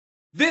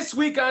This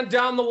week on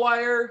Down the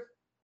Wire,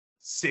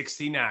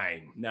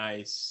 69.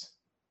 Nice.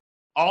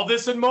 All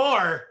this and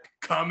more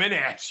coming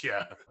at you.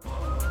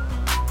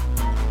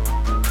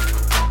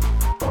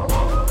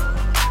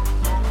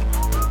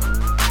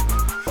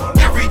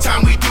 Every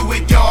time we do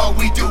it, y'all,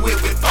 we do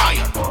it with fire.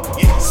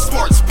 Yeah,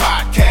 sports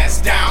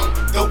podcast Down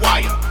the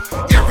Wire.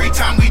 Every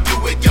time we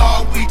do it,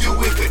 y'all, we do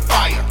it with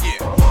fire.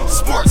 Yeah,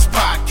 sports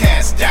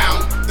podcast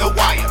Down the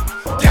Wire.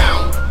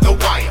 Down the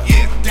Wire.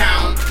 Yeah,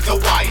 Down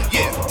the Wire.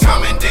 Yeah,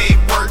 Tom and Dave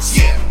works.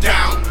 Yeah,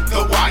 Down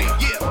the Wire.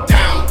 Yeah,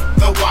 Down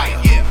the Wire.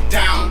 Yeah,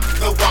 Down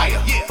the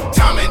Wire. Yeah,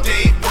 Tom and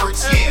Dave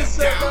works. Yeah,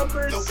 Episode Down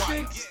number the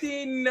Wire.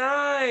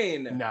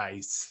 69.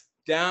 Nice.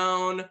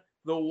 Down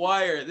the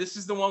Wire. This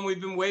is the one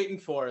we've been waiting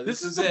for.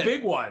 This is it. a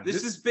big one.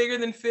 This is bigger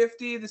than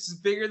 50. This is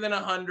bigger than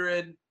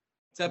 100.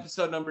 It's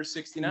episode number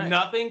 69.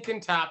 Nothing can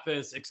top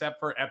this except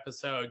for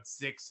episode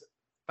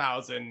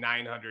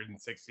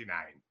 6,969.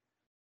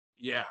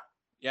 Yeah.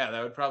 Yeah,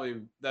 that'd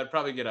probably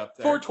get up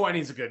there. 420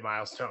 is a good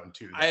milestone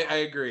too. I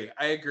agree.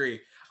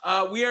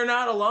 We are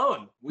not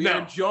alone. We No.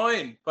 are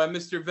joined by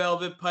Mr.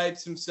 Velvet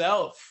Pipes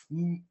himself.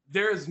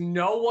 There is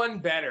no one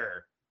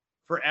better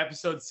for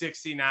episode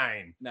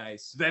 69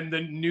 Nice. than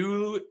the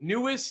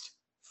newest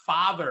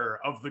father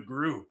of the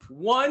group.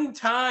 One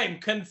time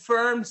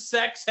confirmed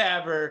sex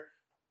haver,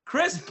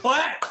 Chris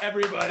Platt,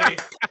 everybody.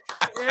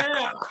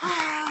 Yeah.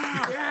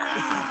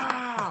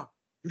 Yeah.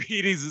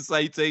 Greetings and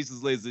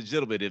salutations, ladies and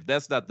gentlemen. If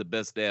that's not the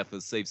best staff for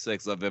safe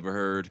sex I've ever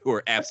heard,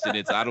 or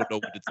abstinence, I don't know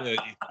what to tell you.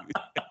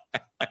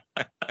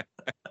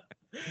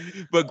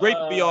 But great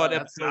to be on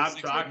That's what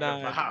episode I'm talking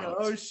 69. about.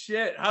 Oh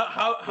shit.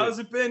 How's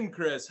it been,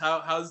 Chris?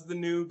 How's the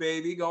new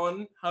baby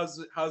going? How's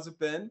it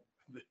been?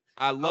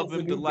 I love How's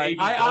him the to new life. baby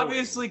I going?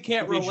 obviously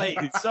can't relate,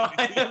 so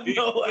I don't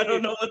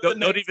know what the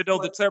Don't even know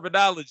the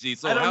terminology.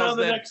 So I don't know how's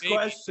the that next baby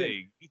question.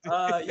 thing?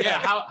 Yeah,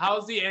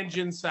 how's the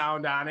engine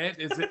sound on it?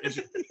 Is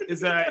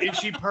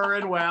she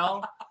purring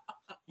well?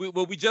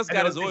 We just I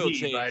got know his it's a oil he,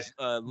 changed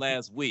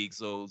last week,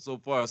 so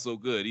far so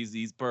good.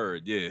 He's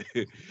purred, yeah.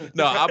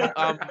 No,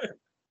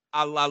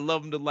 I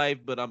love him to life,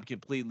 but I'm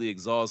completely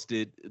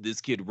exhausted.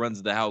 This kid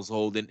runs the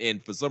household,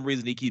 and for some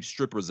reason he keeps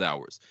strippers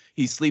hours.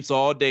 He sleeps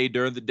all day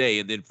during the day,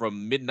 and then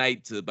from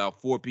midnight to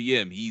about 4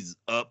 p.m. he's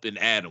up and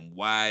at 'em,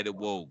 wide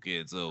awoke.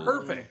 And so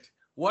Perfect.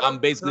 I'm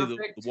basically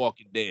the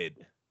Walking Dead.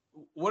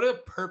 What a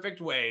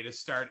perfect way to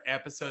start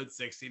episode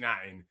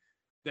 69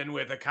 than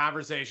with a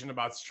conversation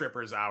about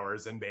strippers'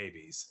 hours and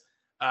babies.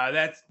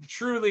 That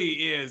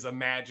truly is a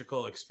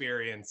magical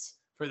experience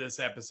for this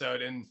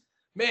episode. And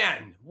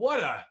man,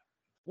 what a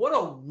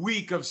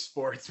week of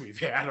sports we've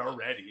had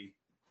already.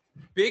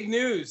 Big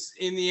news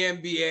in the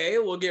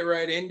NBA. We'll get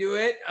right into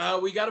it.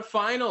 We got a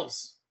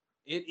finals.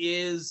 It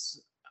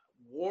is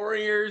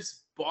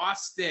Warriors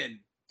Boston.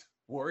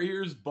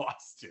 Warriors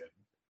Boston.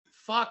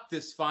 Fuck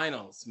this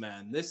finals,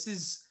 man.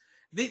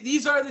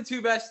 These are the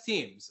two best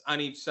teams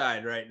on each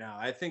side right now.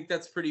 I think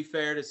that's pretty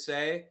fair to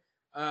say.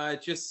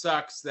 It just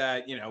sucks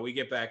that, we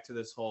get back to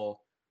this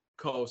whole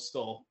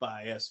coastal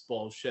bias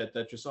bullshit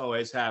that just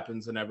always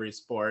happens in every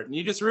sport. And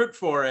you just root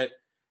for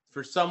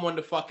someone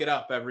to fuck it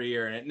up every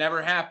year. And it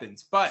never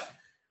happens. But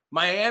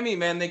Miami,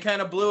 man, they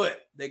kind of blew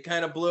it.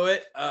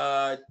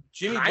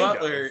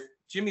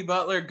 Jimmy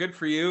Butler, good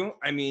for you.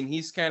 I mean,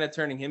 he's kind of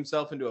turning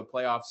himself into a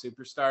playoff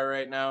superstar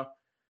right now.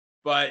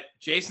 But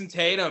Jason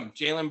Tatum,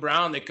 Jaylen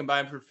Brown, they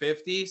combined for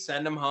 50.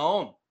 Send them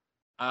home.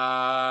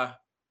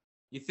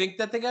 You think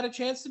that they got a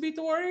chance to beat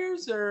the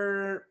Warriors,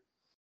 or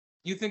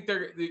you think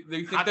they're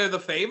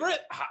the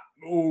favorite?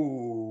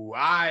 Ooh,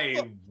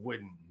 I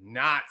would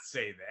not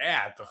say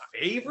that. The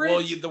favorite?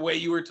 Well, the way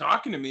you were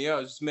talking to me, I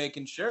was just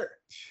making sure.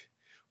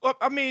 Well,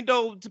 I mean,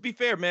 though, to be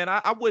fair, man,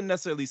 I wouldn't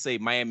necessarily say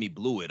Miami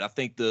blew it. I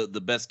think the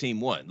best team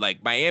won.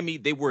 Like Miami,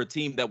 they were a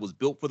team that was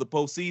built for the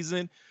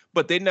postseason,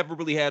 but they never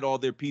really had all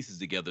their pieces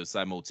together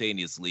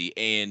simultaneously.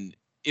 And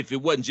if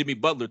it wasn't Jimmy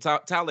Butler,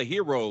 Tyler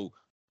Hero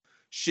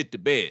shit the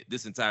bed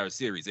this entire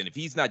series. And if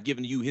he's not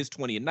giving you his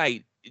 20 a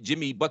night,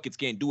 Jimmy Buckets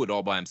can't do it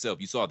all by himself.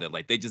 You saw that.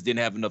 Like, they just didn't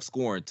have enough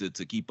scoring to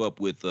keep up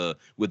with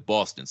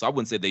Boston. So I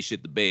wouldn't say they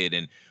shit the bed.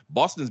 And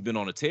Boston's been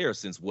on a tear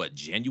since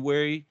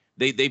January?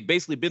 They've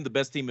basically been the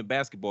best team in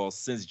basketball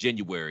since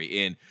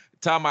January. And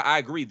Tom, I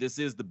agree. This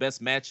is the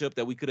best matchup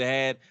that we could have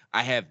had.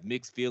 I have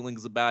mixed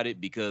feelings about it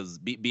because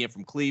being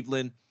from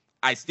Cleveland,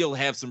 I still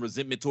have some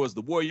resentment towards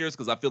the Warriors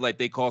because I feel like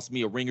they cost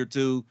me a ring or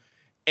two.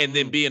 And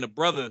then being a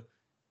brother,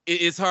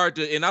 it's hard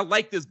to, and I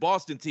like this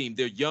Boston team.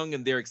 They're young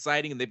and they're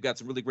exciting and they've got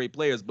some really great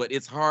players, but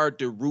it's hard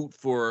to root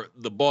for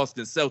the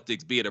Boston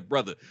Celtics being a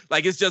brother.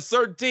 Like, it's just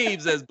certain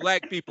teams as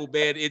black people,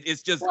 man,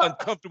 it's just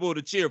uncomfortable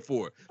to cheer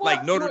for.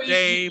 Like Notre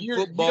Dame,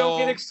 football. You don't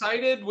get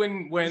excited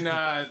when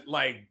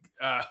like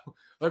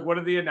one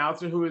of the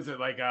announcers, who is it?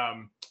 Like,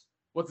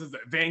 what's his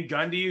name? Van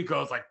Gundy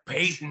goes like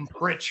Peyton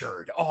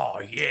Pritchard. Oh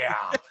yeah.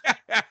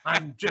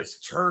 I'm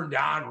just turned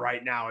on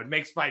right now. It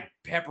makes my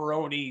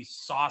pepperoni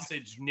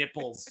sausage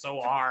nipples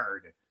so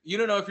hard. You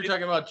don't know if you're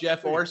talking about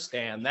Jeff or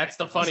Stan. That's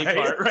the funny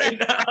part right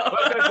now.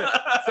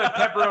 It's a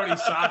pepperoni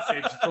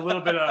sausage. It's a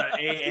little bit of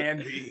A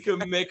and B. To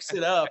mix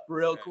it up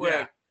real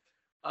quick.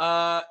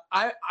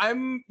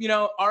 I'm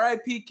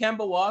RIP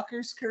Kemba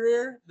Walker's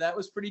career. That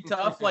was pretty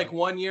tough. Like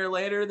 1 year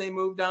later, they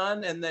moved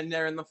on, and then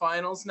they're in the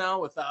finals now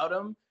without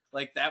him.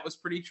 Like that was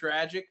pretty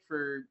tragic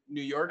for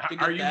New York to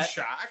get Are you that.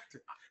 shocked?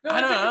 I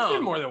don't think know. It's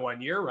been more than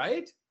 1 year,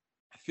 right?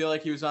 I feel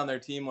like he was on their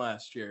team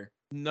last year.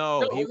 No,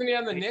 Wasn't he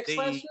on the Knicks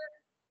last year?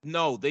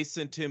 No, they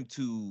sent him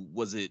to.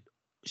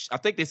 I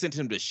think they sent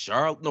him to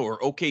Charlotte, or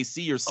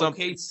OKC or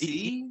something.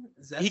 OKC?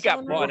 He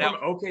got bought From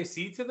out.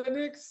 OKC to the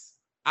Knicks?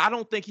 I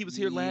don't think he was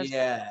here last year.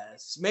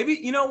 Yes. Maybe,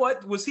 you know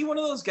what? Was he one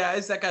of those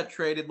guys that got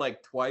traded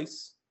like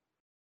twice?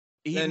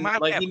 He And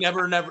might like have.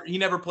 he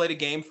never played a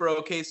game for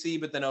OKC,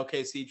 but then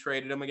OKC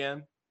traded him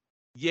again.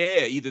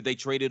 Yeah, either they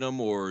traded him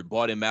or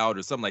bought him out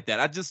or something like that.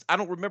 I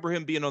don't remember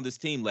him being on this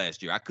team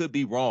last year. I could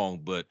be wrong,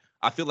 but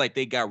I feel like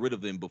they got rid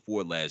of him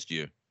before last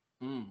year.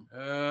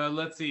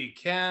 Let's see.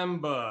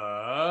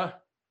 Kemba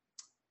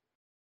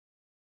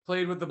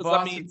played with the 'Cause, I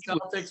Boston mean, he was-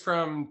 Celtics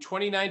from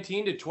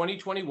 2019 to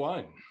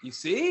 2021. You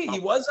see, he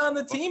was on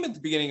the team at the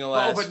beginning of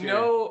last but year.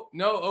 no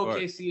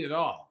OKC at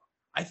all.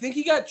 I think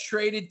he got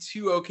traded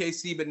to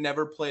OKC, but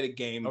never played a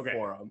game Okay.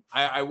 for him.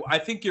 I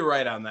think you're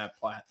right on that,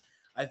 Platt.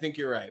 I think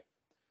you're right.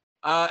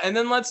 And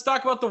then let's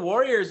talk about the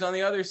Warriors on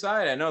the other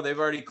side. I know they've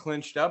already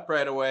clinched up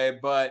right away,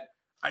 but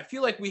I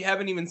feel like we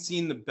haven't even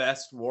seen the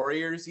best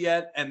Warriors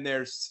yet, and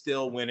they're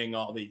still winning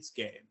all these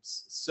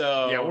games.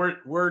 So Yeah,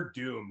 we're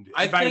doomed.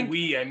 I By think-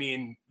 we, I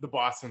mean the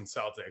Boston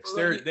Celtics.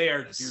 They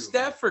are doomed.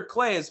 Steph or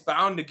Clay is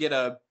bound to get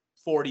a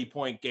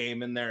 40-point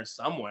game in there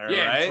somewhere,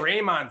 Yeah, right?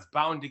 Draymond's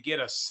bound to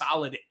get a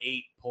solid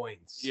 8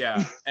 points.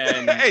 Yeah,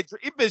 and Hey,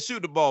 he been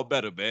shooting the ball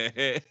better, man.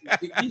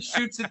 he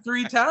shoots it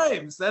 3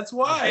 times. That's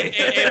why.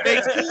 It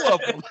makes 2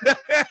 of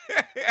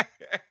them.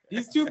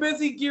 He's too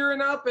busy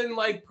gearing up and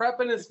like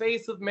prepping his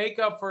face with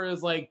makeup for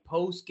his like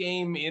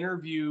post-game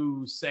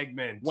interview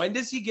segment When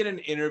does he get an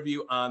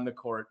interview on the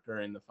court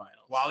during the finals?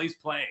 while he's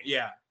playing.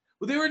 Yeah.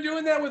 Well, they were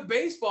doing that with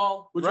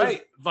baseball, which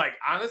Right. was like,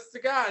 honest to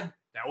God,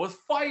 that was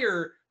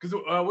fire. Because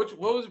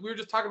we were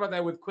just talking about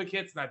that with Quick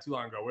Hits not too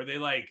long ago, where they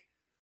like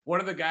one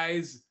of the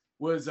guys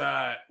was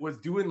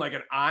doing like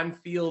an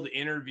on-field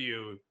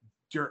interview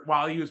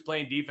while he was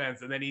playing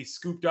defense, and then he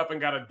scooped up and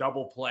got a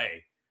double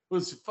play. It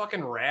was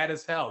fucking rad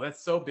as hell.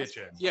 That's so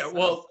bitchin'. Yeah,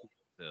 well,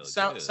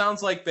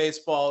 sounds like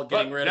baseball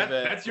getting But rid of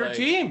it. That's your like-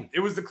 team. It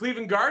was the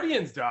Cleveland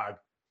Guardians, dog.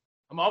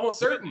 I'm almost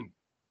certain.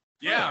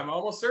 Yeah, I'm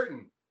almost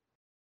certain.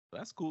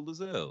 That's cool as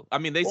hell. I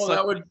mean, they Well, suck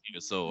that would- here,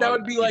 so That I-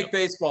 would be you like know,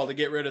 baseball to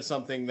get rid of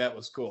something that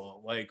was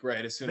cool, like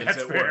right as soon as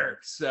That's it fair.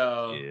 worked.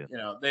 So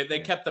Yeah. they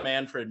kept the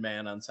Manfred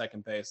man on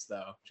second base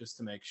though, just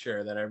to make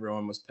sure that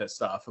everyone was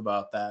pissed off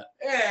about that.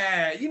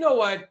 You know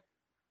what?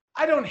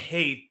 I don't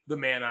hate the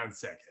man on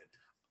second.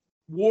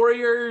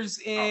 Warriors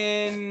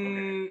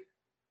in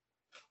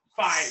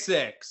 5.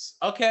 6.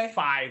 Okay.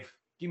 5.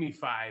 Give me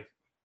 5.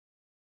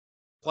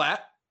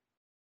 Platt.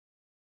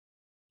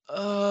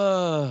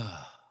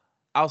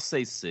 I'll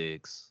say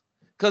 6.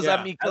 Because Yeah,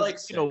 I mean, I like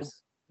you know,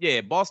 6.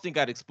 yeah, Boston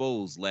got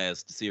exposed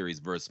last series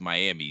versus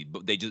Miami,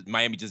 but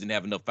Miami just didn't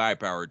have enough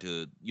firepower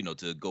to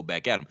go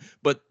back at them.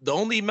 But the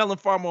only melon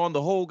farmer on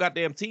the whole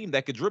goddamn team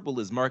that could dribble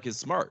is Marcus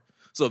Smart.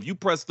 So if you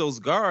press those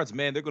guards,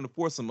 man, they're going to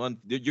force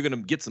you're going to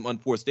get some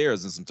unforced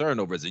errors and some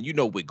turnovers. And you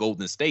know, with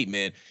Golden State,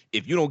 man,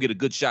 if you don't get a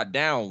good shot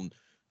down,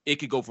 it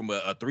could go from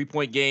a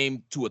 3-point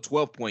game to a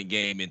 12-point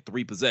game in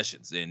 3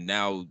 possessions, and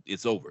now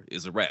it's over.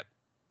 It's a wrap.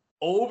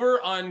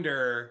 Over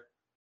under.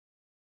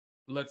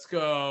 Let's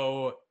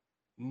go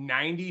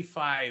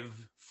 95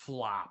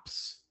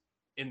 flops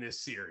in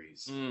this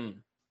series.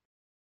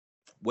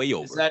 Way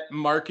over. Is that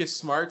Marcus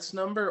Smart's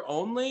number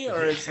only,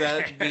 or is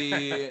that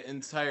the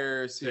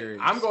entire series?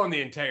 I'm going the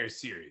entire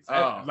series.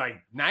 Oh.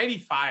 Like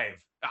 95.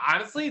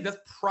 Honestly, that's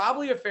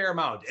probably a fair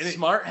amount. And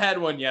Smart had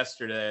one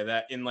yesterday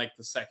that in like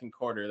the second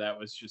quarter that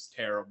was just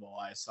terrible.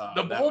 I saw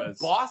the that whole was,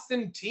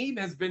 Boston team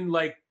has been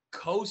like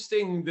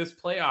coasting this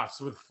playoffs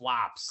with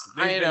flops.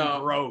 They've I been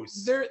know.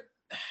 gross.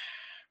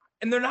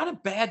 They're not a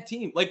bad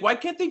team. Like, why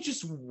can't they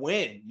just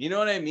win? You know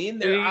what I mean?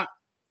 They're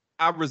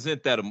I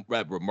resent that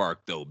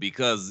remark though,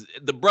 because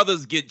the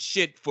brothers get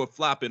shit for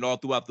flopping all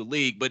throughout the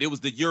league, but it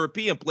was the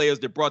European players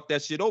that brought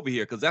that shit over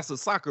here because that's a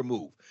soccer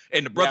move,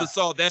 and the brothers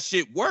saw that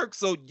shit work,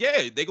 so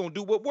yeah, they gonna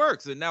do what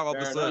works, and now all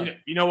of a Fair sudden,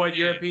 You know what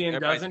yeah, European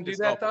everybody's doesn't do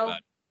pissed that off though?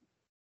 about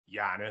it.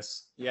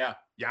 Giannis. yeah.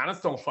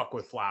 Giannis don't fuck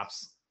with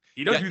flops.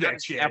 He don't do that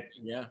Giannis- shit.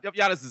 Yeah. Yep,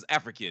 Giannis is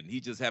African.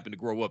 He just happened to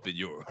grow up in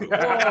Europe.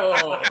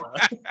 Whoa.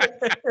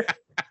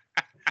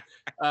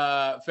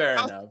 Fair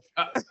enough.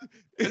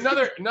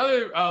 Another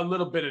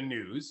little bit of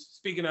news.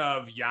 Speaking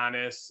of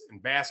Giannis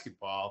and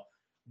basketball,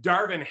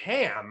 Darvin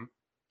Ham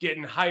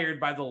getting hired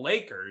by the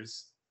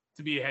Lakers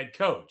to be a head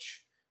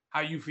coach.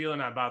 How you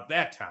feeling about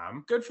that,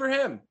 Tom? Good for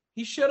him.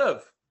 He should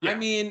have. Yeah. I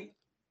mean,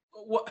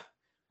 what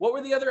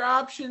were the other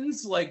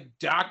options? Like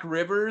Doc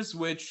Rivers,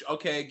 which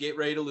get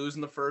ready to lose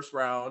in the first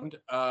round.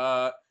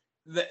 Hey,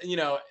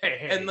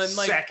 and then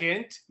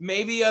second.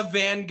 maybe a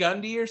Van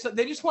Gundy or something.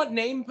 They just want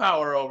name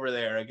power over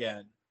there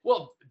again.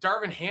 Well,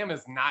 Darvin Ham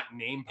is not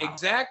name power.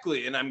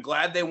 Exactly. And I'm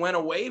glad they went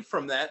away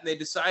from that. And they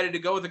decided to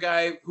go with a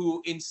guy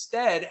who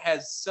instead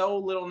has so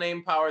little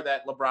name power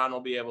that LeBron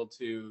will be able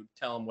to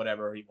tell him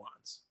whatever he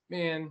wants.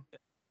 Man,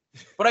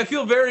 But I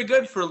feel very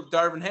good for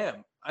Darvin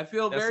Ham. I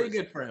feel That's very such-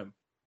 good for him.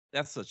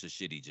 That's such a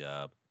shitty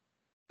job.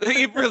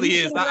 It really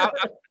is.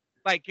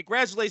 Like,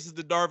 congratulations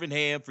to Darvin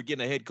Ham for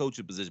getting a head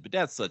coaching position, but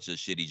that's such a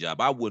shitty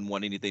job. I wouldn't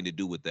want anything to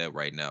do with that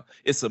right now.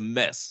 It's a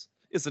mess.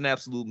 It's an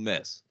absolute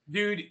mess.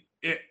 dude,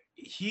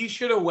 he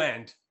should have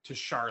went to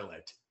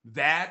Charlotte.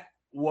 That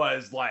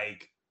was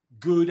like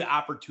good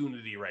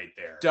opportunity right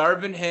there.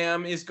 Darvin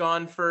Ham is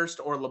gone first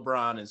or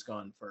LeBron is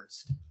gone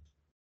first.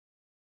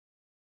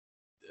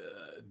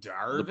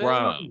 Darvin?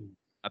 LeBron.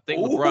 I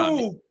think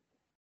LeBron. Ooh,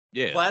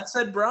 Yeah. Platt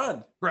said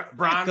Bron.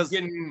 Bron's 'Cause-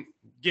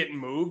 getting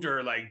moved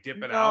or like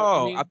dipping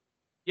out. No,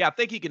 I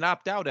think he can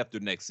opt out after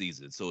next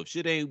season. So if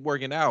shit ain't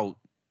working out,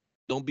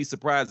 don't be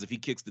surprised if he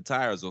kicks the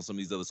tires on some of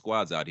these other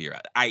squads out here,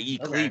 i.e.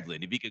 Okay.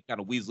 Cleveland, if he could kind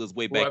of weasel his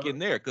way back Whoever- in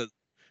there, because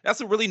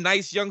that's a really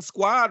nice young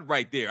squad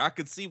right there. I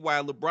could see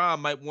why LeBron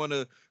might want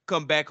to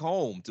come back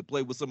home to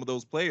play with some of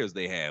those players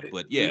they have.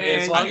 But yeah, Man,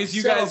 As you long as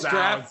you settle guys down.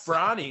 draft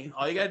Bronny,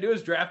 all you gotta do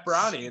is draft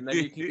Bronny, and then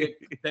you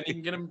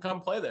can get him to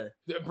come play there.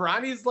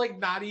 Bronny's like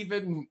not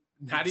even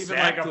like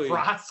Exactly. a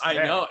prospect.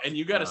 I know, and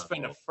you got to No.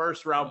 spend a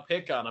first round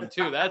pick on him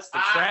too. That's the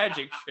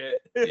tragic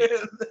shit.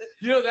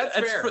 You know, that's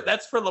fair.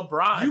 That's for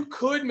LeBron. You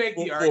could make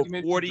the for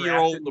argument.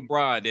 40-year-old drafting-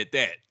 LeBron at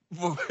that.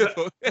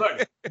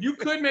 Look, you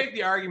could make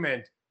the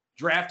argument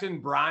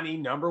drafting Bronny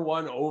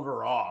 #1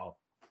 overall,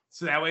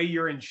 so that way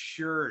you're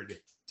insured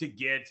to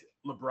get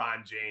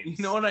LeBron James.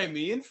 You know what I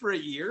mean? For a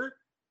year,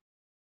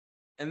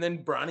 and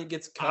then Bronny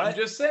gets I'm cut,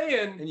 just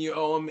saying. and you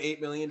owe him $8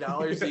 million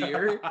a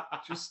year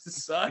just to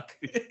suck.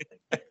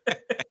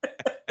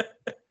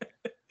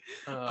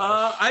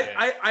 Oh, shit.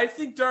 I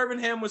think Darvin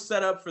Ham was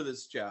set up for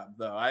this job,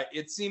 though.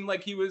 It seemed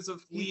like he was a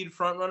lead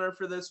front runner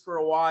for this for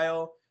a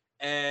while,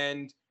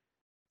 and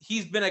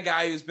he's been a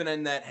guy who's been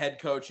in that head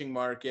coaching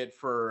market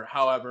for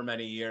however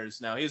many years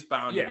now. He's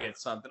bound Yeah. to get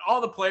something. All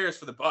the players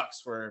for the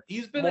Bucks were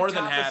He's been more a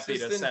than top happy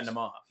to assistant. send him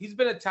off. He's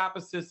been a top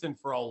assistant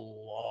for a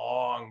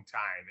long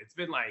time. It's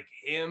been like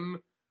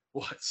him,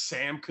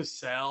 Sam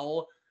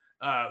Cassell,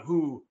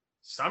 who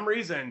some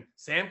reason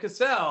Sam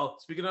Cassell,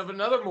 speaking of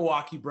another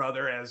Milwaukee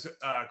brother, as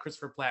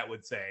Christopher Platt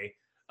would say,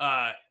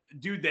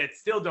 dude that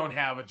still don't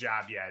have a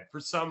job yet for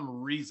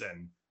some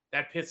reason.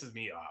 That pisses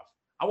me off.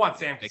 I want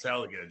Sam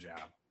Cassell to get a job.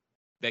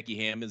 Becky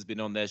Hammond's been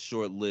on that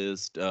short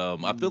list.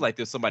 I feel like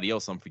there's somebody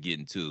else I'm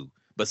forgetting too.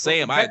 But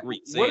Sam, I agree.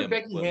 What Sam, did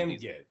Becky well,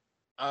 Hammond get?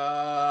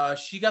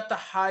 She got the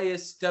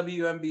highest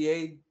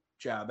WNBA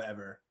job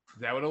ever, Is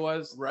that what it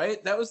was?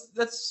 right? That's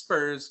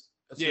Spurs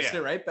assistant, Yeah.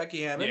 right?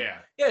 Becky Hammond. Yeah.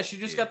 Yeah, she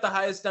just Yeah. got the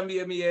highest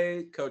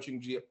WNBA coaching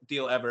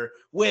deal ever,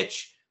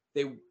 which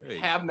they Hey.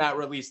 have not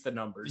released the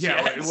numbers. Yeah,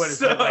 yet. what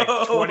is it, like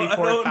So,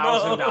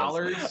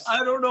 $24,000?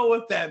 I don't know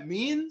what that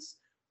means,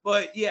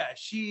 but yeah,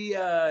 she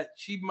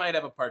might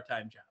have a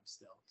part-time job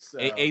still. So.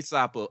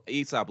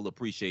 Aesop will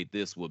appreciate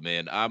this one,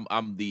 man.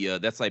 I'm the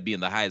that's like being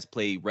the highest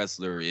paid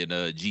wrestler in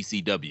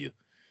GCW.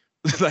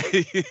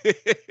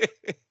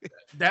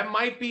 That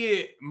might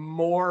be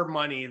more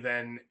money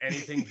than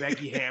anything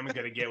Becky Hammond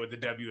gonna get with the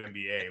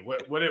WNBA.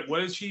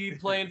 What is she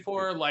playing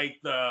for? Like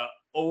the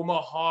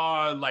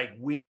Omaha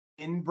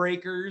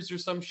Windbreakers or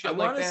some shit I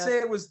like want to that? say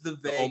it was the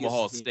The Vegas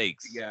Omaha team.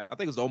 Steaks. Yeah. I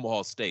think it was the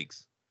Omaha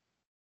Steaks.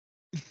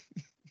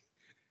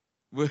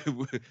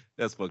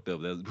 That's fucked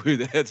up.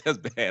 That's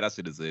bad. I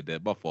should have said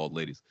that. My fault,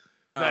 ladies.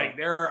 Like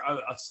there are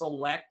a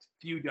select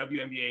few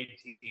WNBA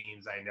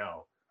teams I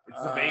know.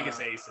 It's the Vegas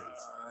Aces.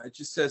 It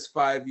just says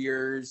 5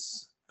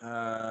 years.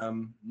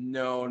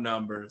 No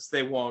numbers.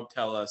 They won't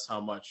tell us how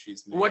much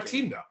she's making. What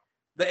team though?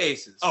 The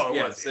Aces. Oh, it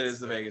yes, was it Aces. is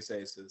the Vegas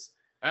Aces.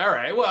 All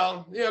right.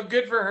 Well,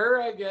 good for her,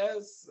 I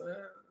guess.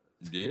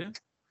 Yeah.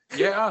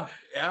 Yeah,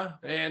 yeah.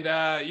 And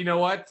you know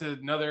what?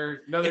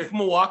 Another If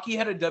Milwaukee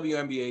had a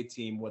WNBA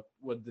team, what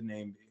would the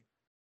name be?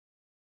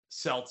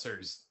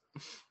 seltzers.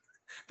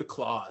 The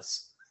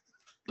Claws.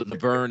 The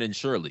Laverne and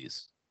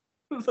Shirley's.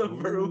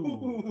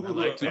 Ooh, I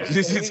like that.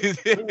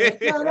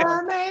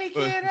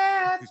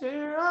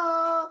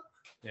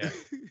 Yeah.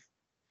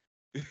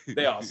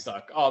 They all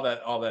suck. All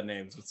that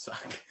names would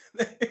suck.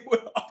 They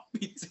would all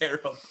be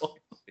terrible.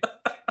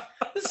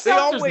 They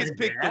always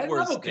pick the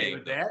worst I'm okay name,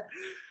 with that.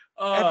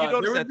 Have you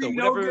noticed there would that, be though?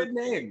 no Whenever- good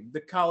name. The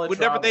college.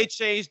 Whenever they Robin.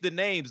 change the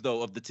names,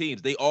 though, of the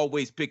teams, they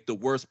always pick the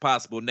worst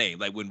possible name.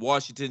 Like when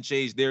Washington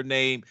changed their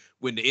name,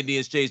 when the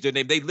Indians changed their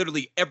name, they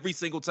literally every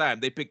single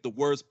time they pick the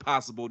worst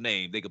possible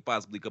name they could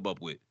possibly come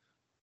up with.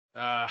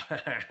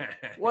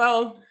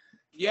 Well,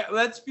 yeah,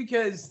 that's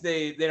because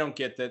they don't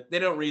get that. They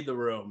don't read the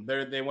room.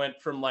 They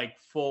went from like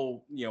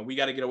full, we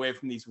got to get away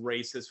from these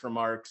racist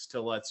remarks to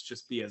let's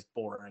just be as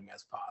boring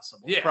as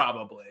possible. Yeah.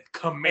 Probably.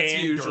 Commanders.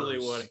 That's usually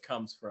what it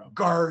comes from.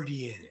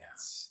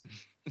 Guardians.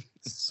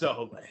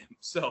 So lame.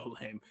 So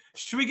lame.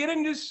 Should we get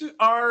into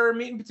our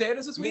meat and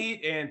potatoes this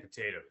week? Meat and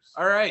potatoes.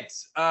 All right.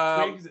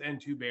 Twigs and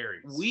 2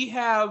 berries. We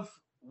have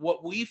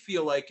what we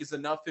feel like is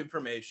enough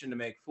information to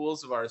make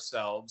fools of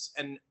ourselves.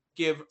 And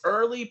give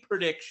early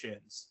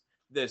predictions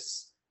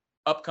this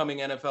upcoming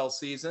NFL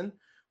season.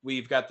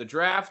 We've got the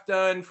draft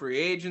done. Free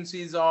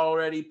agency's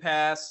already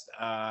passed.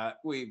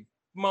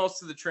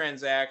 Most of the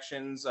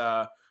transactions.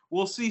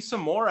 We'll see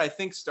some more, I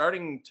think,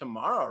 starting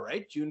tomorrow,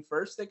 right? June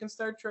 1st, they can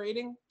start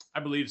trading. I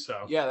believe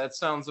so. Yeah, that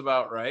sounds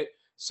about right.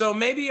 So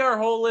maybe our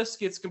whole list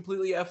gets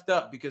completely effed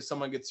up because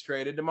someone gets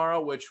traded tomorrow,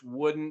 which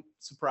wouldn't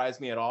surprise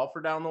me at all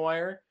for Down the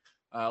Wire.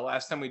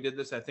 Last time we did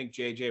this, I think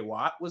JJ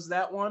Watt was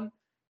that one.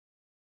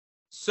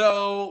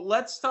 So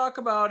let's talk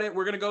about it.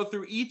 We're going to go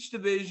through each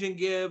division,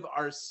 give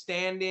our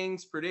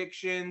standings,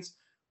 predictions,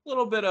 a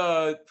little bit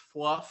of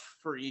fluff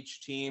for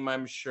each team,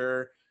 I'm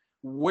sure.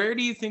 Where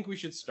do you think we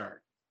should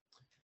start?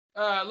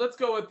 Let's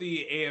go with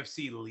the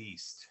AFC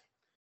least.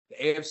 The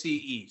AFC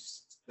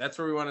East. That's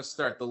where we want to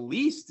start. The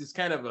least is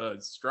kind of a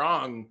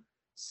strong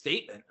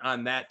statement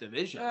on that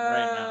division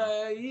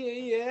right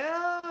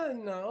now.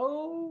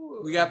 No.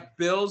 We got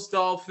Bills,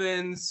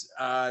 Dolphins,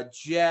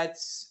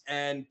 Jets,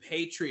 and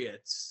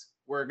Patriots.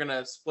 We're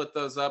gonna split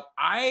those up.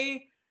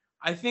 I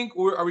think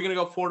are we gonna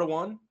go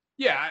 4-1?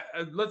 Yeah,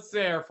 let's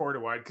say our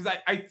 4-1 because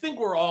I think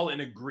we're all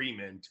in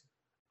agreement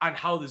on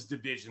how this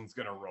division's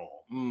gonna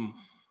roll.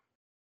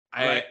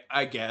 Right.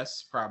 I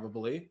guess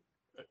probably.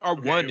 Our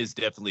 1 is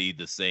definitely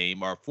the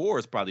same. Our 4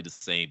 is probably the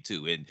same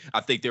too. And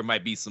I think there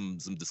might be some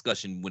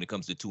discussion when it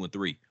comes to 2 and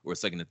 3 or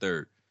 2nd and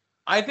 3rd.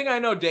 I think I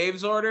know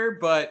Dave's order,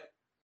 but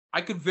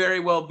I could very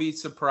well be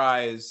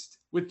surprised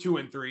with 2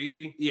 and 3.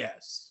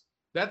 Yes.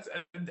 That's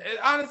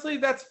honestly,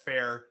 that's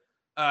fair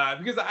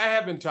because I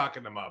have been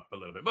talking them up a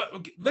little bit.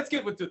 But let's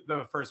get with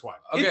the first one.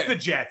 Okay. It's the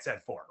Jets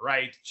at 4,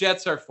 right?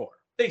 Jets are 4.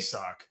 They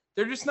suck.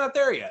 They're just not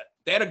there yet.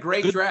 They had a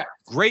great draft.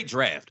 Great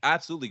draft.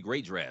 Absolutely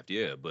great draft.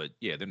 Yeah, but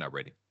yeah, they're not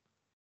ready.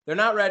 They're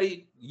not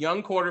ready.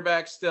 Young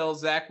quarterback still,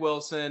 Zach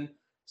Wilson,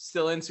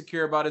 still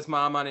insecure about his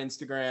mom on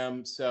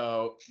Instagram.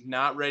 So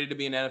not ready to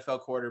be an NFL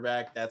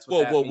quarterback. That's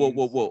what that means.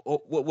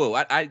 Whoa.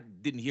 I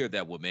didn't hear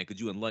that one, man. Could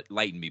you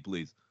enlighten me,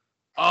 please?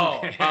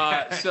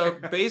 So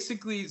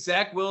basically,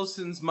 Zach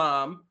Wilson's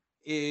mom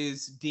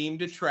is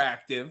deemed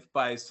attractive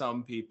by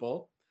some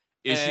people.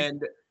 Is she? she?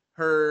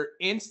 Her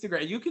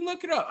Instagram, you can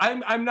look it up.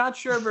 I'm not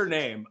sure of her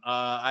name.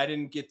 I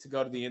didn't get to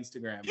go to the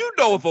Instagram. You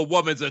know if a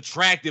woman's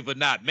attractive or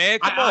not, man.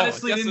 Come on. I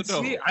honestly yes didn't or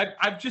no? see it.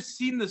 I've just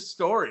seen the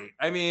story.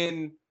 I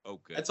mean,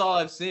 Okay. that's all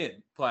I've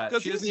seen. Platt. She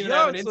doesn't she's even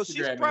have an young, Instagram so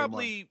she's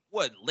probably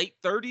what, late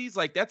 30s?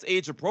 Like that's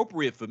age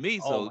appropriate for me.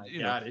 anymore. So Oh my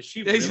you god, know. is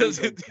she They really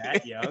just-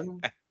 that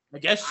young? I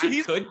guess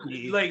she could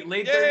be. Like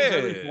late Yeah. 30s,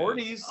 early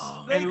 40s.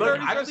 Oh, And look,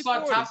 late I 30s, just saw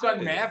early Top 40s, Gun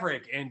yeah.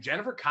 Maverick, and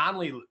Jennifer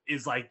Connelly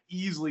is like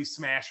easily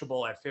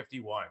smashable at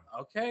 51.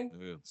 Okay.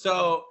 Yeah.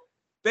 So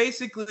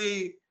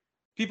basically,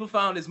 people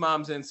found his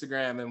mom's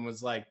Instagram and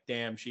was like,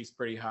 damn, she's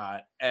pretty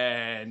hot.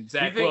 And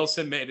Zach think-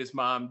 Wilson made his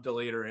mom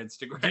delete her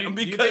Instagram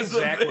Do you because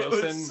think Zach of it.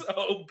 Wilson- It was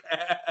so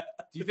bad.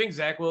 Do you think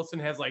Zach Wilson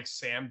has like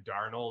Sam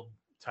Darnold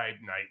type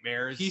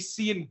nightmares? He's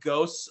seeing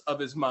ghosts of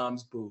his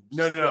mom's boobs.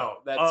 no.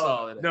 That's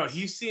all it is. No,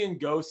 he's seeing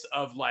ghosts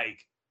of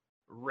like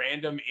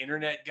random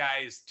internet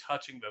guys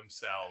touching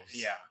themselves.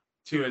 Yeah.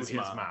 to his his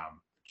mom.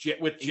 mom.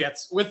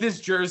 With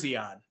his jersey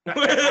on.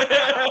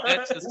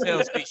 That just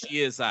tells me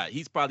she is hot.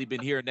 He's probably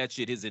been hearing that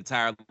shit his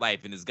entire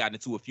life and has gotten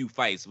into a few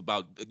fights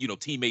about,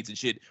 teammates and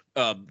shit,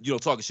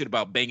 talking shit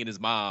about banging his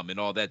mom and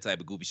all that type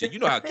of goofy shit. You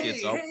know how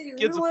kids are.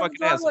 Kids are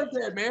fucking assholes. like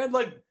that, man.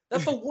 Like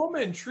that's a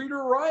woman. Treat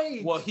her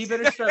right. Well, he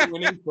better start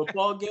winning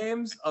football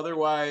games.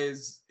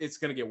 Otherwise, it's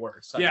going to get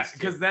worse. yeah,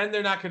 because then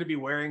they're not going to be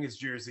wearing his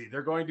jersey.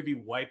 They're going to be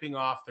wiping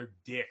off their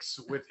dicks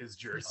with his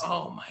jersey.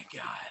 Oh, my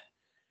God.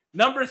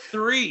 Number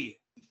 3.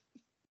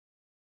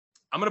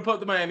 I'm going to put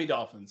the Miami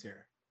Dolphins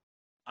here.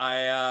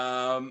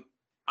 I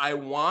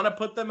want to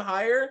put them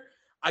higher.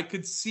 I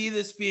could see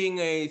this being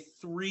a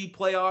 3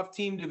 playoff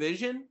team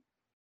division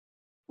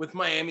with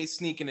Miami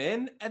sneaking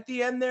in at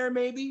the end there,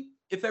 maybe,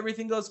 if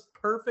everything goes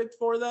perfect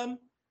for them.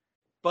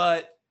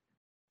 But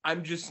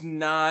I'm just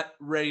not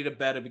ready to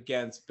bet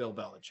against Bill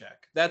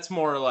Belichick. That's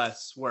more or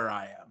less where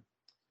I am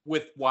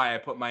with why I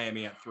put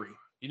Miami at 3.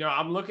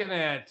 I'm looking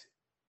at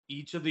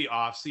each of the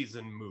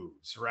offseason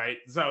moves, right?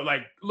 So,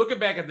 like, looking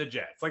back at the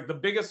Jets, like the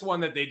biggest one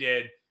that they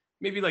did,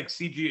 maybe like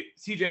CJ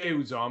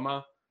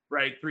Uzomah,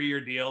 right?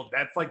 3-year deal.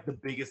 That's like the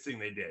biggest thing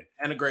they did.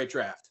 And a great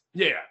draft.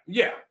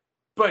 Yeah.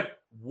 But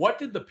what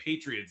did the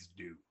Patriots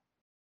do?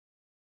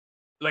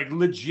 Like,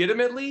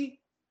 legitimately,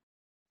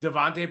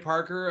 Devontae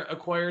Parker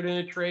acquired in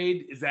a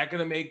trade. Is that going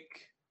to make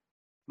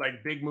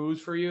like big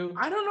moves for you?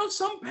 I don't know.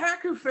 Some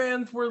Packer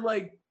fans were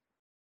like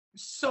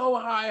so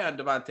high on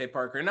Devontae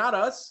Parker. Not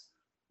us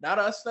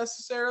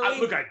necessarily.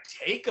 Look, I'd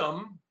take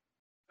him.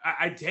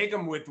 I'd take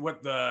him with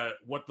what the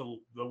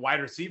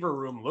wide receiver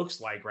room looks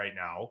like right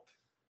now.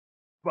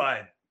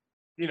 But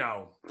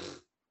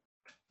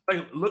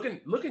like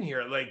looking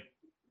here, like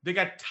they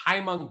got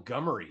Ty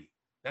Montgomery.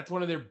 That's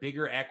one of their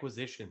bigger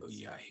acquisitions. Oh,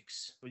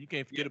 yikes. Well, you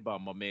can't forget about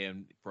my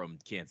man from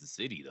Kansas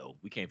City, though.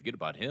 We can't forget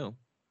about him.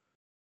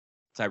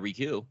 Tyreek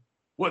Hill.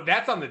 Well,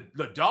 that's on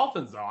the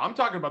Dolphins, though. I'm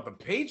talking about the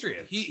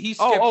Patriots. He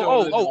skipped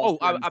over the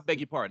Dolphins. I beg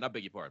your pardon.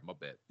 My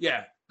bad.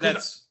 Yeah,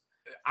 that's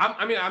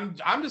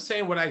I'm just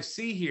saying what I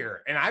see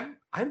here, and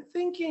I'm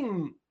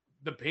thinking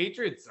the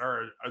Patriots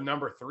are a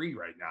number 3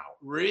 right now.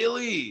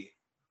 Really?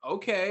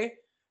 Okay.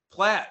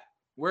 Platt,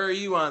 where are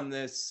you on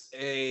this?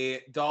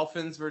 A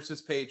Dolphins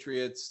versus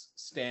Patriots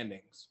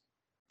standings.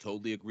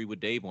 Totally agree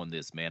with Dave on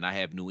this, man. I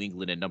have New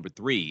England at number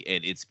 3,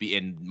 and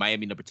and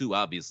Miami number 2,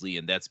 obviously,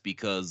 and that's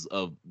because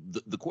of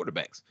the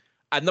quarterbacks.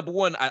 Number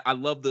 1, I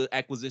love the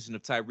acquisition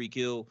of Tyreek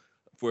Hill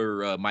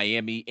for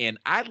Miami, and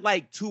I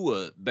like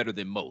Tua better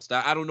than most.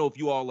 I don't know if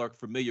you all are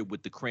familiar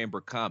with the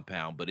Cranbrook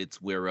compound, but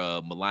it's where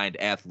maligned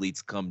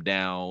athletes come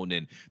down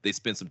and they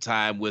spend some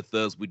time with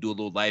us. We do a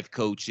little life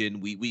coaching.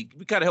 We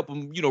kind of help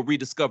them,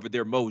 rediscover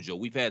their mojo.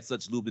 We've had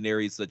such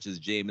luminaries such as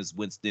Jameis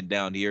Winston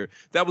down here.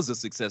 That was a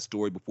success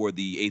story before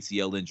the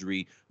ACL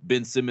injury.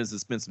 Ben Simmons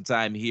has spent some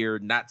time here.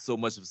 Not so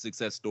much of a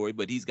success story,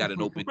 but he's got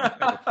an open.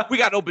 We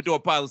got an open door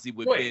policy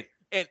with Ben.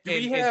 And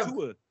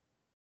Tua.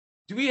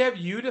 Do we have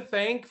you to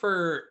thank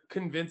for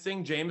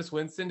convincing Jameis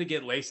Winston to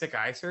get LASIK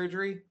eye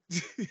surgery?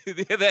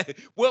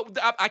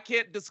 I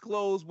can't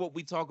disclose what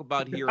we talk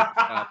about here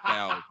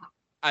now.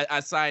 I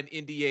sign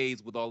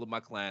NDAs with all of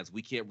my clients.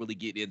 We can't really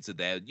get into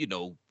that,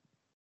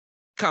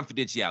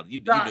 confidentiality.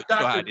 You know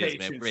how it is,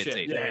 man. Red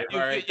tape.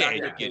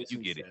 You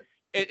get it.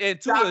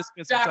 And Tua has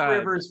spent some time. Doc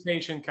Rivers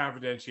patient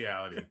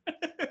confidentiality.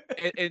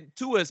 And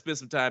Tua has spent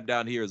some time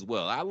down here as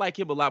well. I like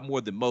him a lot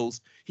more than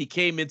most. He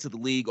came into the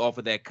league off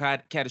of that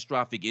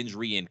catastrophic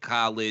injury in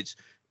college.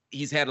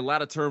 He's had a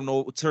lot of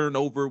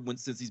turnover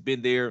since he's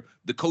been there.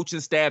 The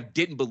coaching staff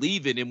didn't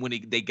believe in him when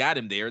they got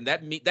him there, and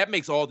that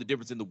makes all the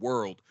difference in the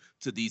world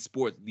to these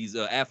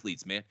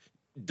athletes, man.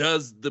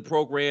 Does the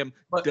program,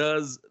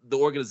 does the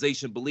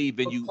organization believe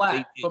in you?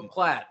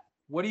 Platt,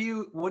 what do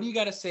you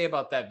got to say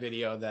about that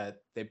video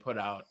that they put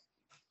out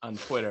on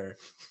Twitter,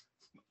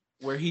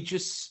 where he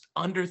just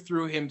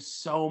underthrew him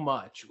so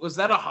much? Was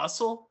that a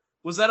hustle?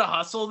 Was that a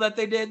hustle that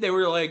they did? They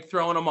were like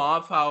throwing him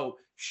off how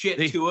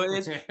shit Tua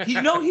is.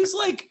 He's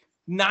like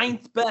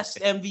 9th best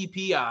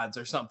MVP odds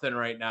or something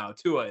right now.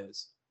 Tua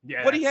is.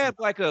 Yeah. What he had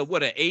like a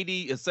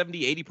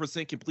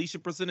 80%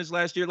 completion percentage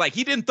last year. Like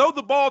he didn't throw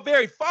the ball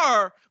very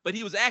far, but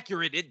he was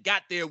accurate. It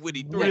got there when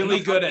he threw. Really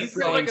good at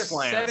throwing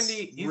slants.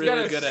 He's got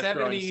a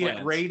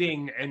 70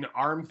 rating and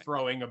arm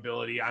throwing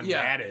ability on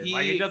Madden.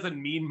 Like it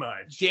doesn't mean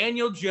much.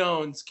 Daniel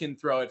Jones can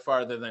throw it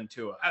farther than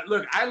Tua.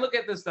 I look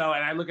at this though,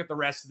 and I look at the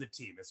rest of the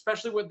team,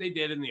 especially what they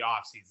did in the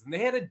offseason. They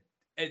had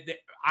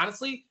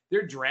honestly,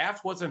 their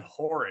draft wasn't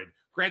horrid.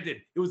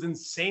 Granted, it was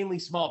insanely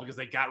small because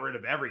they got rid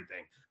of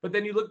everything. But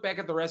then you look back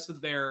at the rest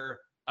of their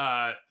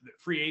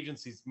free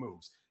agency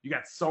moves. You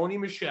got Sony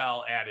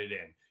Michel added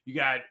in. You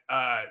got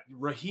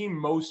Raheem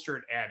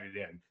Mostert added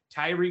in.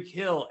 Tyreek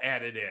Hill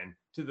added in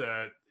to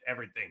the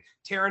everything.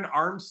 Terran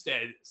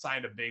Armstead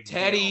signed a big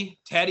deal.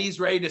 Teddy's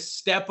ready to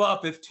step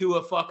up if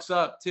Tua fucks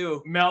up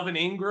too. Melvin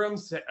Ingram,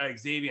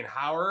 Xavier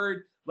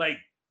Howard. Like,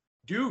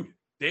 dude,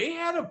 they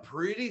had a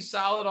pretty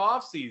solid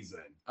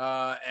offseason.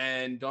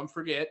 And don't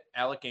forget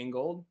Alec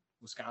Ingold,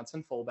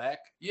 Wisconsin fullback.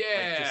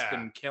 Yeah. Just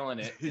been killing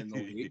it in the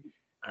league.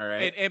 All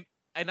right.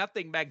 And I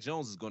think Mac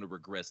Jones is going to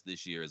regress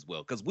this year as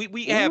well. Because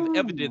we have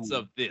evidence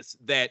of this,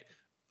 that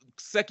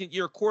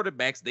second-year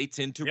quarterbacks, they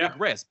tend to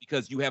regress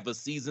because you have a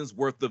season's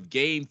worth of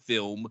game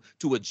film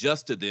to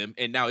adjust to them,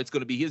 and now it's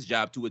going to be his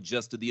job to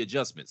adjust to the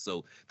adjustments.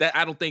 So that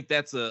I don't think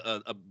that's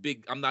a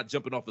big. I'm not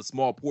jumping off a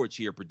small porch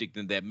here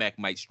predicting that Mac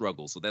might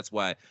struggle. So that's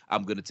why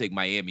I'm going to take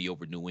Miami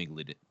over New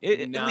England, at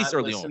least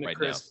early on right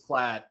Chris now.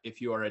 Platt, if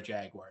you are a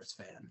Jaguars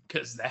fan,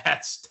 because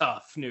that's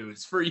tough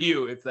news for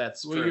you if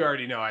that's true. You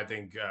already know. I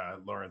think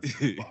Lawrence.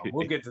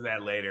 We'll get to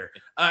that later.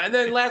 And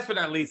then last but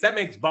not least, that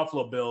makes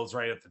Buffalo Bills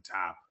right at the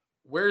top.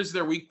 Where's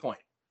their weak point?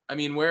 I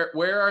mean, where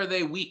are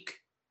they weak?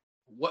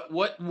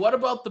 What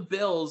about the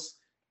Bills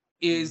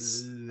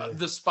is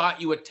the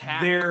spot you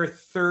attack? Their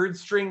third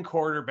string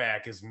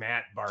quarterback is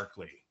Matt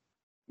Barkley.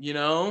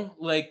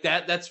 Like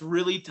that's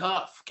really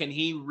tough. Can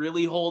he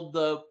really hold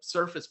the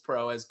Surface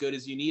Pro as good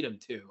as you need him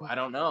to? I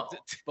don't know.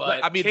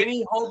 But I mean, can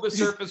he hold the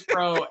Surface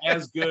Pro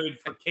as good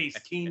for Case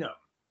Keenum?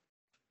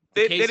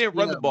 They didn't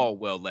run the ball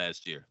well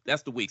last year.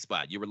 That's the weak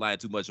spot. You're relying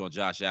too much on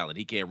Josh Allen.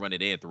 He can't run it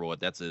and throw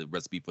it. That's a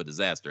recipe for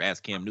disaster.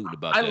 Ask Cam Newton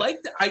about that. I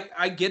like that.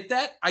 I get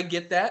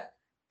that.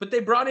 But they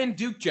brought in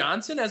Duke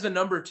Johnson as a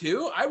number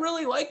 2. I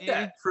really like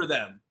that for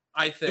them.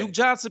 I think Duke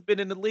Johnson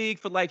been in the league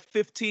for like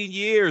 15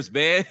 years,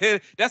 man.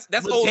 That's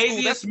old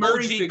school. That's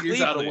Murray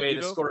figures out a way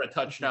to score a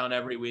touchdown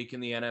every week in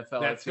the NFL.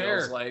 That's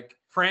fair. Like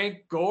Frank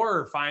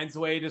Gore finds a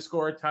way to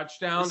score a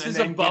touchdown. This is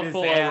a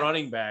Buffalo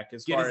running back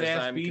as far as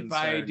I'm beat concerned.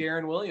 by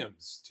Darren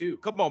Williams too.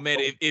 Come on, man.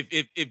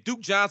 If Duke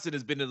Johnson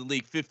has been in the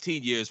league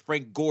 15 years,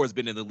 Frank Gore's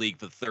been in the league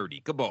for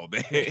 30. Come on,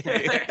 man.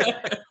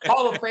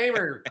 Hall of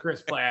Famer,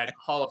 Chris Platt.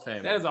 Hall of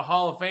Famer. That is a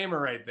Hall of Famer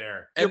right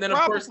there. And then, of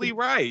course,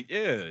 right.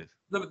 Yeah.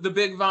 The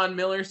big Von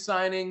Miller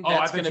signing.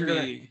 That's going to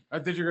be. I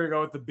thought you were going to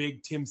go with the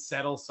big Tim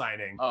Settle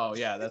signing. Oh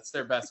yeah, that's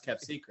their best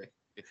kept secret.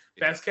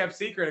 Best kept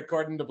secret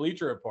according to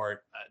Bleacher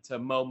Report. To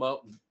Mo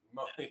Moton.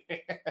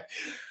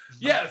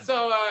 Yeah.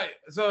 So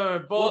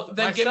both. Well,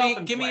 then myself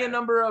and give me a Flat.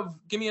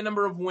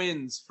 number of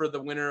wins for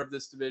the winner of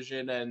this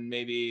division, and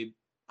maybe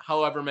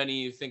however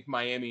many you think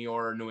Miami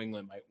or New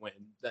England might win.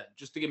 Then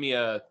just to give me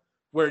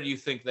where do you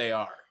think they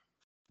are?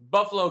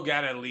 Buffalo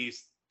got at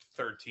least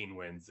 13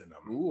 wins in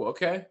them. Ooh,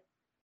 okay.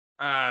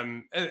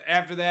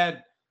 After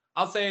that,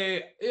 I'll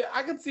say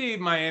I could see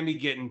Miami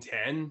getting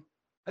 10.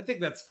 I think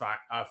that's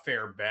a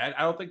fair bet.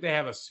 I don't think they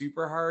have a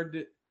super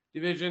hard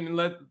division.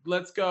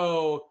 Let's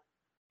go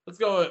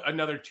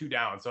another 2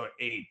 down. So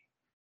 8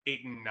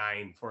 and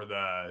 9 for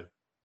the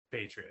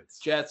Patriots.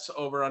 Jets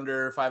over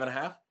under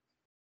 5.5.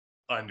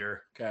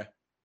 Under. Okay.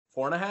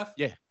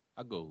 4.5.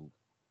 I'll go.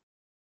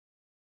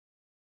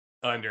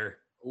 Under.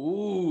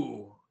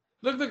 Ooh.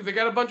 Look, they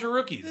got a bunch of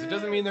rookies. It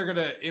doesn't mean they're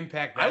gonna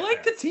impact that I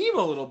like the fast. team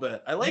a little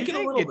bit. I like it a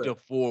They little get bit. to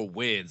 4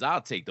 wins.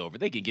 I'll take the over.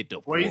 They can get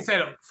to 4. Well, you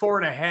said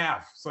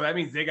 4.5, so that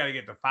means they got to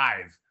get to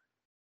 5.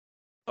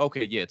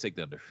 Okay, yeah, take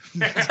the under.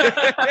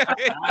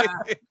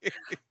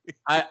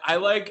 I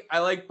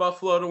like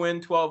Buffalo to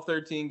win 12,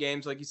 13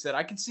 games. Like you said,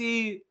 I could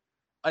see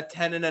a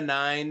 10 and a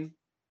 9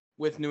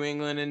 with New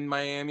England and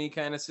Miami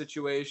kind of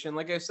situation.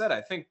 Like I said,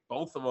 I think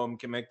both of them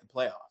can make the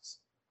playoffs.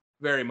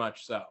 Very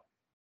much so.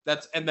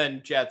 And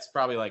then Jets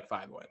probably like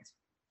 5 wins.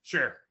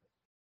 Sure.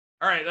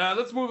 All right,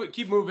 let's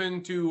keep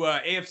moving to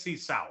AFC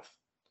South.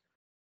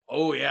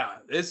 Oh yeah,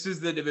 this is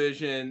the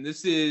division.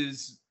 This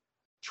is,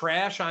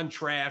 Trash on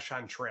trash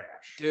on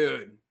trash.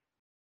 dude,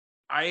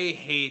 I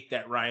hate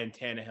that Ryan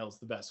Tannehill's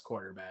the best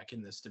quarterback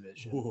in this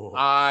division. Whoa.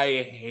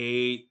 I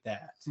hate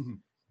that.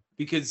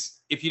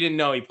 Because if you didn't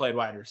know, he played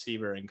wide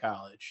receiver in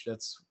college.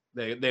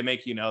 They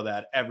make you know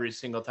that every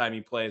single time he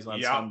plays on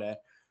Yep. Sunday.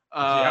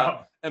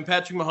 Yep. And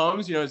Patrick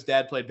Mahomes, his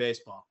dad played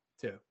baseball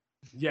too.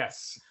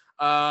 Yes.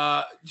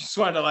 Just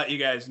wanted to let you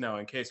guys know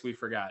in case we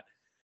forgot.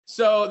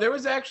 So there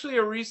was actually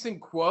a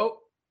recent quote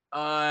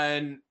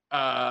from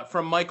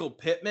Michael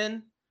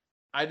Pittman.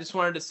 I just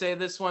wanted to say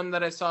this one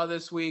that I saw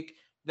this week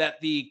that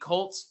the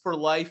Colts for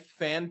Life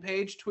fan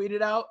page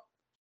tweeted out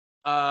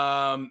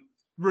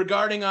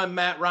regarding on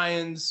Matt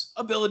Ryan's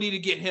ability to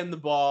get him the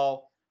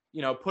ball,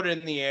 put it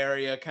in the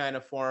area kind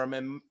of for him.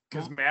 And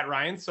Because Matt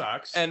Ryan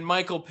sucks. and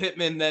Michael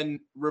Pittman then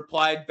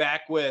replied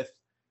back with,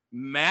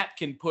 Matt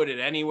can put it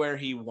anywhere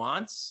he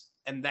wants.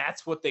 And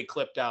that's what they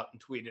clipped out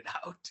and tweeted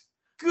out.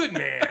 good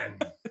man.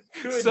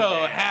 Good So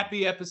man.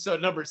 happy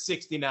episode number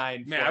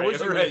 69. Man, for I wish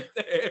you you right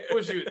would- there. I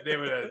wish they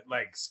would have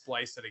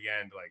spliced it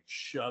again to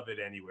shove it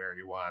anywhere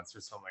he wants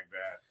or something like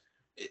that.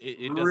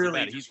 It doesn't Really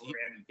matter. just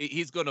ran-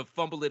 He's going to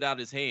fumble it out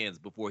his hands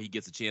before he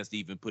gets a chance to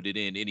even put it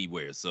in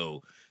anywhere.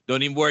 So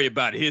don't even worry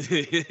about it. His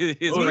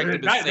Oh,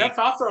 rectum is safe that's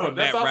also from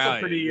Matt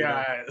Ryan, pretty you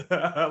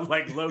know?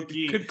 low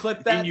key Could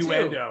clip that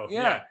innuendo. too.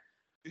 Yeah.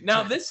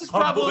 Now this is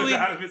Fumbled probably it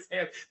out of his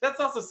hand.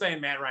 That's also saying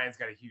Matt Ryan's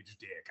got a huge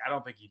dick. I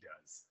don't think he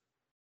does.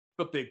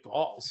 but big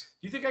balls.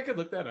 Do you think I could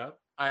look that up?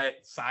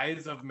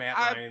 Size of Matt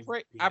I Ryan's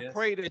I penis?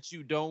 pray that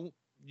you don't,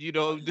 that He's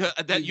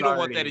you don't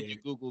want that in already-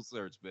 your Google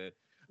search, man.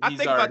 I He's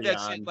think about already that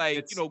on. shit like,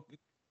 It's-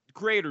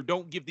 creator,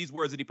 don't give these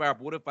words any power.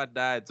 But what if I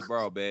died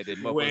tomorrow, man? And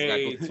motherfuckers Wait,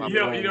 gotta go to my You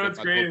know phone what's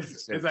if I great go to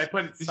is search. I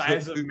put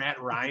size of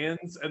Matt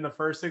Ryan's, and the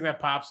first thing that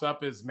pops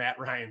up is Matt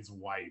Ryan's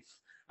wife.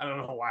 I don't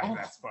know why Oh.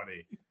 that's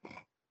funny.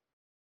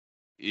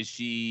 Is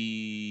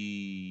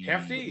she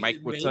Hefty? Mike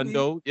Maybe.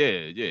 Rotundo?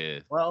 Yeah.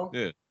 Well,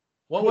 Yeah.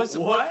 what was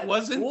What?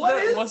 wasn't What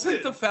the, is wasn't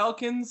it? the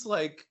Falcons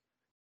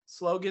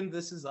slogan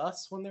 "This is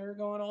us" when they were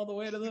going all the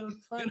way to the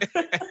final?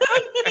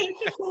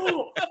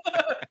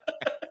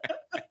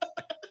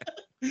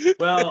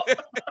 Well,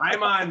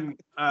 I'm on.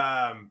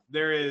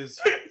 There is.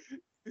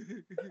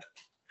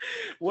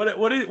 What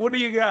do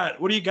you got?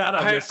 What do you got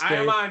on I, this? I'm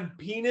Dave? on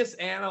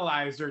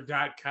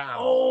penisanalyzer.com.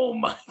 Oh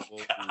my!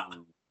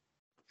 Ooh.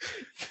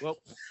 Well,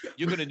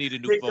 you're gonna need a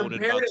new They phone in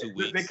compared about it- 2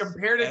 weeks. They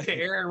compared it to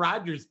Aaron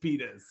Rodgers'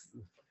 penis.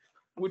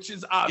 Which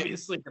is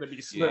obviously going to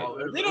be Yeah.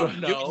 smaller. They don't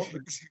know.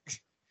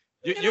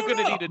 You're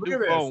gonna need a Look new at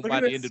this. phone Look by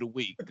at the this. end of the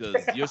week because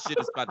your shit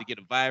is about to get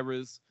a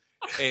virus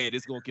and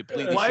it's gonna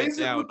completely Why shut does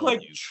it down look on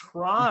like you.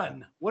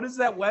 Tron? What is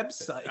that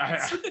website?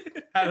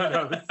 I don't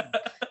know.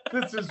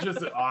 This is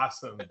just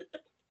awesome.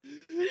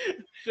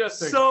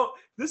 Just a- So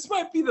this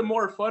might be the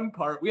more fun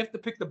part. We have to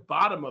pick the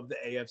bottom of the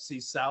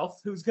AFC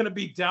South. Who's going to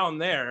be down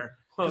there?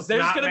 well, 'Cause it's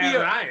there's not gonna be Matt a-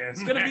 Ryan.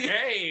 it's gonna be-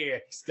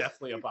 hey. He's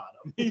definitely a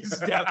bottom. He's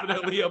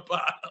definitely a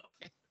bottom.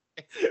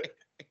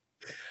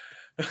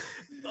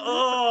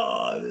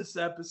 Oh, this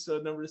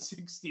episode number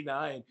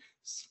 69.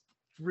 It's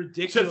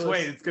ridiculous. Just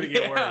wait, it's gonna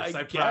get Yeah, worse.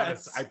 I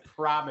promise. guess. I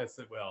promise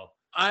it will.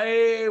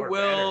 I Or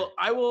will. better.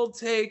 I will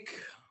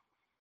take.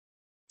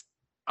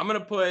 I'm gonna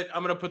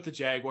put the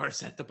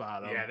Jaguars at the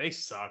bottom. Yeah, they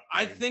suck.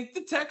 I dude. think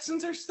the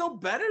Texans are still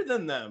better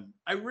than them.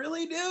 I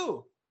really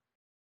do.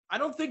 I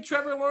don't think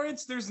Trevor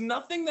Lawrence. There's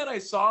nothing that I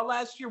saw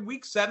last year.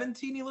 Week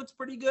 17, he looks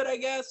pretty good, I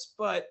guess,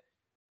 but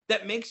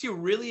that makes you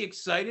really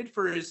excited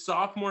for his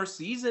sophomore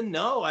season.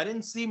 No, I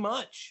didn't see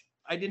much.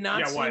 I did not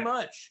Yeah, see what?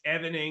 much.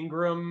 Evan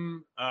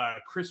Ingram,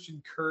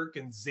 Christian Kirk,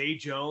 and Zay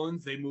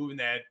Jones. They move in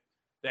that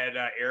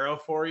arrow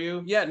for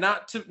you. Yeah,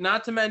 not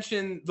to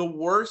mention the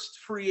worst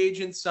free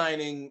agent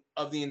signing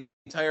of the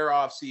entire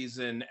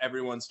offseason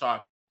everyone's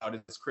talking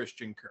about is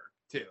Christian Kirk,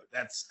 too.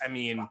 That's, I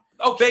mean,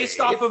 based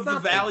off it's of the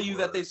not value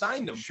that they worst,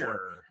 signed him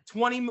for.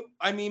 20,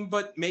 I mean,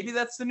 but maybe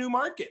that's the new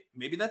market.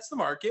 Maybe that's the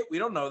market. We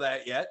don't know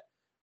that yet.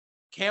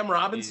 Cam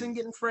Robinson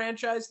getting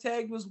franchise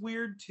tagged was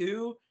weird,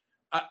 too.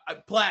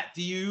 Platt,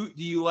 do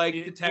you like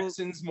the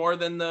Texans more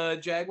than the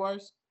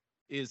Jaguars?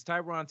 Is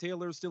Tyron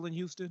Taylor still in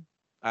Houston?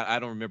 I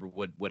don't remember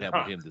what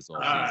happened to him this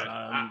offseason.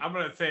 I'm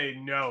gonna say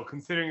no,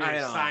 considering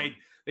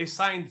they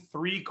signed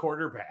 3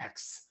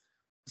 quarterbacks.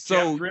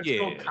 So Jeff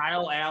Driscoll, yeah,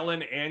 Kyle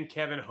Allen, and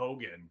Kevin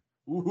Hogan.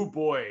 Ooh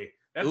boy,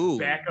 that's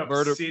backup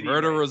city.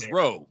 Murderers right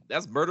Row.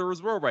 That's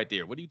Murderers Row right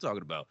there. What are you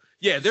talking about?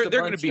 Yeah, they're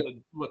going to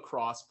be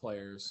lacrosse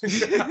players.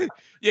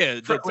 Yeah,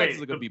 the Wait,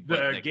 Texans are going to be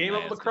the game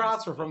of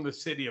lacrosse or from the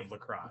city of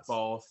lacrosse?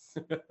 Both.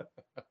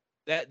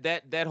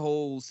 That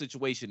whole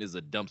situation is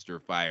a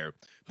dumpster fire.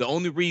 The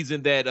only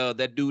reason that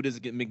that dude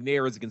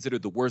McNair is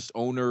considered the worst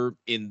owner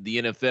in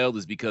the NFL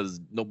is because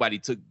nobody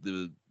took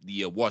the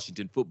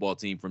Washington football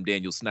team from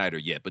Daniel Snyder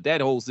yet. But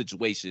that whole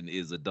situation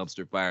is a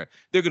dumpster fire.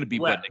 They're going to be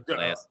butting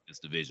class in this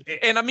division.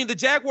 And I mean, the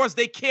Jaguars,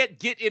 they can't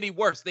get any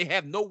worse. They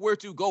have nowhere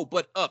to go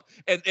but up.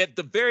 And at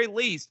the very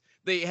least,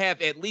 they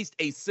have at least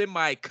a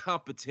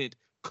semi-competent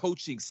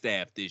coaching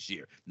staff this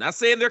year. Not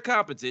saying they're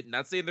competent,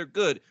 not saying they're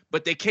good,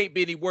 but they can't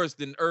be any worse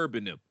than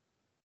Urban them.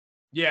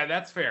 Yeah,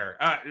 that's fair.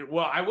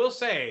 Well, I will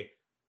say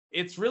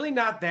it's really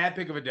not that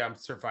big of a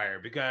dumpster fire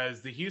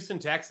because the Houston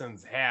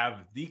Texans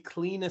have the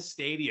cleanest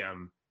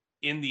stadium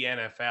in the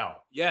NFL.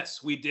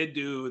 Yes, we did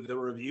do the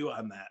review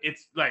on that.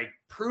 It's like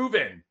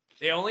proven.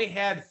 They only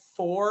had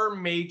 4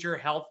 major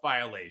health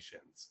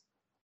violations,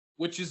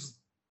 which is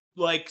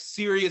like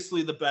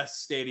seriously the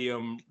best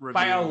stadium review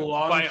by a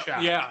long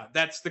shot. Yeah,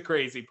 that's the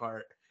crazy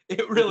part.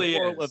 It really is. The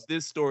moral is. of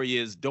this story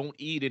is don't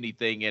eat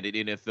anything at an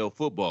NFL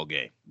football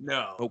game.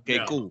 No. Okay,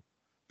 no. cool.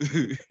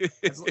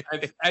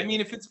 I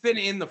mean, if it's been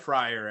in the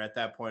fryer at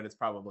that point, it's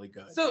probably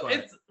good. So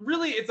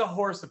it's a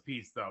horse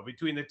apiece though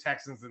between the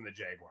Texans and the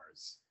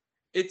Jaguars.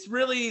 It's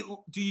really,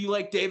 do you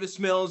like Davis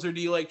Mills or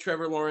do you like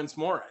Trevor Lawrence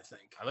more? I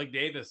think I like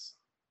Davis.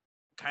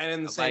 Kind of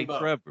in the same boat.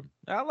 Trevor.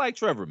 I like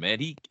Trevor, man.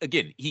 He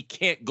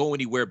can't go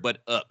anywhere but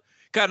up.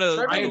 Kind of.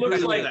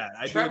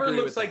 Trevor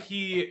looks like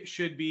he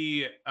should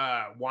be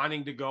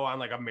wanting to go on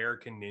like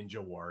American Ninja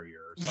Warrior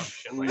or some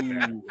shit like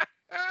that.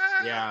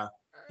 Yeah,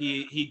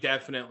 he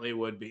definitely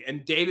would be.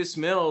 And Davis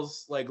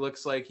Mills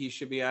looks like he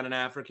should be on an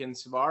African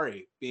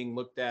safari, being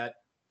looked at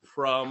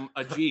from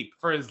a Jeep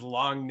for his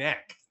long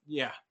neck.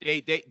 Yeah.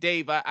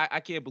 Dave,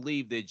 I can't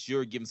believe that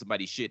you're giving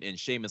somebody shit and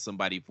shaming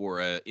somebody for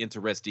an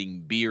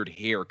interesting beard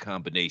hair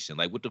combination.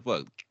 Like, what the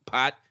fuck?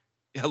 Pot?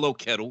 Hello,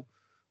 kettle.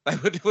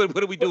 Like,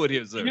 what are we doing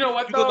here, sir? You know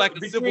what, you look like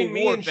a Civil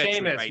War and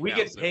veteran Seamus, right we now,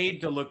 get sir. paid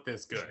to look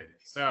this good.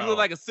 So you look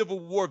like a Civil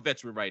War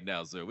veteran right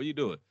now, sir. What are you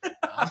doing?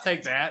 I'll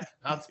take that.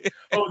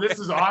 This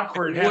is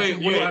awkward. Wait,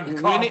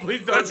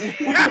 please don't.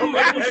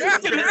 I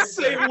was gonna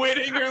say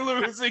winning or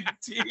losing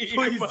team.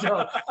 Please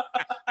don't.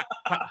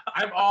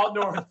 I'm all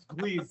North,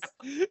 please.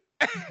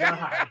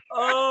 God.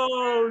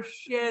 Oh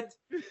shit!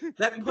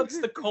 That puts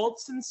the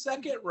Colts in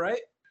second,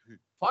 right?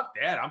 Fuck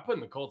that. I'm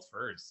putting the Colts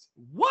first.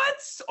 What?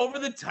 Over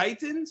the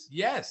Titans?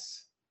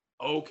 Yes.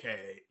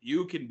 Okay,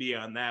 you can be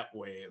on that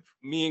wave.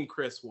 Me and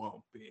Chris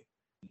won't be.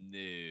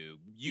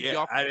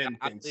 No, I didn't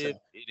think so.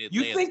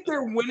 You think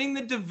they're winning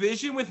the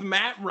division with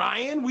Matt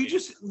Ryan? We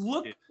just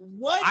look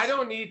what? I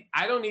don't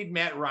need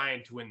Matt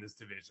Ryan to win this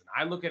division.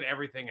 I look at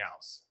everything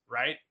else,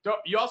 right?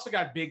 You also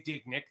got Big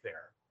Dick Nick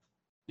there.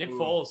 Nick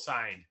Foles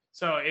signed.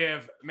 So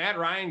if Matt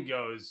Ryan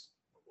goes,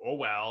 oh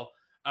well.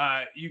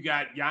 You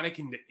got Yannick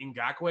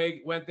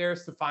Ngakoue went there.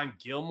 Stephon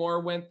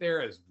Gilmore went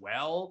there as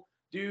well.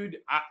 Dude,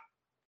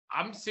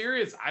 I'm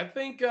serious. I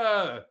think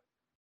the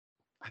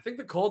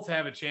Colts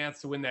have a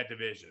chance to win that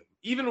division,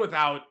 even with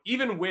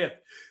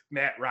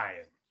Matt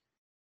Ryan.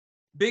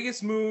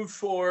 Biggest move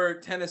for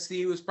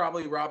Tennessee was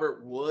probably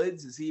Robert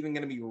Woods. Is he even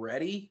going to be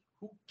ready?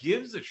 Who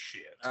gives a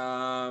shit?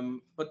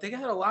 But they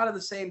got a lot of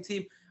the same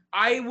team.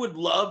 I would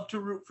love to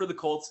root for the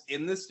Colts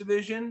in this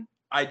division.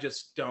 I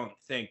just don't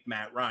think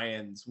Matt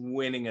Ryan's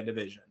winning a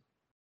division.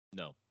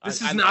 No.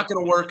 This is not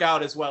going to work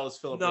out as well as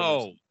Philip Rivers.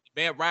 No.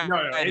 Matt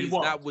Ryan, he's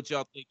not what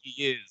y'all think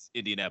he is,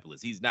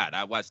 Indianapolis. He's not.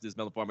 I watch this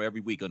Melon Farmer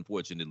every week,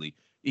 unfortunately.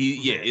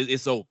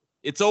 It's over.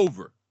 It's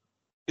over.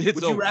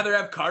 Would you rather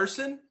have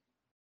Carson?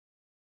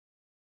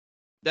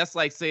 That's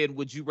like saying,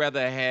 would you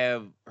rather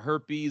have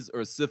herpes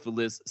or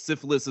syphilis?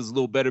 Syphilis is a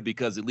little better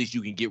because at least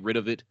you can get rid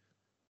of it.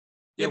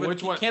 Yeah, but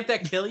which one? Can't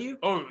that kill you?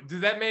 Oh,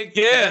 does that make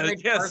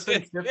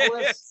Carson syphilis?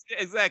 Yes,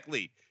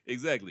 exactly.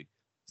 Does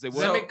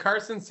that make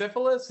Carson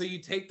syphilis? So you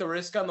take the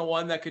risk on the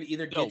one that could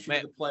either get you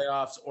to the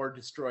playoffs or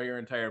destroy your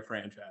entire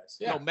franchise.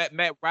 Yeah. No,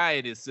 Matt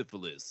Ryan is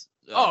syphilis.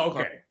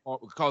 Okay.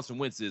 Carson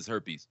Wentz is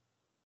herpes.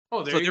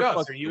 Oh, there you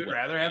go. So you would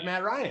rather have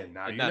Matt Ryan.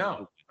 Now you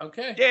know.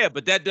 Okay. Yeah,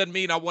 but that doesn't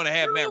mean I want to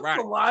have Matt Ryan.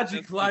 The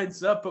logic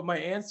lines up, but my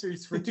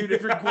answers for two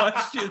different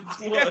questions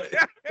would.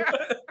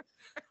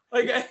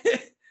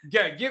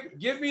 Yeah,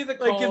 give me the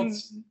Like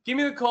Colts. Give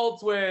me the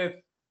Colts with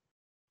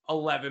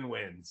 11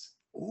 wins.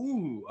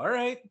 Ooh, all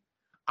right.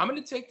 I'm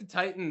going to take the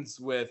Titans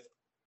with,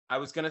 I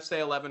was going to say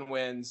 11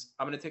 wins.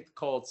 I'm going to take the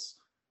Colts,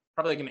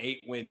 probably like an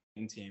 8-win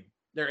team.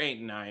 They're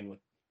 8-9 with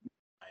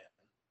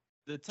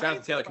The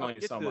Jonathan Taylor can probably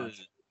only do so get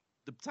much.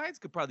 The Titans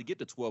could probably get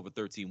to 12 or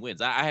 13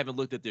 wins. I haven't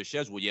looked at their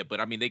schedule yet,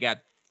 but I mean, they got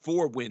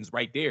 4 wins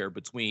right there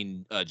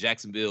between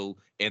Jacksonville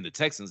and the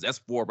Texans. That's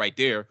 4 right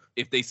there.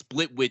 If they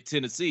split with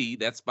Tennessee,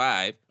 that's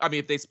 5. I mean,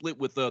 if they split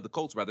with the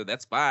Colts, rather,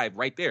 that's 5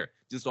 right there,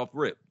 just off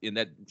rip in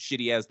that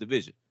shitty ass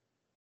division.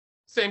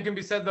 Same can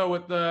be said though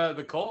with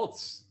the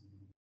Colts.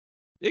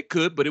 It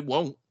could, but it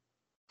won't.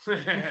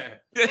 Let's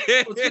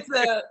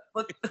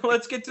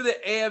get to the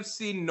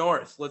AFC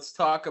North. Let's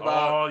talk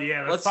about.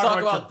 let's talk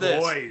about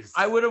this. Boys.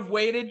 I would have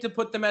waited to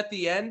put them at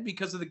the end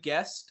because of the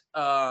guest,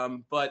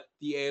 but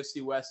the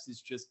AFC West is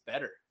just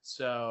better.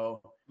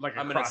 So like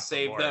I'm going to across the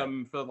save board.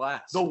 them for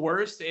last. The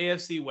worst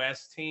AFC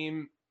West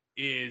team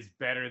is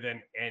better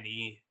than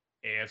any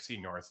AFC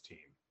North team.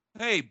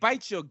 Hey,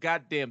 bite your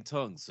goddamn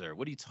tongue, sir.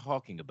 What are you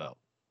talking about?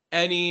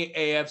 Any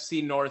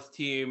AFC North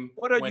team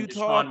What are when you Deshaun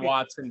talking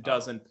Watson about?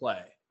 doesn't play.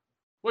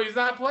 Well, he's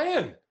not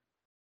playing.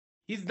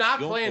 He's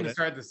not You don't playing know to that.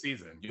 start the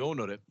season. You don't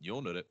know that. You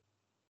don't know that.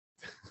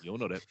 You don't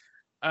know that.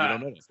 Uh,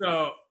 don't know that.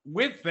 So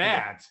with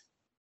that,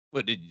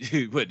 What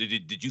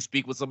did you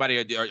speak with somebody?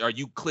 Are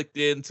you clicked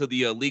into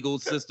the legal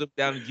system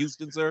down in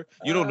Houston, sir?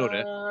 You don't know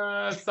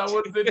that.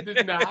 Someone's in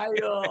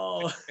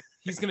denial.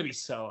 He's going to be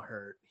so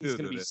hurt. He's You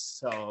going to do be that.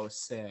 so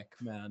sick,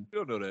 man.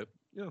 You don't know that.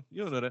 You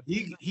don't know that.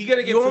 He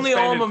gonna get. You only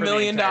owe him suspended $1 for the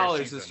million entire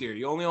this season. year.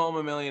 You only owe him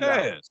 $1 million.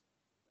 Yeah.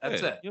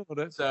 That's Yeah, it. You don't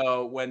know that.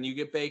 So when you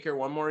get Baker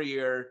one more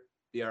year,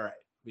 be all right.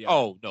 Be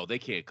all Oh no, they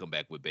can't come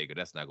back with Baker.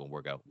 That's not gonna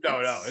work out.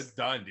 No, it's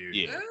done, dude.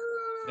 Yeah. right.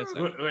 That's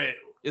Wait, not,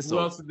 who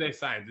over. else did they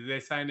sign? Did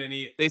they sign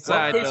any? They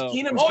signed. Case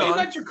Keenum's Oh, you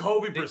gone. got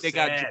Jacoby Brissett. They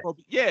got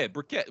Jacoby. Yeah,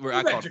 Burkett. You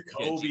I call got him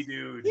Jacoby, Burkett.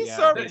 dude. He's Yeah,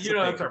 serviceable. You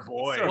know that's our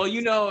boy. Well,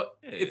 you know,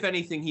 Yeah. if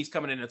anything, he's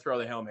coming in to throw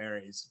the Hail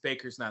Marys.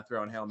 Baker's not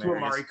throwing Hail To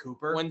Marys. Amari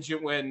Cooper.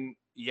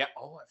 Yeah.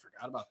 Oh, I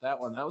forgot about that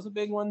one. That was a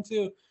big one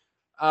too.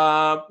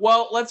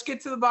 Well, let's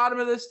get to the bottom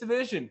of this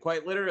division,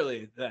 quite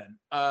literally. Then,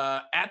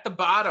 at the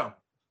bottom,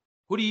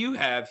 who do you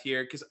have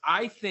here? Because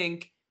I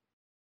think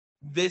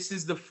this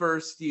is the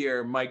first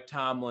year Mike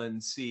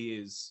Tomlin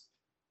sees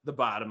the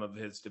bottom of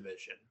his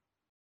division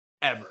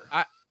ever.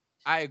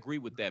 I agree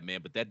with that,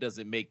 man, but that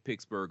doesn't make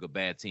Pittsburgh a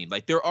bad team.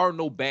 Like, there are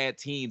no bad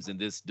teams in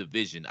this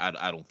division,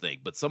 I don't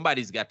think. But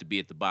somebody's got to be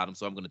at the bottom,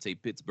 so I'm going to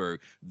take Pittsburgh.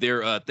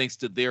 They're thanks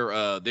to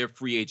their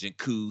free agent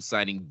coup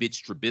signing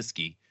Bitch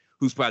Trubisky,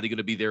 who's probably going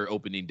to be their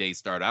opening day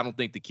starter. I don't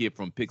think the kid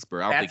from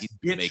Pittsburgh. I don't That's think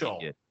he's making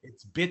Bitchell. it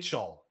It's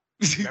Bitchell.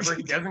 Remember,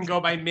 he doesn't go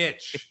by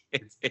Mitch.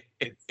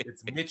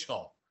 It's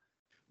Mitchell.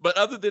 But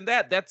other than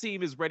that, that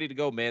team is ready to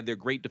go, man. They're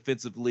great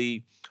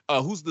defensively.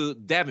 Who's the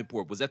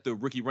Davenport? Was that the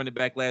rookie running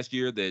back last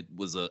year that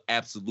was an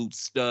absolute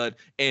stud?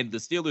 And the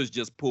Steelers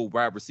just pull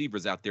wide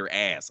receivers out their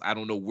ass. I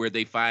don't know where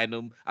they find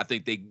them. I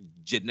think they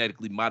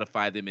genetically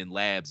modify them in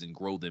labs and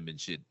grow them in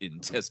shit in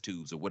test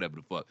tubes or whatever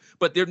the fuck.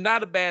 But they're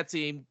not a bad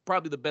team.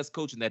 Probably the best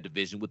coach in that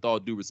division, with all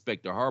due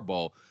respect to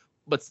Harbaugh.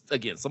 But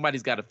again,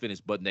 somebody's got to finish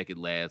butt naked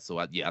last. So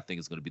I think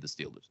it's going to be the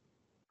Steelers.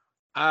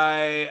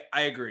 I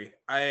agree.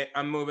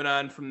 I'm moving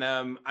on from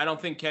them. I don't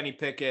think Kenny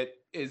Pickett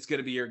is going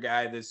to be your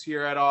guy this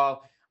year at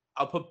all.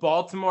 I'll put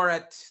Baltimore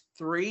at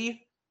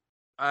 3.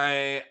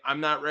 I'm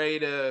not ready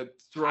to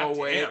throw God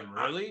away. damn,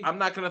 really? I'm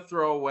not going to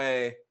throw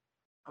away.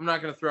 I'm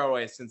not going to throw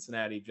away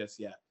Cincinnati just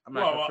yet. I'm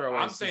not going to throw away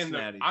I'm saying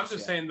Cincinnati. I'm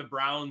just saying the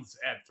Browns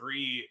at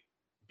 3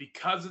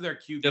 because of their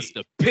QB. Just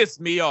to piss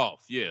me off.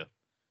 Yeah.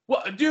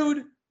 Well,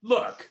 dude,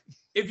 look,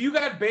 if you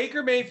got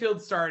Baker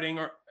Mayfield starting,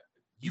 or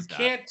you He's not.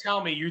 can't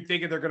tell me you're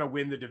thinking they're going to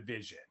win the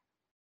division.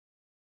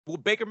 Well,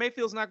 Baker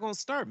Mayfield's not going to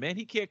start, man.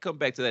 He can't come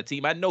back to that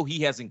team. I know he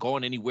hasn't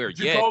gone anywhere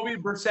yet. Jacoby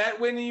Brissett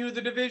winning you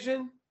the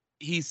division?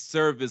 He's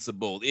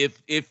serviceable.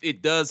 If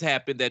it does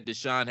happen that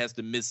Deshaun has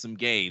to miss some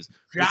games,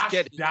 Josh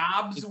Brissett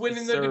Dobbs is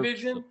winning the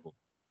division? serviceable.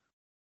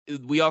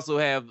 We also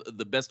have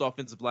the best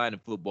offensive line in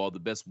football, the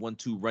best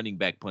 1-2 running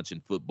back punch in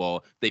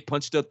football. They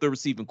punched up the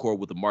receiving core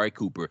with Amari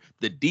Cooper.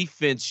 The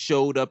defense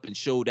showed up and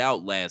showed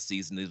out last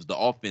season. It was the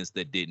offense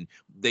that didn't.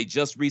 They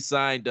just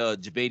re-signed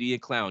Jadeveon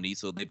Clowney,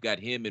 so they've got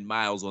him and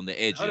Miles on the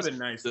edges. That would have been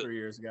nice 3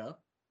 years ago.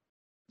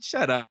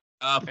 Shut up.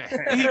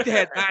 He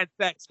had 9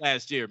 sacks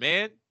last year,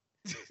 man.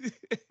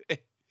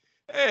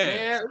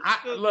 Man,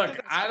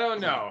 I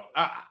don't know.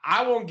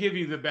 I won't give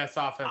you the best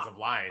offensive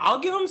line. I'll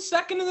give them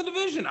second in the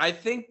division. I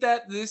think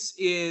that this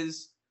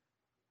is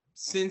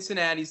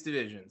Cincinnati's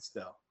division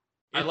still.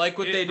 I like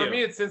what they do. For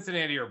me, it's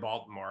Cincinnati or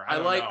Baltimore. I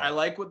don't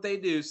like know. what they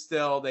do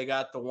still. They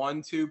got the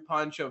 1-2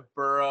 punch of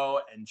Burrow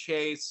and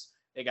Chase.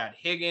 They got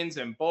Higgins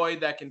and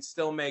Boyd that can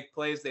still make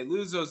plays. They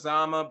lose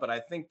Ozama, but I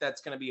think that's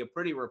going to be a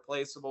pretty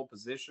replaceable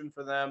position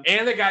for them.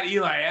 And they got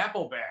Eli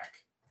Apple back.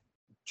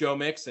 Joe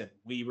Mixon,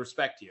 we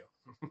respect you.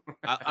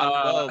 I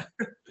love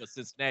what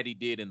Cincinnati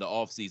did in the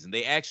offseason.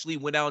 They actually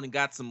went out and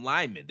got some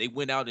linemen. They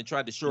went out and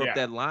tried to shore up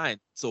that line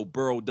so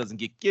Burrow doesn't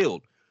get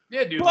killed.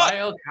 Yeah, dude. But-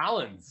 Lyle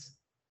Collins.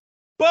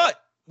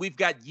 But we've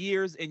got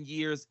years and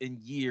years and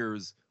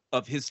years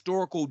of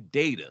historical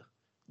data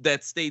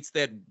that states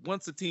that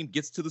once a team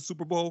gets to the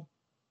Super Bowl,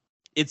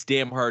 it's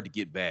damn hard to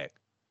get back.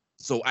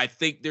 So I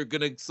think they're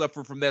going to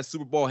suffer from that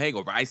Super Bowl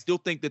hangover. I still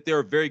think that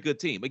they're a very good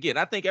team. Again,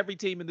 I think every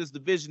team in this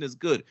division is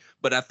good,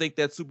 but I think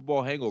that Super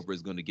Bowl hangover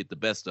is going to get the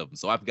best of them.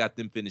 So I've got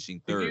them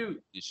finishing third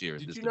this year.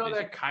 Did you know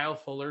that Kyle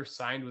Fuller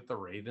signed with the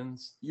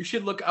Ravens? You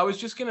should look. I was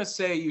just gonna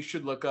say you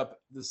should look up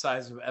the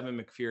size of Evan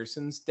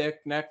McPherson's dick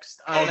next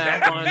on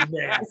that one,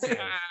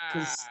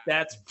 because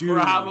that's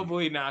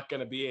probably not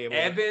gonna be able.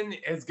 Evan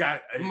has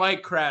got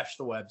might crash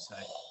the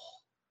website.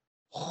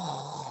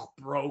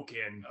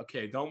 Broken.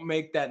 Okay, don't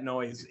make that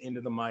noise into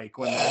the mic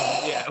when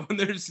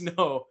there's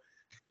no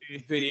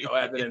video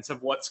evidence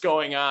of what's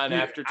going on. Dude,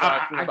 after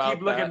talking about I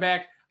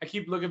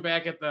keep looking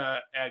back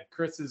at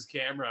Chris's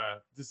camera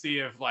to see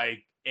if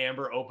like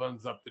Amber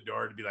opens up the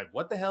door to be like,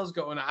 what the hell's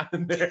going on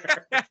in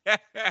there?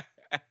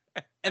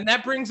 And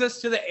that brings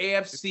us to the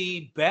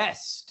AFC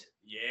best.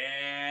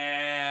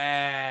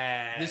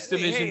 Yeah. This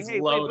division's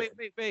loaded.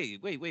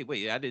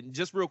 Wait. I didn't.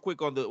 Just real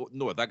quick on the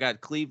North. I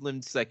got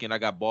Cleveland second. I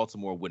got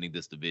Baltimore winning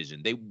this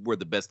division. They were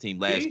the best team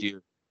last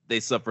year. They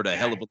suffered a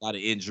hell of a lot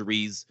of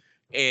injuries.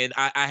 And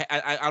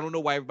I don't know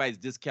why everybody's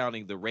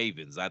discounting the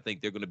Ravens. I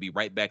think they're going to be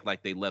right back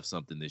like they left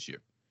something this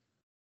year.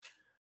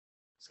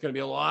 It's going to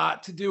be a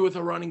lot to do with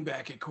a running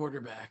back at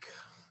quarterback.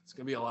 It's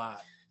going to be a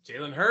lot.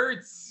 Jalen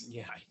Hurts.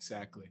 Yeah,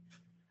 exactly.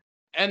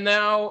 And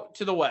now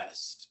to the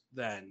West,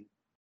 then.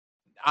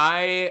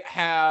 I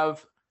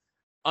have,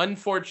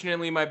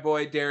 unfortunately, my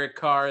boy Derek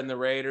Carr and the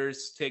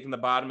Raiders taking the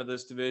bottom of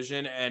this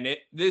division. And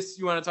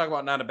you want to talk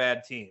about not a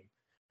bad team.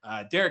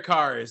 Derek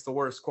Carr is the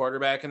worst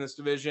quarterback in this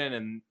division,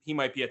 and he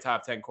might be a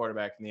top 10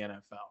 quarterback in the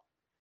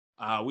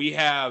NFL. We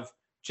have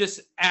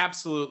just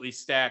absolutely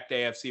stacked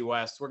AFC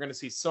West. We're going to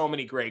see so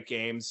many great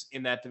games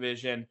in that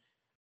division.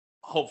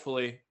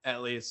 Hopefully,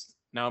 at least.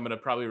 Now I'm going to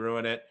probably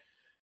ruin it.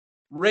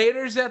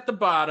 Raiders at the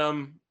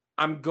bottom.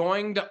 I'm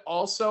going to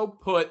also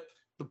put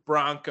the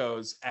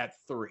Broncos at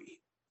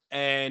 3.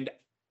 And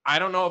I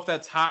don't know if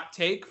that's hot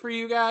take for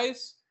you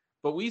guys,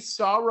 but we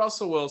saw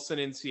Russell Wilson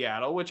in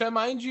Seattle, which I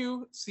mind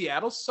you,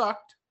 Seattle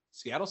sucked.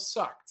 Seattle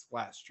sucked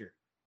last year.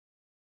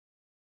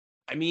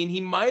 I mean, he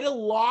might have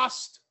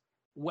lost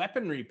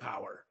weaponry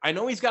power. I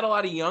know he's got a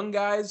lot of young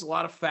guys, a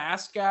lot of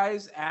fast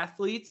guys,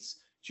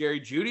 athletes. Jerry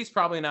Jeudy's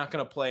probably not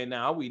going to play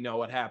now. We know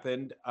what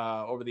happened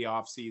over the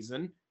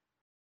offseason.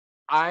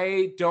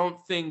 I don't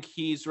think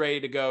he's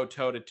ready to go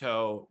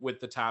toe-to-toe with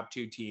the top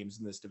 2 teams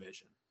in this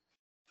division.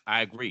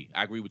 I agree.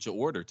 I agree with your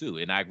order, too,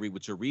 and I agree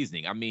with your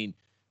reasoning. I mean,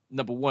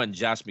 number one,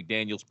 Josh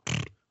McDaniels,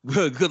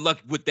 good luck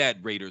with that,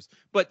 Raiders.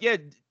 But, yeah,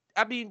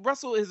 I mean,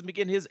 Russell has been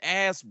getting his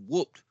ass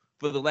whooped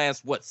for the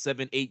last,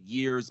 7-8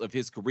 years of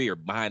his career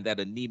behind that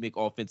anemic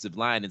offensive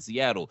line in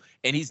Seattle,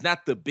 and he's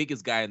not the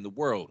biggest guy in the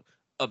world.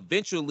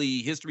 Eventually,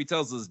 history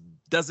tells us,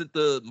 doesn't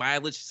the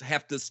mileage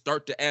have to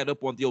start to add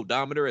up on the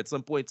odometer at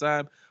some point in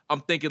time?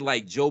 I'm thinking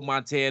like Joe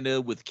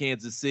Montana with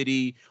Kansas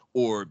City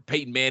or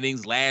Peyton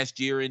Manning's last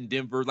year in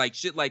Denver, like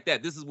shit like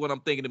that. This is what I'm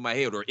thinking in my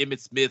head, or Emmitt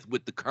Smith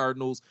with the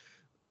Cardinals.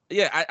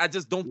 Yeah, I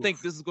just don't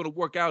think this is going to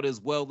work out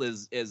as well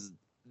as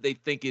they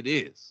think it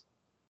is.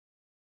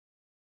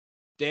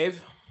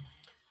 Dave?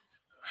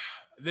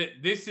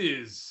 This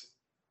is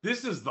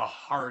the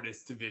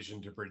hardest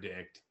division to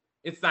predict.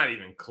 It's not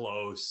even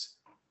close.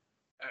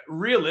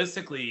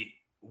 Realistically,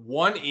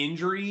 one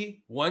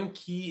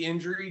key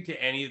injury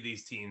to any of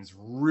these teams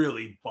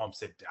really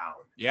bumps it down.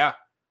 Yeah.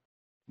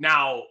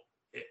 Now,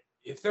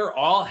 if they're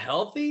all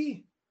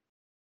healthy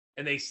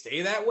and they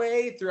stay that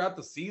way throughout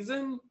the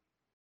season,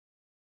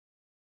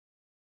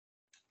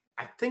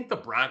 I think the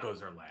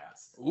Broncos are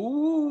last.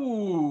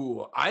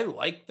 Ooh, I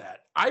like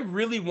that. I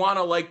really want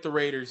to like the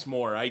Raiders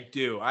more. I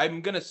do.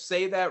 I'm going to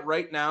say that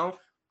right now.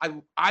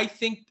 I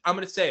think I'm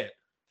going to say it.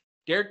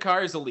 Derek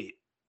Carr is elite.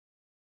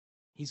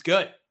 He's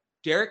good.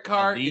 Derek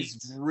Carr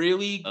is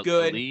really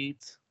good.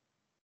 Elite.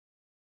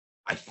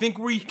 I think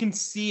we can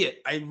see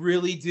it. I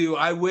really do.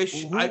 I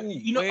wish.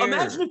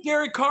 Imagine if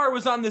Derek Carr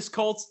was on this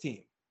Colts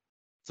team.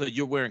 So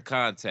you're wearing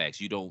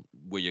contacts. You don't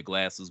wear your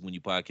glasses when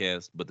you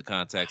podcast, but the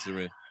contacts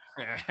are in.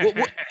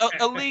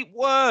 Elite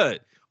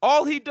what?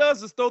 All he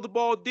does is throw the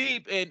ball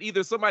deep, and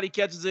either somebody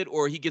catches it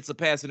or he gets a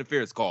pass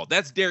interference call.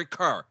 That's Derek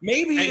Carr.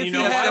 Maybe if he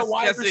had a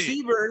wide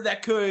receiver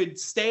that could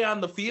stay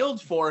on the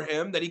field for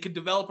him, that he could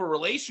develop a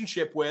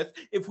relationship with.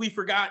 If we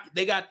forgot,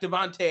 they got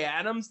Devontae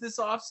Adams this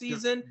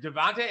offseason.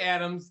 Devontae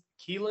Adams,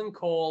 Keelan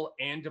Cole,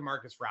 and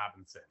Demarcus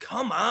Robinson.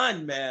 Come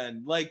on,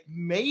 man. Like,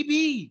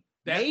 maybe.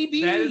 That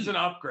is an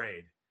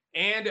upgrade.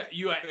 And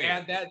you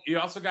add that, you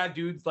also got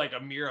dudes like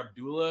Amir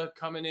Abdullah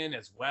coming in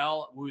as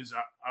well, who's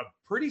a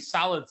pretty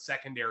solid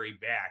secondary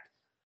back.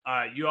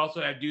 You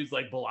also have dudes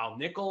like Bilal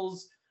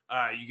Nichols.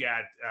 You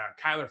got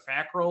Kyler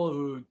Fackrell,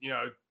 who,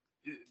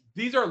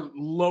 these are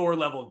lower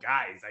level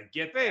guys. I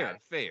get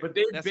that. Fair. But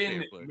they've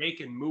been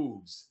making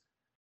moves.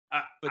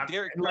 But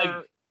Derek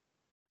Carr,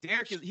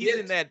 he's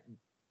in that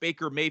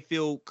Baker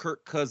Mayfield,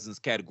 Kirk Cousins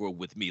category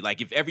with me.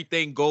 Like if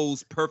everything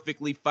goes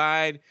perfectly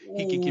fine,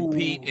 he can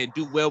compete and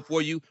do well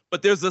for you.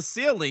 But there's a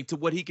ceiling to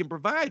what he can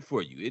provide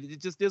for you.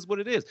 It just is what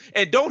it is.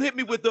 And don't hit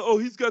me with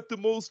he's got the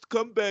most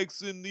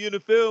comebacks in the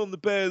NFL in the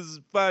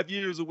past 5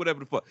 years or whatever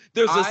the fuck.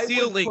 There's a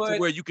ceiling to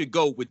where you could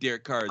go with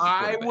Derek Carr.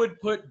 I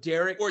would put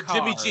Derek or Carr.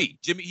 Jimmy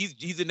G.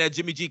 He's in that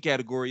Jimmy G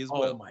category as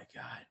well. Oh my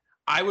God.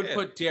 I would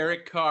put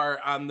Derek Carr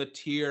on the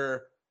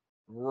tier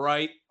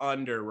right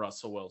under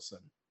Russell Wilson.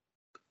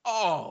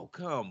 Oh,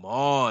 come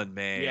on,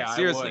 man. Yeah,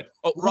 seriously.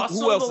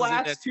 Russell, who else the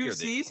last two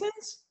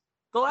seasons?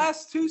 The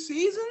last 2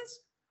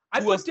 seasons? I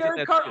put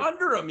Derek Carr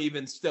under him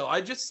even still.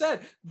 I just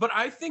said. But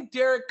I think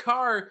Derek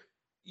Carr,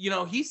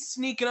 he's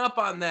sneaking up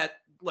on that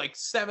like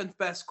 7th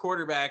best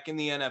quarterback in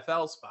the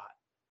NFL spot.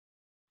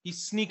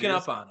 He's sneaking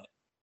up on it.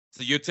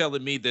 So you're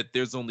telling me that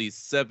there's only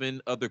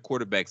 7 other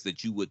quarterbacks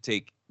that you would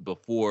take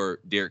before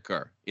Derek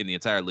Carr in the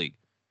entire league?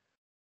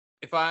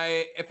 If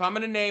I'm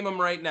going to name them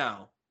right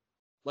now,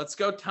 let's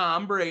go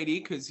Tom Brady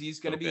because he's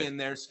going to be in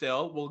there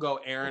still. We'll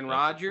go Aaron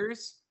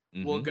Rodgers.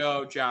 Mm-hmm. We'll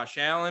go Josh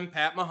Allen,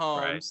 Pat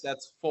Mahomes. Right.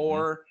 That's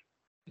 4.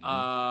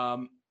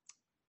 Mm-hmm.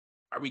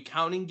 Are we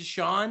counting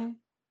Deshaun?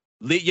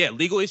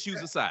 Legal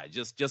issues aside.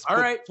 Just all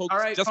right,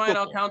 fine. Football.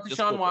 I'll count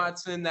Deshaun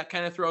Watson. That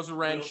kind of throws a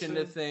wrench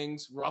into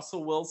things.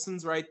 Russell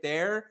Wilson's right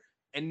there.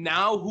 And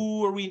now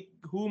who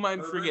am I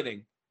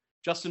forgetting?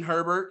 Justin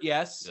Herbert,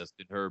 yes.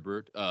 Justin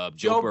Herbert.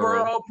 Joe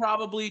Burrow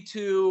probably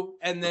too.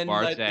 And then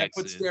that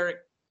puts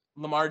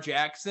Lamar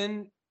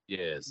Jackson.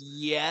 Yes.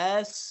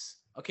 Yes.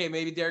 Okay,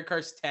 maybe Derek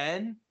Carr's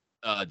 10.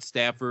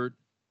 Stafford.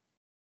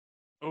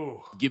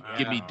 Oh, give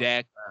me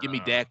Dak. Give me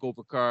Dak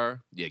over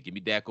Carr. Yeah, give me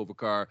Dak over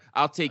Carr.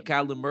 I'll take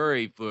Kyler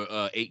Murray for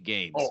 8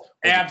 games. Oh,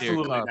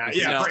 absolutely not.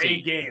 Yeah, for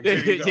 8 games.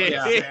 There you go.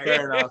 Yeah,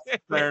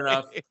 fair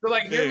enough. So,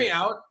 hear me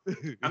out.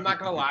 I'm not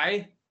gonna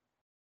lie.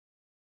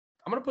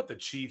 I'm gonna put the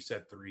Chiefs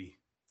at 3.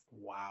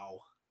 Wow.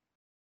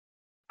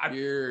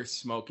 You're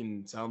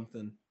smoking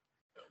something.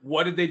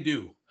 What did they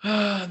do?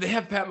 They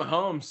have Pat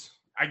Mahomes.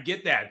 I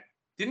get that.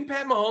 Didn't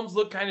Pat Mahomes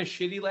look kind of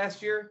shitty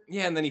last year?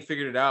 Yeah, and then he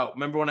figured it out.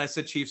 Remember when I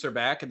said Chiefs are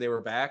back and they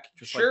were back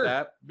just like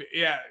that?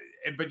 Yeah,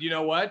 but you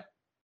know what?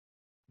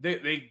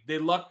 They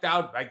lucked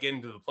out by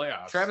getting to the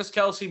playoffs. Travis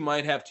Kelce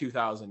might have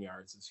 2,000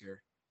 yards this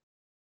year.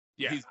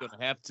 Yeah, he's gonna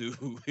have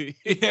to.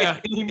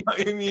 Yeah,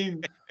 I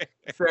mean,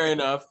 fair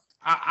enough.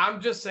 I'm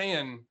just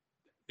saying,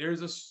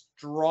 there's a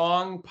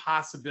strong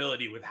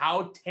possibility with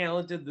how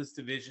talented this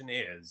division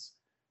is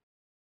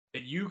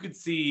that you could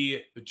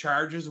see the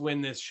Chargers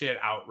win this shit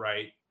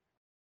outright.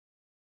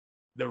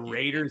 The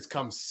Raiders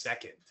come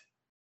second.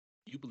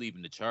 You believe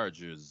in the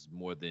Chargers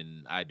more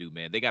than I do,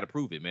 man. They got to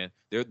prove it, man.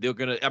 They're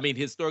gonna. I mean,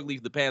 historically,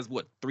 the past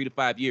 3 to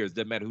 5 years,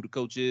 doesn't matter who the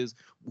coach is,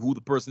 who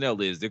the personnel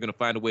is, they're gonna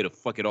find a way to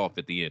fuck it off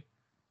at the end.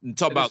 And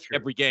talk about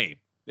every game.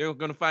 They're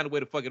gonna find a way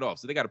to fuck it off.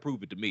 So they got to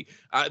prove it to me.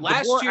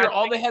 Last year,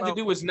 all they had to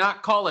do was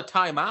not call a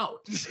timeout,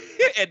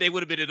 and they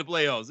would have been in the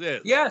playoffs. Yeah.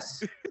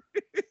 Yes.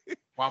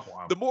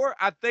 The more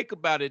I think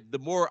about it, the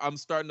more I'm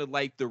starting to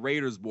like the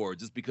Raiders more,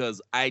 just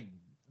because I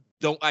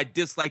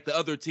dislike the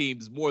other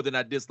teams more than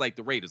I dislike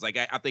the Raiders. Like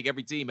I think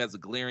every team has a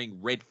glaring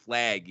red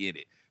flag in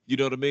it. You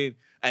know what I mean?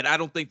 And I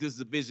don't think this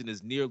division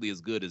is nearly as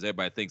good as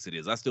everybody thinks it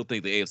is. I still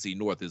think the AFC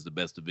North is the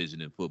best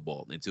division in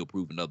football until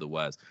proven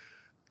otherwise.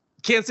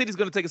 Kansas City's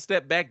going to take a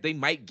step back. They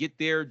might get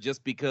there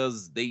just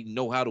because they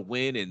know how to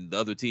win and the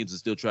other teams are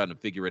still trying to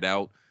figure it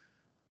out.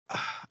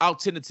 I'll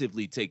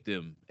tentatively take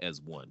them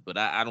as 1, but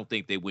I don't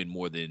think they win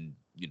more than,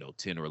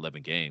 10 or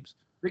 11 games.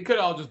 They could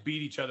all just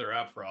beat each other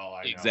up for all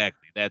I know.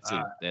 Exactly. That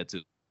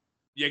too.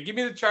 Yeah, give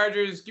me the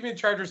Chargers. Give me the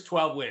Chargers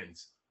 12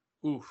 wins.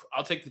 Oof.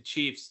 I'll take the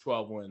Chiefs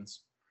 12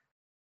 wins.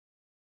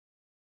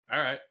 All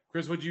right.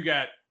 Chris, what you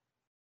got?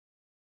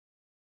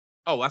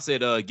 Oh, I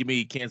said give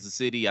me Kansas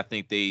City. I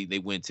think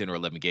they win 10 or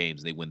 11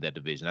 games. They win that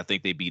division. I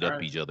think they beat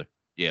up each other.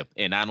 Yeah,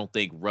 and I don't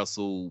think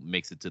Russell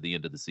makes it to the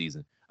end of the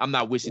season. I'm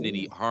not wishing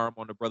any harm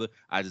on the brother.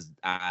 I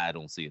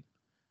don't see it.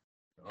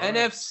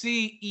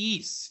 NFC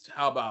East.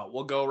 How about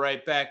we'll go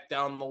right back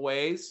down the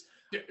ways?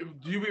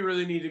 Do we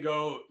really need to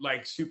go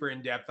super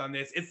in depth on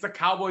this? It's the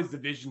Cowboys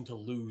division to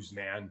lose,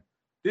 man.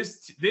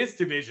 This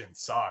division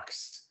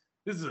sucks.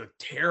 This is a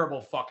terrible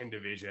fucking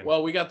division.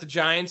 Well, we got the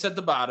Giants at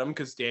the bottom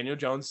because Daniel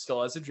Jones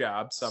still has a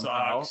job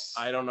somehow. Sucks.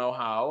 I don't know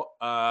how.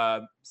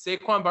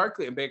 Saquon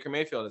Barkley and Baker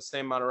Mayfield the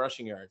same amount of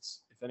rushing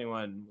yards, if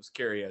anyone was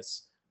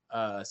curious,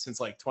 since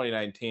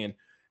 2019.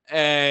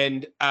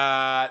 And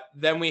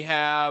then we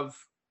have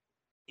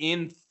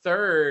in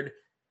third.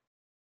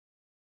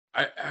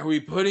 Are we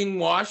putting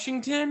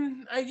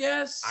Washington? I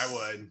guess. I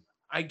would.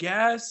 I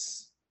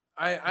guess.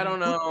 I don't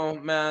know,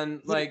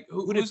 man.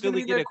 Who's going to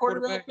be their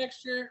quarterback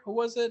next year? Who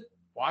was it?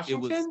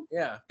 Washington?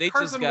 Yeah. They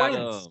Carson just got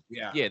Wentz.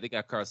 yeah, they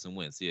got Carson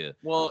Wentz, yeah.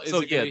 Well, is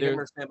it going to be him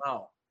or Sam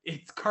Howell?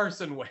 It's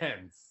Carson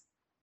Wentz.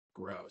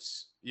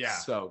 Gross. Yeah.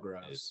 So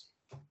gross.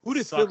 Who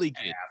did Philly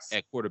get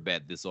at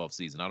quarterback this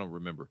offseason? I don't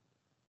remember.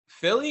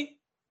 Philly?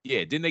 Yeah,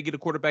 didn't they get a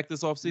quarterback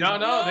this offseason?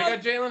 No, they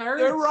got Jalen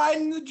Hurts. They're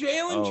riding the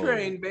Jalen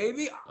train,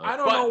 baby. I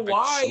don't know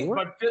why. sure.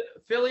 But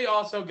Philly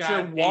also got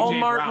Your AJ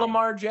Walmart Brown.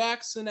 Lamar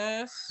Jackson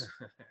ass.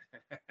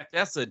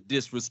 That's a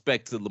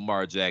disrespect to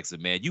Lamar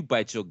Jackson, man. You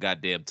bite your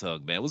goddamn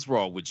tongue, man. What's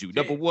wrong with you?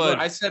 Number one,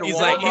 I said he's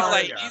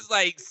Walmart.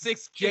 like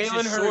 6 Jalen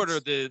inches Hurts. shorter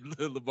than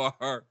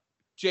Lamar.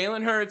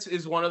 Jalen Hurts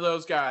is one of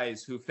those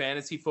guys who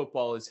fantasy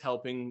football is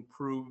helping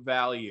prove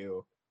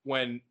value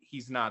when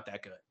he's not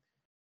that good.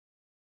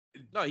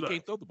 No, he Look,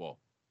 can't throw the ball.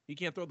 He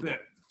can't throw the ball.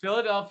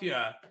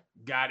 Philadelphia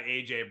got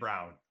AJ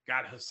Brown,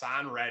 got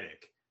Hassan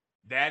Reddick.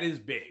 That is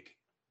big.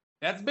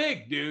 That's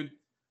big, dude.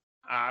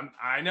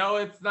 I know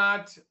it's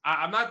not.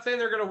 I'm not saying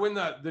they're going to win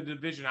the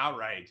division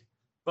outright,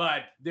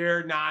 but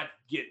they're not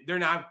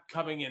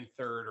coming in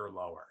third or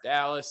lower.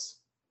 Dallas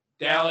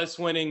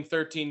winning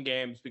 13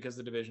 games because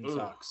the division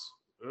sucks.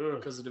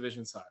 Because the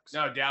division sucks.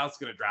 No, Dallas is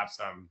going to drop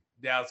some.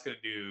 Dallas is going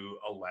to do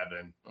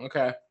 11.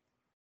 Okay.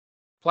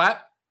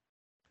 Platt?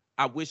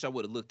 I wish I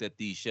would have looked at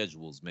these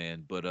schedules,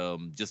 man. But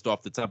just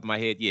off the top of my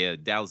head, yeah,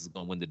 Dallas is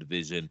going to win the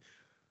division.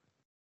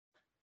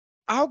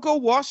 I'll go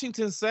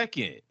Washington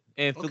second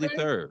and Philly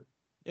third.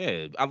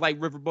 Yeah, I like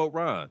Riverboat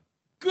Ron.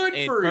 Good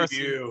And for Carson-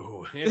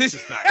 you. It's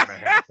just not going to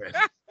happen.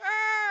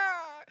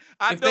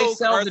 I If they know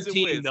sell the Carson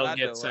team, wins. they'll I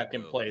get know,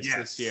 second I know. place Yes,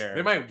 this year.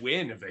 they might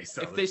win if they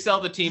sell. If they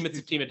sell the team, it's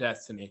a team of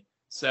destiny.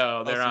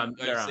 So they're on. Like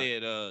They're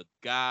you on. said,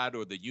 God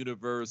or the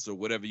universe or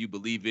whatever you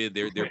believe in,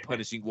 they're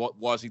punishing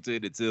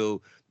Washington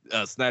until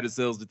Snyder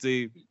sells the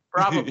team.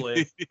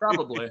 Probably.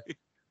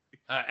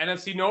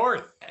 NFC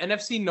North.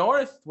 NFC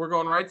North. We're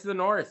going right to the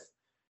North.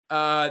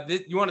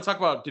 You want to talk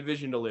about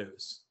division to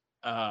lose?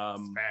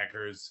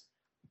 Packers.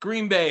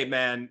 Green Bay,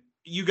 man,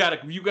 you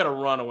gotta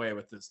run away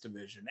with this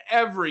division.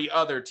 Every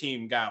other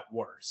team got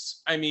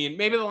worse. I mean,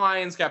 maybe the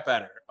Lions got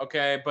better,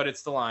 okay, but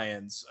it's the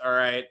Lions, all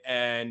right.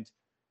 And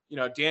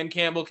Dan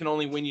Campbell can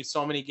only win you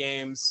so many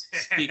games,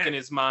 speaking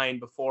his mind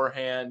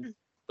beforehand.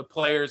 The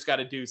players got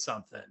to do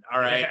something, all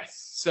right.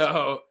 Yes.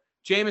 So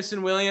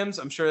Jamison Williams,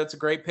 I'm sure that's a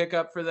great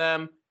pickup for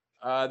them.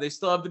 They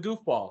still have the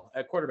goofball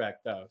at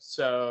quarterback though.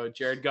 So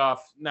Jared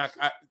Goff,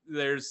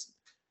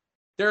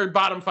 they're a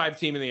bottom 5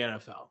 team in the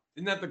NFL.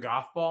 Isn't that the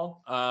golf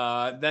ball?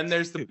 Then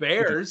there's the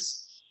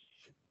Bears.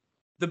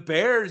 The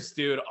Bears,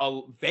 dude.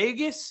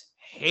 Vegas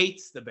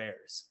hates the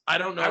Bears. I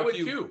don't know I if would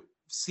you've too.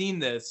 seen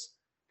this,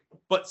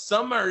 but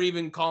some are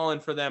even calling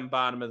for them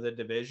bottom of the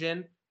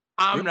division.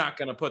 I'm not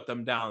going to put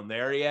them down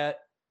there yet.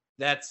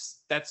 That's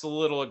a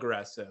little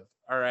aggressive.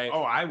 All right.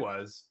 Oh, I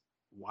was.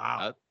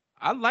 Wow.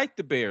 I like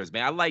the Bears,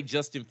 man. I like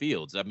Justin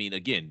Fields. I mean,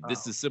 again,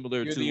 this is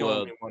similar You're to the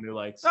only one who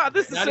likes. Nah,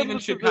 this is not even similar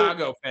to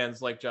Chicago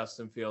fans like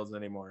Justin Fields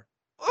anymore.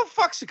 well,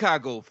 fuck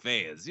Chicago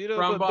fans,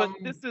 but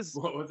this is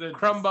What was it?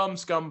 Crumb bum,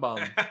 scum bum.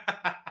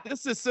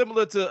 this is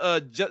similar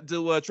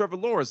to Trevor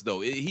Lawrence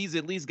though. He's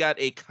at least got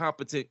a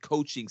competent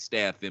coaching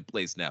staff in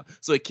place now,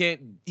 so he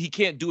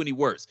can't do any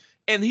worse.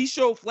 And he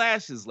showed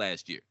flashes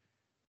last year.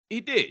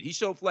 He did. He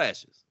showed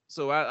flashes.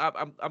 So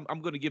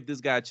I'm going to give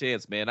this guy a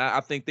chance, man. I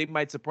think they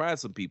might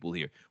surprise some people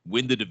here.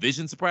 Win the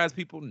division, surprise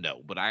people?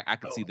 No, but I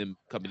can see them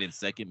coming in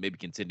second, maybe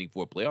contending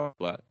for a playoff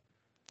spot.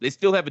 They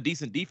still have a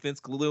decent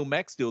defense. Khalil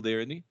Mack's still there,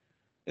 isn't he?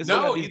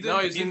 No, He's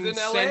in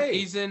LA.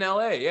 He's in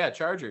LA. Yeah,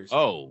 Chargers.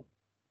 Oh,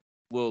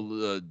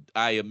 well,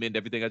 I amend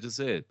everything I just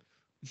said.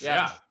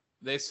 Yeah.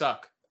 They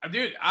suck.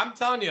 Dude, I'm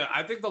telling you,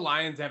 I think the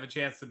Lions have a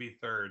chance to be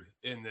third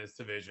in this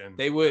division.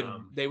 They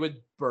would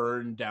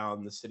burn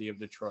down the city of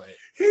Detroit.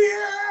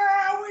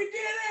 Yeah, we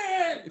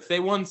did it. If they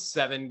won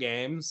 7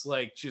 games,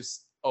 like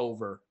just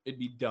over, it'd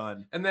be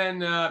done. And then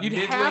You'd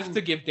have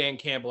to give Dan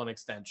Campbell an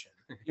extension.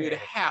 You'd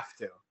have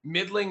to.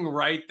 middling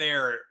right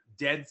there,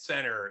 dead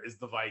center is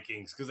the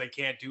Vikings because they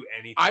can't do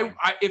anything.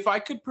 I if I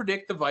could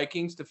predict the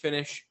Vikings to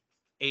finish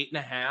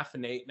 8.5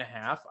 and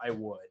 8.5, I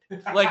would.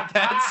 Like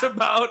that's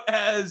about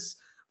as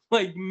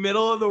like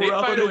middle of the they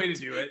road. find a way to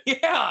do it.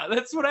 Yeah,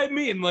 that's what I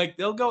mean. Like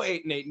they'll go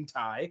 8-8 and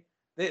tie.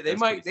 They That's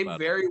might. pretty They spot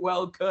very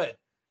well could,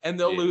 and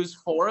they'll Yeah. lose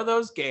 4 of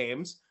those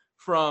games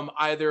from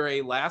either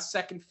a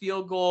last-second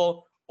field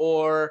goal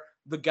or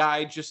the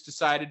guy just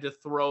decided to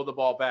throw the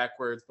ball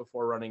backwards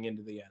before running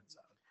into the end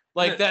zone.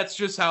 Like that's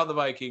just how the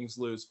Vikings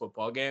lose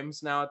football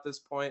games now at this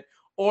point.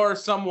 Or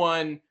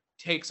someone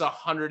takes a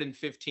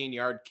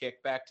 115-yard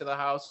kick back to the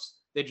house.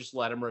 They just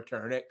let him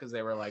return it because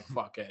they were like,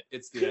 "Fuck it,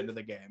 it's the end of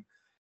the game."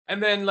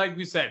 And then, like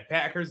we said,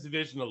 Packers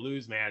division to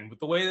lose, man. With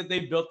the way that they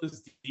built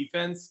this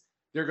defense,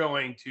 they're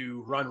going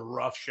to run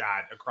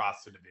roughshod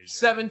across the division.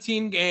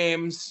 17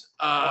 games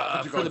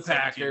Did you for go the 17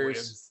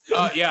 Packers.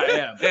 wins? Yeah, I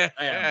am.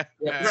 Yep,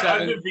 You're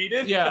 7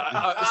 undefeated?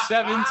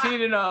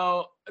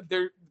 17-0.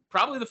 They're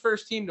probably the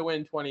first team to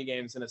win 20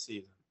 games in a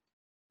season.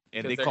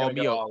 And 'Cause they they're call gonna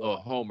me go a all out.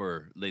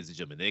 homer, ladies and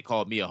gentlemen. They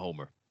called me a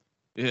homer.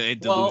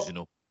 And Well,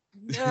 delusional.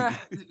 Yeah,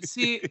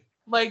 see,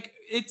 like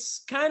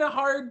it's kind of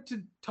hard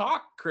to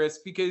talk, Chris,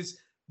 because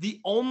the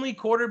only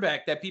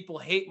quarterback that people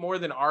hate more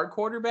than our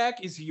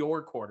quarterback is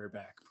your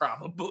quarterback,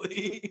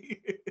 probably.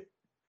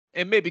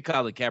 And maybe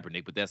Colin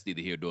Kaepernick, but that's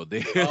neither here nor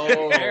there.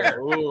 Oh, Fair.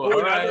 ooh, all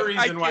Another right.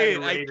 reason why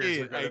the I Raiders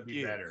kid, are going I to be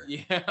kid. better.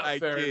 Yeah, I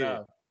fair kid.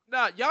 enough.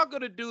 Nah, y'all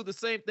gonna do the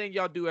same thing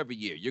y'all do every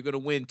year. You're gonna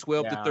win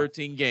 12 to Yeah,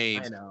 13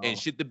 games know. and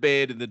shit the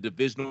bed in the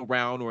divisional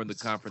round or in the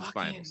Just conference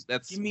fucking finals.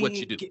 That's give me- what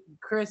you do.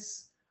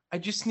 Chris, I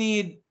just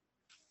need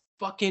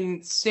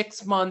fucking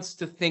 6 months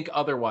to think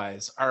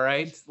otherwise. All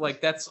right, like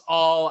that's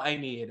all I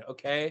need.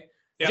 Okay.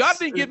 Y'all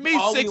didn't give me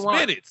all we 6 want.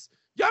 minutes.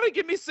 Y'all didn't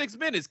give me 6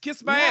 minutes.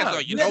 Kiss my Yeah, ass. Oh,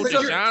 you yeah, know but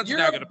you're- Deshaun's you're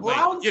not a gonna play.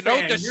 Browns You know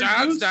fan. You're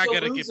Deshaun's used not to gonna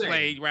get losing.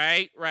 played,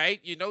 right?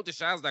 Right? You know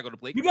Deshaun's not gonna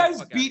play. You Get the guys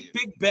fuck outta beat here.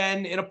 Big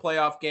Ben in a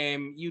playoff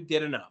game. You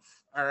did enough.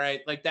 All right,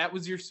 like that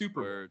was your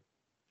Super Bowl. Word.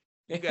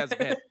 You guys have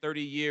had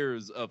 30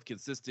 years of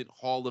consistent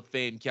Hall of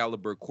Fame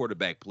caliber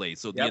quarterback play.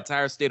 So the Yep.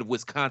 entire state of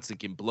Wisconsin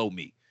can blow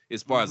me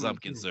as far as I'm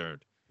Mhm.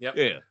 concerned. Yep.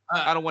 Yeah.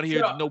 I don't want to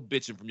hear so- no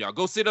bitching from y'all.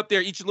 Go sit up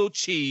there, eat your little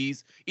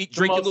cheese, The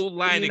drink your most little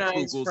line and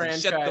unionized kugels,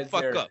 and shut the franchise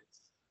fuck there up.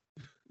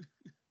 is.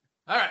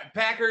 All right,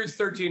 Packers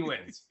 13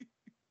 wins.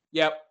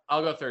 Yep,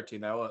 I'll go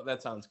 13.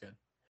 That sounds good.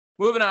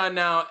 Moving on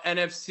now,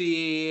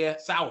 NFC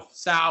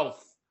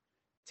South.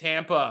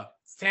 Tampa.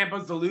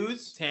 Tampa's to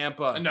lose.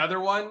 Tampa. Another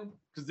one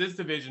because this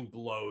division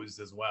blows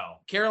as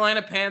well.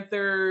 Carolina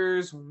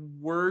Panthers,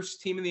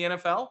 worst team in the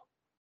NFL?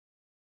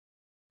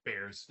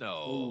 Bears.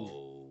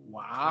 No.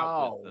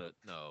 Wow.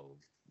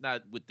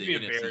 Not with the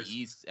Give me the NFC Bears.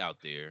 East out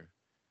there.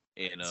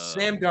 And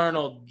Sam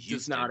Darnold does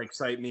Houston. not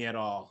excite me at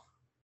all.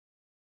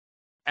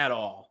 At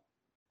all.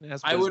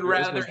 that's I what would his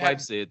rather wife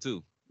have- said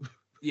too.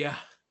 Yeah,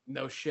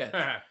 no shit.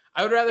 I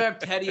would rather have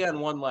Teddy on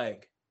one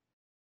leg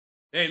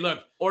Hey, look,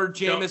 or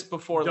Jameis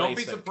before don't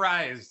be LASIK.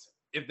 surprised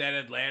if that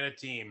Atlanta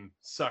team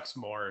sucks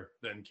more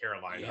than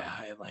Carolina.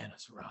 Yeah,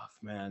 Atlanta's rough,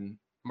 man.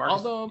 Marcus,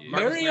 Although Yeah.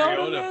 Marcus Mariota,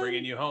 Mariota man,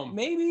 bringing you home.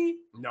 maybe,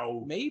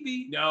 No,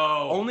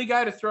 no. Only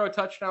guy to throw a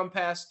touchdown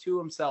pass to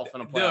himself in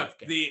a playoff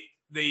game.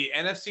 the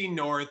NFC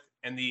North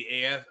and the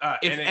AF.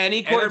 If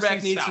any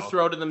quarterback needs to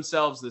throw to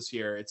themselves this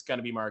year, it's going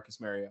to be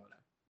Marcus Mariota.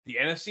 the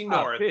NFC Oh,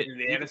 North Pitt. and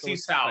the You can NFC throw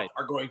South right.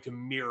 are going to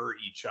mirror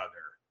each other.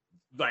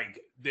 Like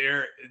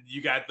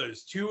you got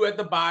those two at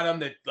the bottom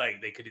that like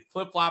they could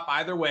flip flop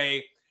either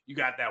way. You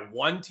got that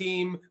one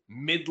team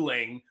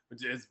middling,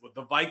 which is with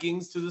the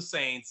Vikings to the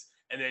Saints,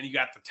 and then you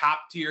got the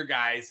top tier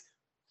guys.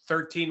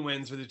 13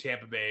 wins for the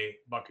Tampa Bay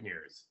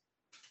Buccaneers.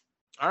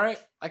 All right,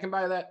 I can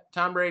buy that.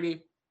 Tom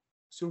Brady,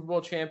 Super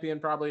Bowl champion,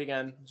 probably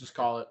again. Just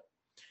call it.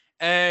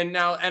 And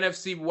now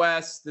NFC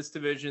West, this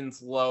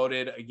division's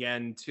loaded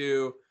again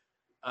too.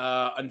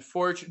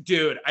 Unfortunately,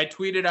 dude, I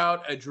tweeted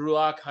out a Drew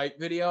Lock hype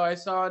video I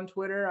saw on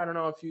Twitter. I don't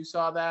know if you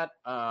saw that,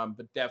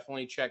 but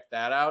definitely check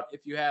that out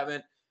if you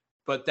haven't.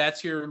 But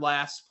that's your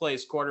last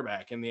place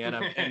quarterback in the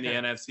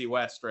NFC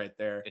West right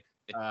there,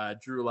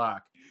 Drew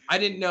Lock. I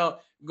didn't know.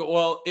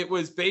 Well, it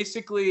was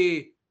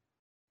basically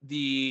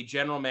the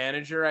general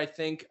manager, I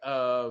think,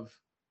 of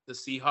the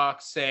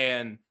Seahawks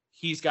saying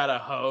he's got a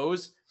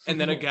hose, and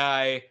then a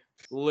guy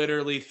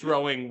literally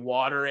throwing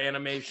water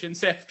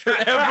animations after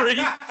every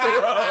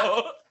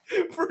throw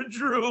for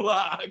Drew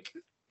Lock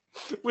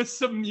with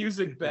some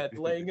music bed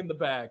laying in the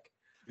back.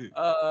 It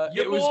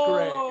was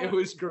great. It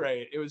was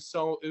great. It was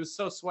so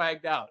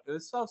swagged out. It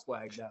was so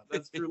swagged out.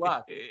 That's Drew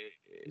Lock.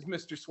 He's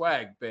Mr.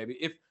 Swag, baby.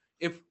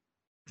 If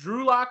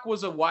Drew Lock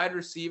was a wide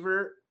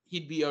receiver,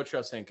 he'd be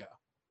Ocho Cinco.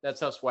 That's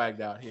how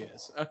swagged out he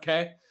is.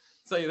 Okay?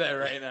 I'll tell you that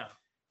right now.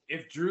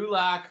 If Drew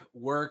Lock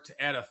worked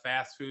at a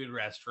fast food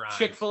restaurant,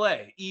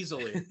 Chick-fil-A,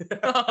 easily.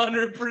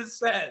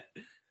 100%.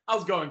 I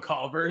was going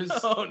Culver's.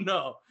 Oh,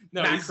 no.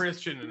 No, Not he's,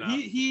 Christian enough.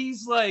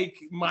 he's like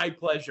my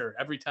pleasure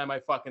every time I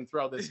fucking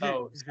throw this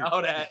hose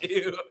out at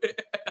you.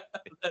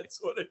 That's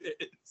what it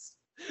is.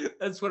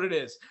 That's what it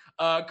is.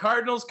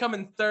 Cardinals come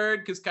in third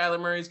because Kyler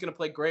Murray's going to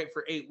play great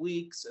for 8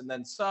 weeks and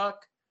then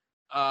suck.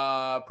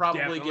 Probably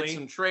Definitely. get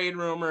some trade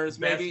rumors.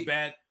 Maybe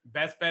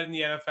best bet in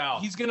the NFL.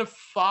 he's going to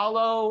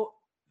follow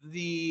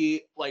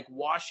the like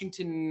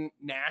Washington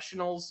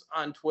Nationals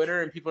on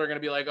Twitter, and people are going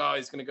to be like, "Oh,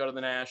 he's going to go to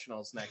the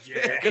Nationals next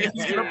year. 'Cause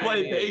he's going to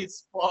play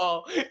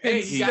baseball." Hey,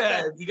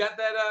 instead." he got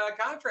that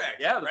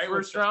contract. Yeah, the right?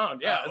 first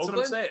round. Yeah, that's what I'm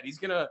Oakland? saying. He's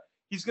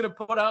gonna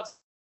put out.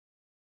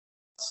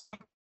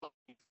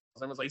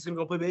 Someone's like, he's gonna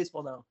go play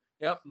baseball now.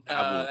 Yep.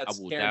 I that's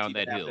will guaranteed down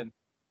that to hill. happen.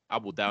 I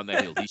will down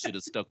that hill. He should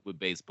have stuck with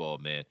baseball,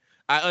 man.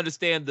 I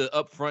understand the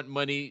upfront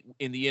money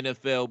in the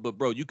NFL, but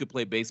bro, you could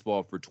play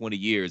baseball for 20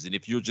 years, and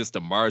if you're just a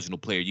marginal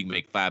player, you can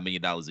make $5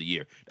 million a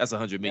year. That's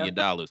 $100 million,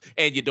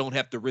 and you don't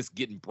have to risk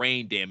getting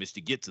brain damage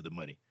to get to the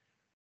money.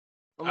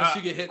 Unless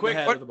you get hit in the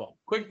head with the ball.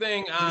 Quick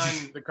thing on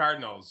the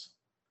Cardinals.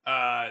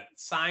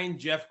 Signed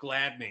Jeff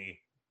Gladney.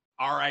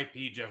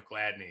 R.I.P. Jeff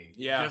Gladney.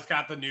 Yeah. Just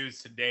got the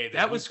news today.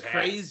 That he was passed.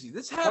 crazy.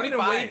 This happening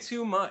 25. way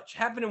too much.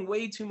 Happening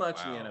way too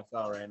much in Wow. the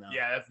NFL right now.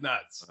 Yeah, that's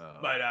nuts. Oh.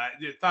 But I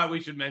thought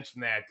we should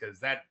mention that because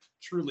that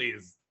truly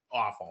is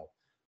awful.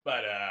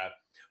 But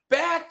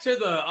back to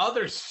the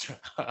other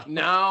stuff.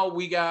 Now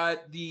we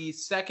got the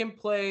second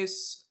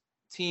place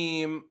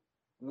team,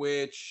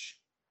 which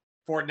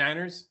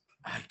 49ers?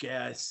 I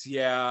guess,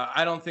 yeah.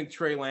 I don't think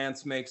Trey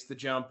Lance makes the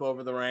jump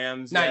over the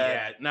Rams. Not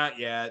yet. Not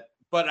yet.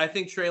 But I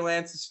think Trey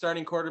Lance is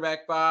starting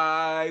quarterback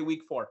by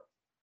week 4.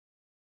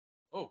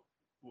 Oh,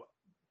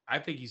 I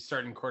think he's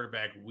starting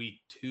quarterback week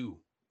 2.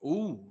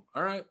 Ooh,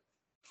 all right.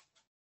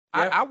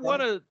 I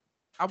want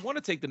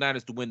to take the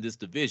Niners to win this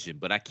division,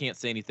 but I can't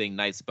say anything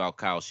nice about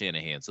Kyle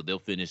Shanahan. So they'll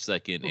finish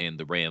second, and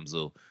the Rams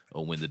will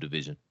win the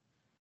division.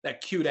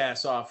 That cute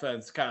ass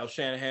offense, Kyle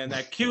Shanahan.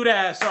 That cute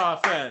ass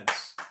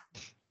offense.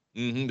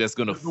 That's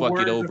gonna fuck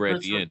it over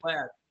at the end.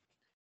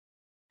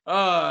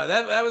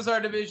 That was our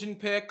division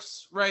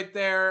picks right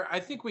there. I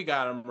think we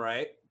got them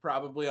right,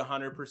 probably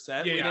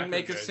 100%. We didn't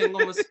make a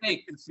single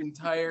mistake this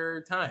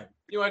entire time.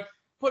 You know what?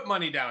 Put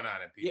money down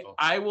on it, people.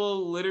 I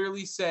will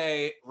literally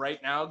say right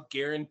now,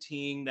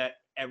 guaranteeing that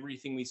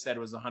everything we said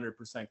was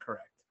 100%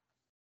 correct,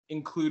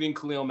 including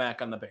Khalil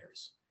Mack on the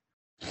Bears.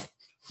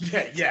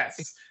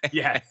 Yes.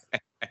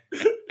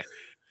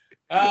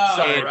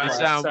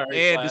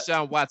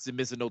 Deshaun Watson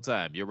missing no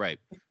time. You're right.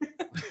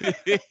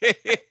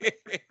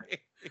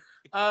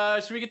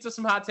 Should we get to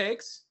some hot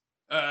takes?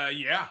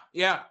 Yeah.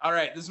 All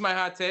right. This is my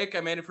hot take.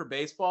 I made it for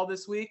baseball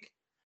this week.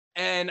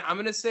 And I'm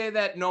going to say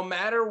that no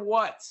matter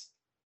what,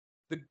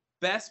 the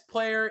best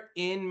player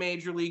in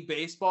Major League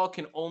Baseball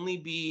can only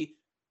be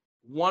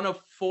one of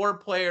 4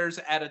 players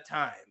at a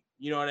time.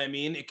 You know what I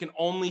mean? It can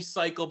only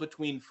cycle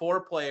between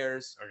 4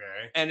 players.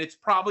 Okay. And it's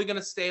probably going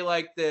to stay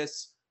like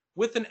this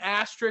with an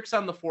asterisk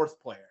on the 4th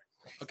player.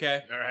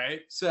 Okay. All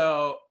right.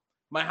 So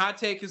my hot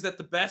take is that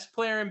the best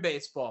player in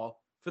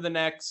baseball for the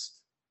next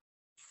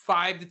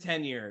 5 to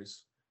 10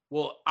 years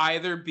will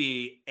either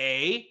be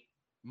A,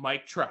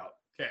 Mike Trout,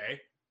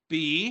 Okay.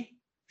 B,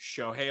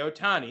 Shohei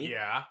Ohtani,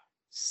 Yeah.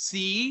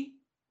 C,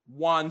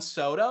 Juan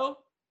Soto,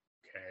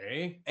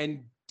 Okay.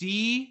 and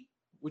D,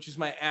 which is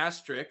my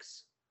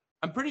asterisk.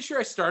 I'm pretty sure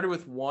I started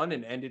with 1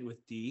 and ended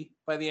with D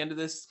by the end of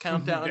this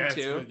countdown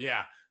too.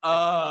 Yeah.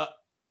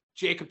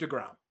 Jacob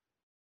deGrom.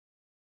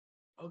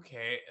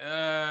 Okay.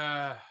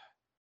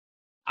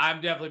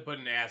 I'm definitely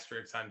putting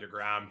asterisks on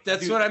DeGrom.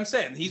 That's what I'm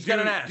saying. He's got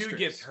an asterisk. Dude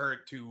gets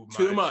hurt too much.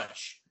 Too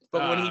much.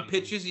 But when he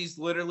pitches, he's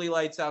literally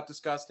lights out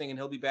disgusting, and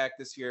he'll be back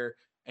this year,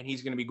 and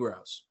he's going to be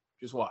gross.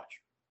 Just watch.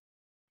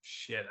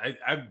 Shit.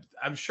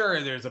 I'm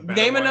sure there's a better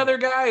Name one. another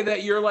guy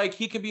that you're like,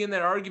 he could be in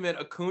that argument.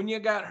 Acuna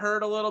got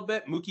hurt a little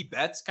bit. Mookie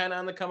Betts kind of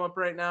on the come up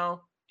right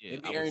now. Yeah,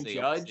 Maybe Aaron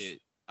Judge.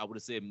 I would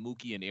have said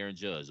Mookie and Aaron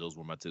Judge. Those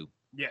were my 2.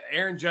 Yeah,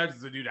 Aaron Judge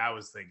is the dude I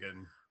was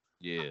thinking.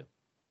 Yeah.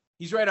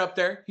 He's right up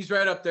there.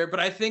 But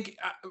I think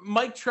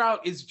Mike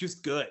Trout is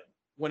just good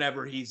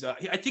whenever he's I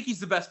think he's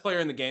the best player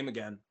in the game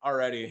again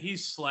already.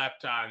 He's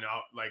slept on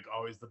like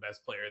always the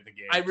best player in the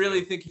game. I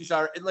really think he's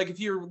like, if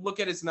you look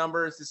at his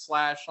numbers, his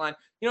slash line,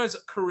 you know, his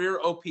career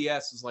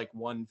OPS is like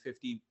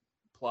 150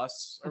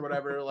 plus or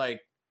whatever.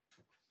 Like,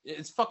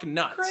 it's fucking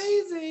nuts.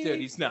 Crazy. Dude,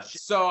 he's nuts.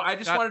 So I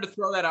just wanted to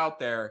throw that out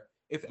there.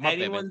 If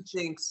anyone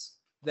thinks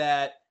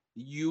that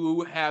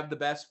you have the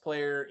best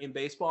player in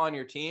baseball on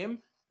your team,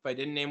 if I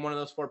didn't name one of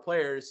those 4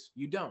 players,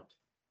 you don't.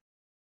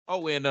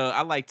 Oh, and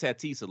I like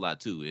Tatis a lot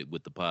too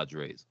with the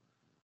Padres.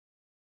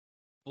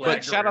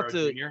 But shout out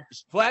to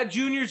Vlad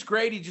Jr.'s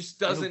great. He just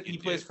doesn't. He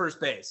plays first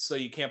base, so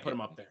you can't put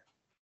him up there.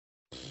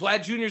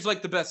 Vlad Jr.'s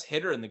like the best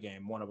hitter in the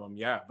game. One of them,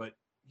 yeah, but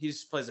he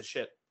just plays a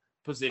shit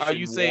position. Are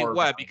you saying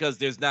why? Because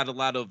there's not a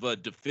lot of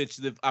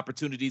defensive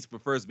opportunities for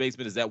first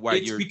baseman? Is that why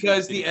it's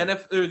because the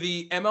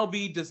the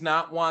MLB does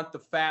not want the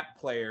fat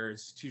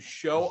players to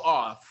show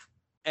off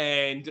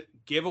and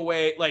give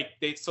away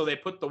they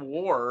put the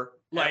war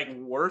like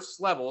worse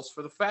levels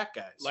for the fat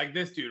guys. Like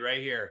this dude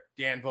right here,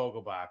 Dan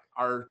Vogelbach,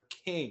 our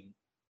king,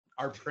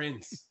 our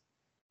prince.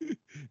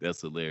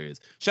 That's hilarious.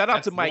 Shout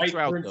out to Mike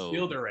Trout, Prince though.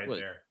 Fielder right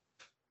there.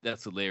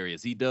 That's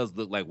hilarious. He does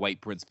look like White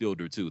Prince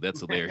Fielder too.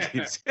 That's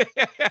hilarious.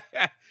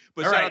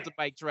 But shout out to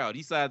Mike Trout.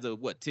 He signs a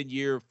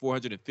 10-year,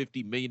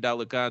 $450 million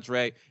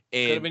contract.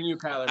 And could have been you,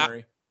 Kyler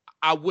Murray.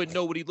 I wouldn't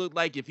know what he looked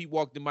like if he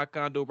walked in my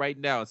condo right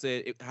now and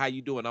said, "How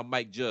you doing? I'm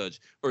Mike Judge."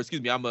 Or excuse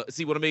me,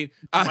 see what I mean?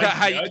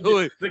 How you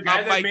doing? The guy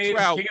I'm that Mike made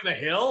Trout King of the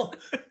Hill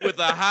with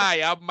a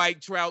 "Hi, I'm Mike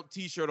Trout"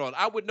 T-shirt on.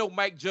 I would know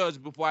Mike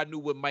Judge before I knew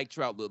what Mike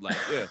Trout looked like.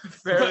 Yeah,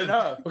 fair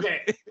enough.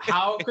 Okay,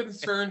 how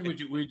concerned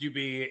would you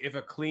be if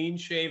a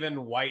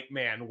clean-shaven white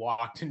man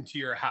walked into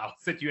your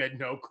house that you had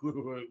no clue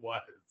who it was?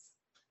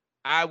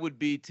 I would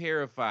be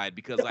terrified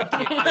because I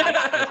can't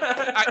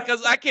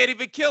I can't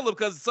even kill him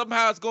because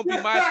somehow it's gonna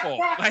be my fault.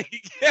 Like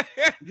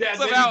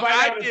somehow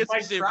I did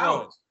some shit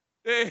wrong.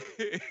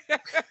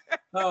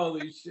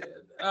 Holy shit!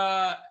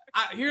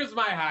 Here's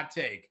my hot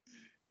take.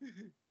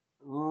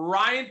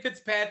 Ryan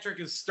Fitzpatrick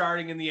is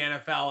starting in the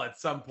NFL at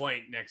some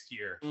point next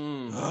year.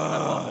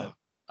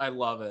 I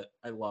love it.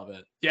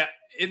 Yeah,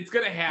 it's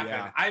gonna happen.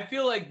 Yeah. I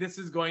feel like this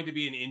is going to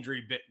be an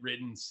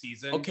injury-ridden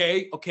season.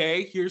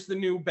 Okay. Here's the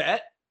new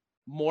bet.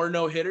 More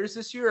no-hitters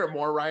this year or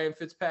more Ryan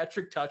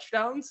Fitzpatrick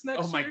touchdowns next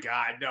year? Oh my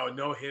God,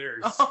 no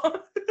hitters.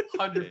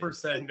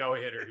 100% no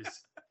hitters.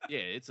 Yeah,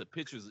 it's a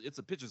pitchers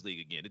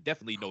league again. It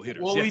definitely no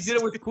hitters. Well, we did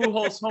it with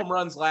Pujols home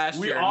runs last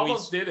year. We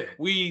almost did it.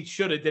 We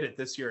should have did it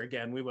this year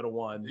again. We would have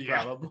won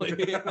probably.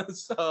 Yeah.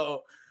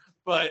 So,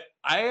 but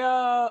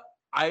I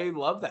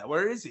love that.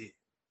 Where is he?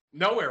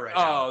 Nowhere right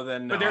now. Oh,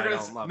 then no, but they're I gonna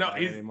don't love no.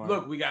 that anymore.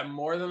 Look, we got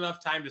more than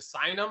enough time to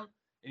sign him, and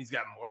he's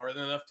got more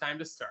than enough time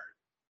to start.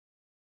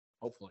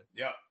 Hopefully.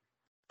 Yeah.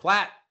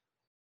 Platt.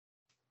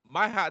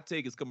 my hot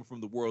take is coming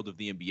from the world of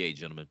the NBA,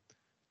 gentlemen.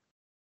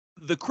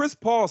 The Chris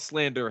Paul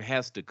slander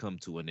has to come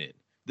to an end.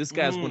 This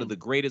guy's one of the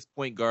greatest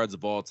point guards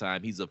of all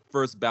time. He's a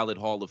first ballot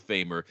Hall of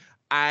Famer.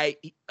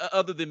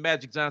 Other than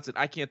Magic Johnson,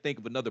 I can't think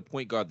of another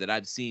point guard that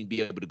I've seen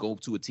be able to go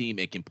to a team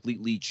and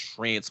completely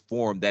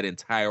transform that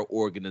entire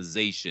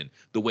organization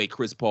the way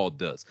Chris Paul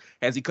does.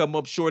 Has he come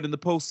up short in the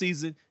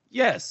postseason?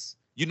 Yes.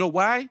 You know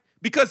why?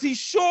 Because he's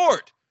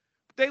short.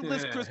 They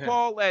list Chris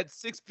Paul at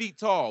 6 feet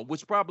tall,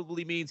 which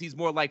probably means he's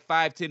more like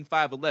 5'10",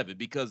 5'11",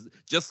 because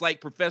just like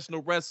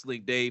professional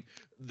wrestling, Dave,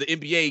 the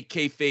NBA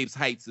kayfabes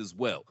heights as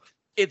well.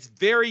 It's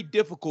very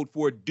difficult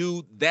for a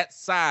dude that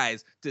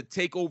size to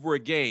take over a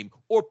game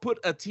or put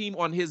a team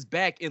on his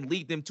back and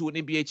lead them to an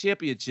NBA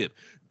championship.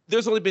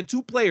 There's only been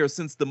 2 players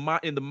since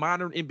in the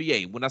modern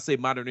NBA. When I say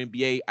modern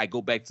NBA, I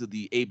go back to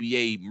the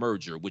ABA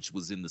merger, which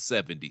was in the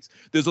 70s.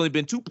 There's only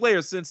been 2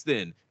 players since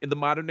then in the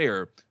modern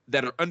era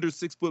that are under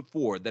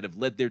 6'4" that have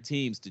led their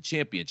teams to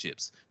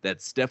championships.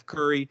 That's Steph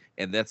Curry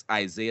and that's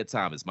Isaiah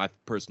Thomas, my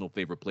personal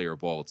favorite player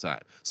of all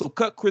time. So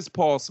cut Chris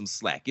Paul some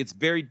slack. It's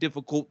very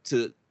difficult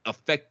to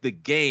affect the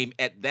game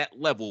at that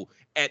level,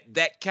 at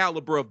that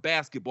caliber of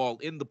basketball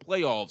in the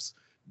playoffs,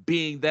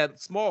 being that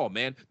small,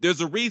 man.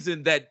 There's a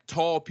reason that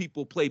tall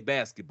people play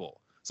basketball.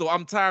 So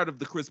I'm tired of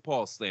the Chris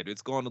Paul slander.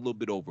 It's gone a little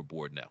bit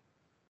overboard now.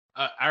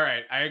 All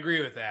right, I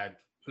agree with that.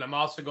 But I'm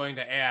also going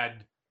to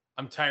add,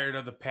 I'm tired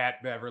of the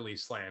Pat Beverly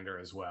slander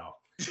as well.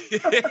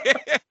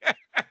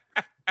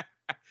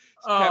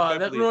 Oh,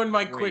 that ruined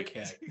my quick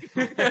hit.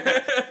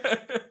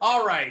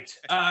 All right,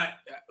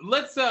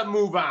 let's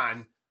move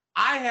on.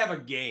 I have a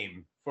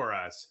game for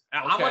us.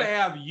 Okay. I'm going to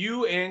have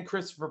you and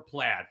Christopher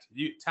Platt,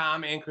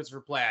 Tom and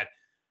Christopher Platt,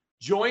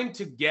 join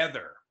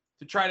together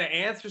to try to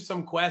answer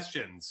some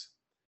questions.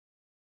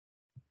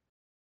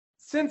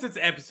 Since it's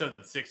episode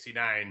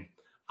 69,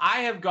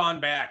 I have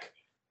gone back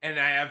and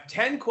I have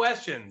 10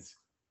 questions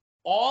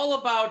all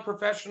about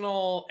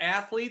professional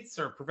athletes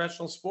or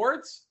professional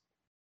sports,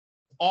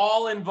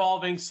 all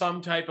involving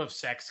some type of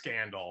sex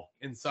scandal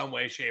in some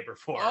way, shape, or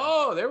form.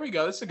 Oh, there we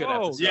go. This is a good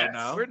episode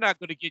now. We're not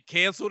going to get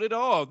canceled at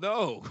all.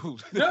 No.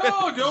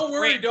 No, don't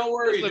worry. Don't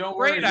worry.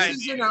 This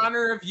is in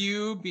honor of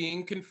you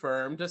being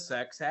confirmed a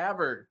sex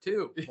haver,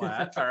 too,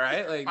 Platt. All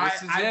right? Like,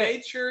 I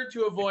made sure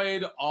to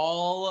avoid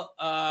all,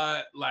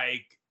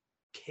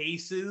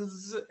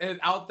 cases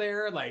out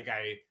there. Like,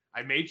 I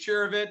made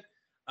sure of it.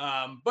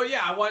 But,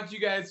 yeah, I want you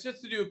guys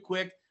just to do a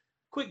quick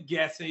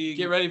guessing.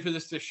 Get ready for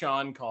this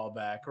Deshaun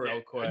callback real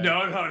quick.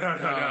 No.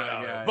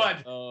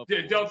 But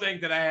don't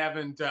think that I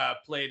haven't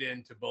played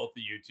into both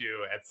of you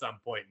two at some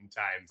point in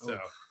time. So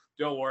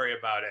don't worry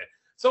about it.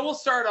 So we'll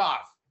start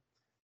off.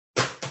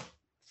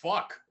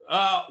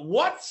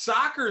 What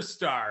soccer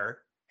star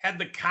had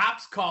the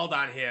cops called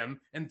on him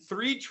and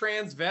 3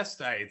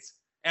 transvestites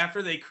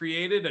after they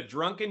created a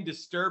drunken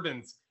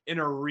disturbance in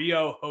a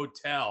Rio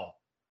hotel?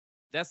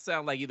 That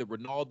sounds like either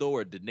Ronaldo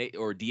or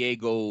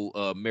Diego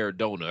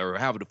Maradona, or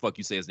however the fuck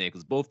you say his name,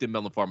 because both them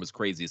Melon Farmers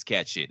crazy as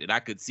cat shit, and I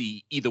could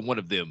see either one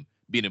of them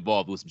being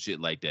involved with some shit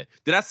like that.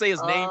 Did I say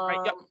his name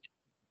right?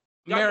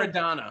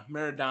 Maradona.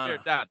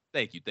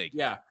 Thank you.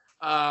 Yeah.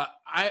 A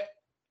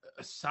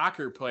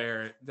soccer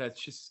player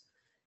that's just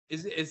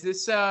is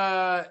this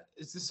Alexi?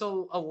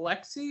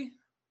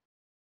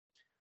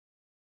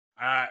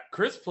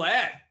 Chris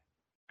Platt.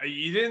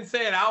 You didn't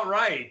say it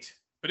outright.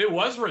 But it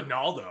was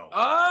Ronaldo.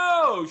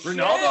 Oh, shit.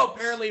 Ronaldo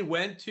apparently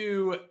went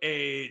to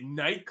a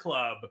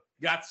nightclub,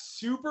 got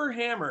super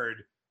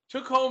hammered,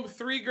 took home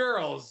 3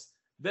 girls,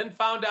 then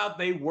found out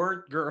they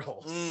weren't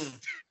girls.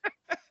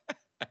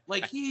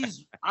 Like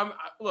I'm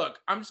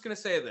just going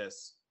to say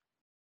this.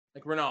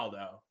 Like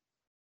Ronaldo,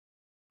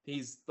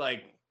 he's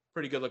like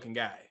pretty good looking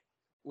guy.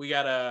 We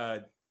got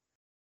to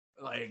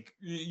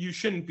you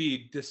shouldn't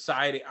be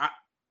deciding.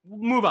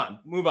 Move on.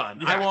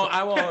 Yeah.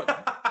 I won't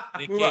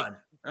move on.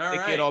 They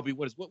can't all be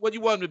winners. What do you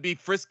want them to be,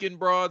 frisking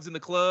broads in the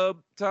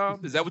club,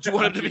 Tom? Is that what you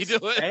want them to be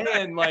doing?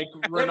 And like,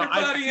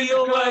 everybody in the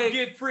club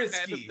get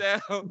frisky.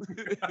 I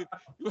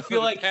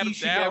feel like he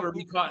should never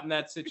be caught in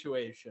that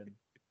situation.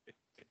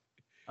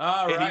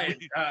 All right.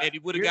 And he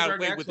would have got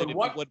away with it if it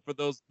wasn't for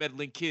those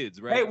meddling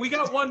kids, right? Hey, we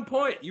got 1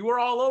 point. You were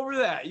all over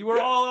that.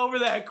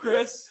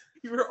 Chris.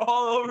 You were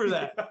all over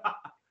that.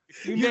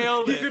 You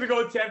nailed it. He's going to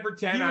go 10 for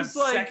 10 on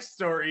sex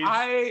stories.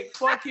 I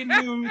fucking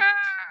knew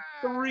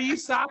 3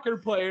 soccer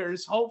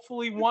players.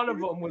 Hopefully one of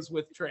them was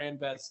with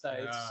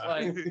transvestites.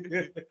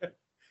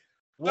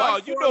 No,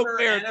 you know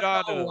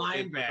Maradona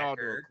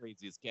linebacker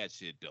crazy as cat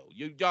shit though.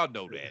 Y'all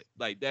know that.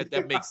 Like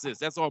that makes sense.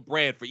 That's on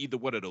brand for either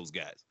one of those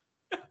guys.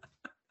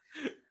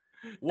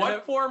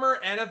 What former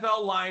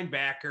NFL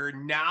linebacker,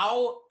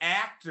 now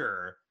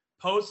actor,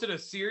 posted a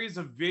series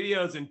of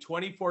videos in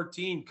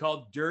 2014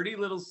 called Dirty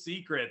Little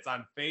Secrets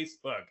on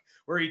Facebook,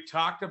 where he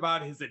talked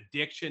about his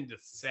addiction to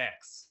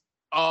sex?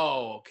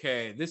 Oh,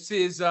 okay. This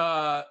is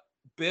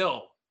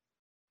Bill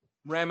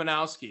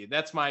Ramanowski.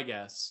 That's my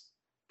guess.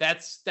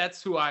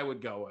 That's who I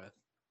would go with.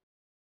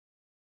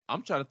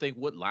 I'm trying to think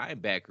what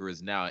linebacker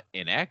is now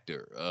an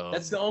actor.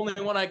 That's the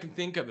only one I can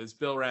think of is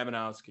Bill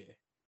Ramanowski.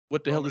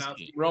 What the hell is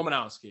he?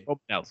 Romanowski.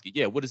 Romanowski.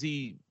 Yeah, what has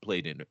he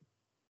played in?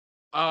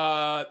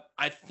 I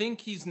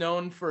think he's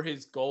known for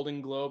his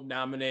Golden Globe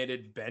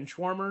nominated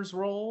benchwarmers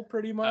role,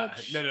 pretty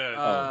much. No.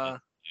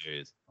 There it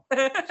is.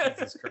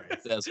 Jesus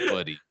Christ. That's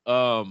funny.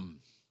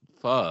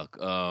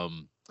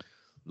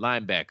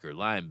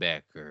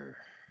 Linebacker.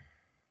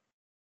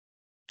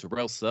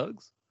 Terrell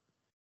Suggs.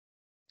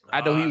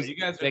 I know he was. You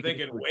guys are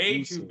executive thinking way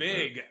producer, too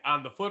big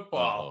on the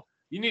football. Oh.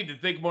 You need to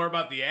think more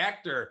about the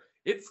actor.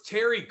 It's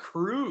Terry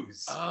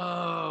Crews.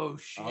 Oh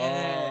shit!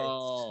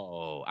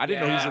 Oh, I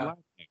didn't know he was a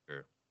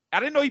linebacker. I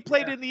didn't know he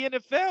played in the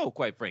NFL.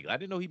 Quite frankly, I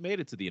didn't know he made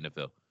it to the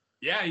NFL.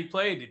 Yeah, he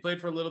played. He played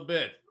for a little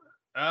bit.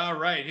 All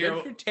right, here.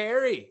 Good for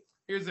Terry.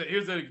 Here's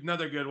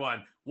another good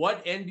one.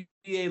 What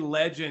NBA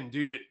legend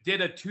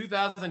did a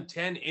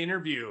 2010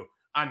 interview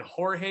on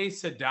Jorge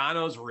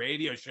Sedano's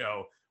radio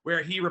show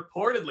where he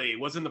reportedly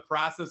was in the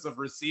process of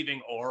receiving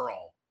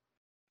oral?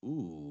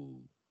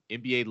 Ooh,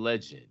 NBA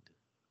legend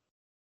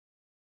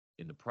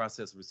in the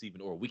process of receiving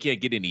oral. We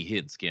can't get any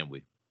hints, can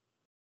we?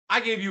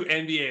 I gave you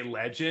NBA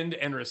legend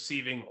and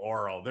receiving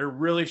oral. There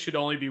really should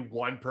only be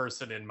one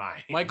person in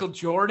mind. Michael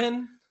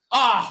Jordan.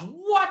 Oh,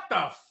 what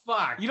the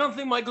fuck? You don't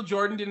think Michael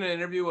Jordan did an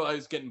interview while he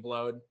was getting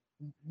blowed?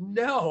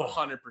 No.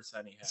 100%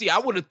 he has. See, I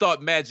would have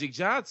thought Magic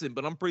Johnson,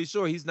 but I'm pretty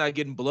sure he's not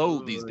getting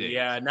blowed these days.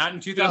 Yeah, not in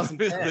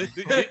 2010.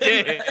 Yeah.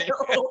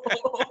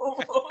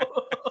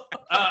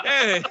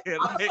 Hey,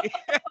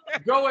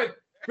 like-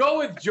 Go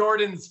with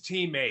Jordan's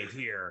teammate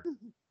here.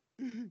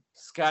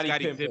 Scottie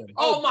Scottie Pippen. Pippen.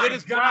 Oh my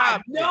Dennis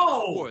God, Rodman,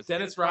 no! of course.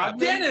 Dennis Rodman?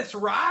 Dennis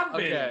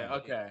Rodman.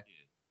 Okay.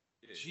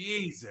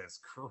 Jesus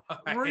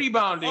Christ.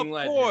 Rebounding Of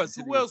legend. course.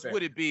 to Who be else fair.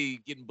 would it be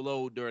getting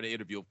blowed during the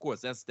interview? Of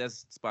course. That's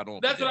spot on.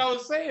 That's what I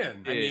was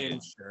saying. I Yeah. mean,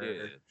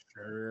 sure.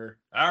 Sure.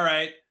 All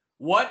right.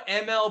 What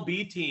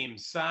MLB team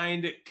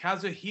signed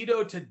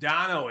Kazuhito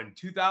Tadano in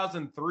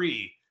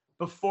 2003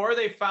 before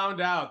they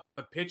found out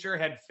the pitcher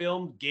had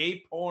filmed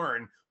gay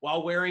porn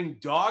while wearing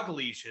dog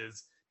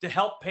leashes to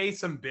help pay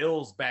some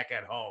bills back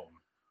at home?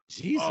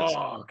 Jesus.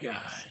 Oh,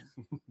 God.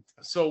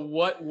 So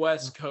what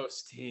West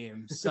Coast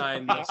team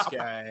signed this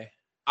guy?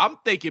 I'm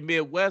thinking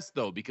Midwest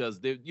though, because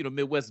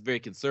Midwest is very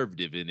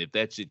conservative, and if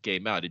that shit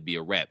came out, it'd be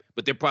a wrap.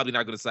 But they're probably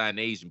not going to sign an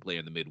Asian player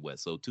in the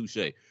Midwest, so touche.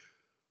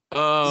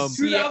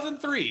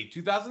 2003.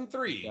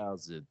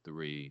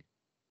 2003.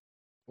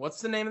 What's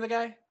the name of the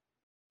guy?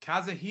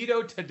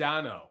 Kazuhito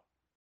Tadano.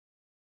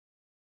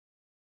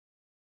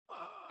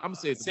 I'm gonna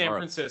say the San Marlins.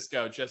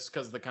 Francisco, just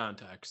because of the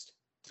context.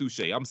 Touche.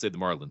 I'm gonna say the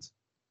Marlins.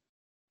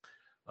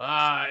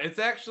 It's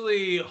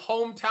actually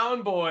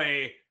hometown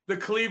boy, the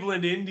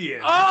Cleveland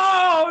Indians.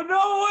 Oh,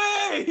 no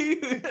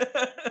way!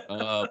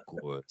 Of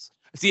course.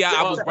 See,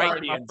 I was right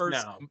in my Guardians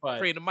first now, but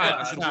frame of mind. at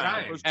I the should've went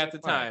time, first At the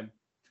time.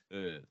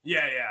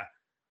 Yeah.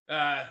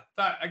 Yeah.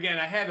 Thought again,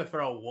 I had to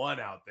throw one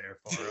out there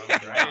for him,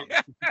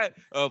 right?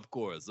 Of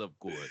course.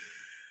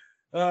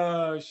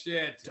 Oh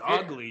shit.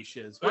 Dog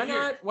leashes. Why Look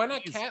here. not? Why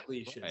not He's- cat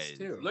leashes right.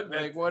 too? Look,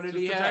 like, what did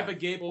just he the have? type of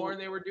gay porn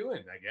they were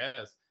doing, I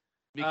guess.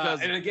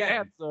 Because and again,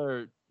 cats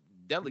are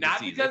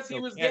delicacies. because They he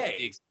sell was cat gay.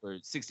 sticks for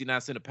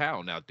 69 cents a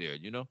pound out there,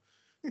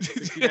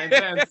 69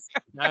 cents.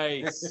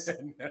 Nice,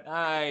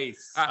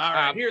 nice. All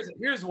right,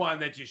 here's one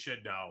that you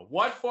should know.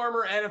 What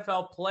former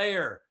NFL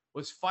player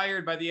was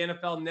fired by the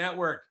NFL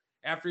Network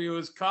after he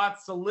was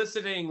caught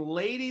soliciting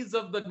ladies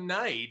of the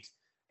night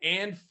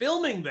and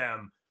filming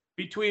them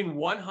between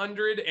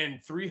 $100 and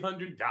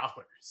 $300?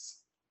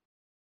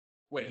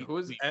 Wait, who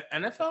is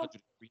NFL?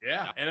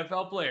 Yeah,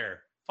 NFL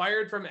player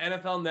fired from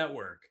NFL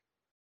Network.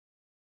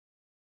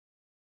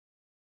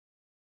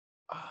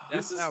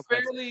 This is sounds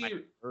like some fairly. type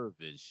of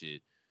urban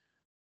shit.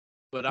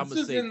 But I'm This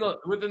gonna is say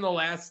within the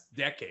last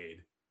decade.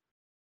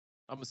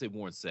 I'm gonna say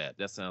Warren Sapp.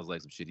 That sounds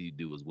like some shit he'd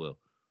do as well.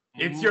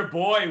 It's your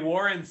boy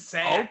Warren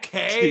Sapp.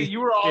 Okay, you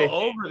were all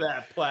over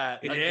that,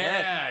 Platt.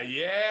 Again.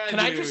 Yeah. Can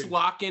I dude. just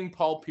lock in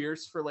Paul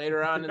Pierce for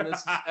later on in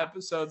this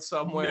episode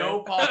somewhere? No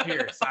Paul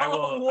Pierce. I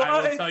will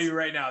What? tell you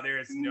right now, there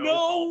is no. No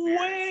Paul Pierce.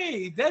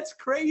 way. That's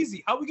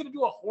crazy. How are we gonna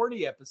do a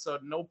horny episode?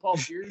 and No Paul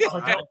Pierce.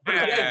 Oh, don't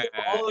forget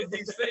all of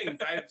these things.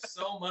 I have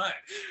so much.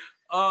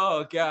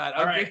 Oh God.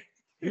 All right.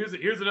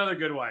 Here's another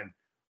good one.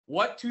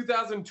 What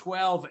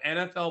 2012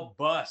 NFL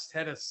bust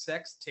had a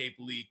sex tape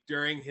leak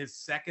during his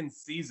second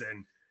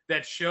season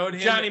that showed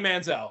him Johnny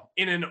Manziel.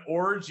 in an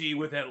orgy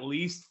with at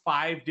least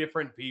 5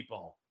 different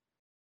people?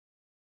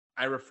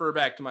 I refer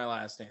back to my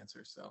last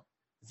answer. So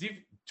Is he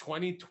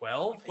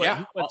 2012? Wait, Yeah.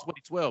 he went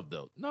 2012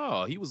 though.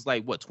 No, he was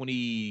like what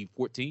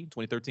 2014,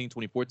 2013,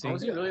 2014.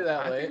 Was he really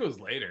that I late? think it was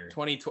later.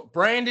 2012.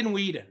 Brandon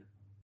Whedon.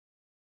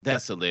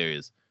 That's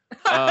hilarious.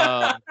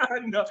 Uh,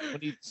 No,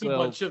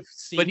 2012. of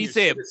But he senior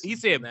said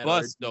citizens in that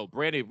bust though.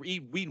 Brandon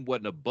Whedon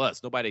wasn't a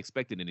bust. Nobody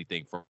expected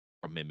anything from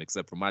him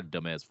except for my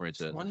dumbass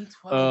franchise.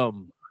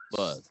 2012.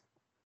 Bust.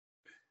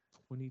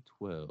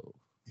 2012.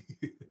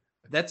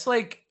 That's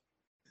like,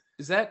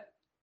 is that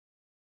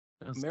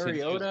That's 10 years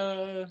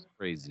Mariota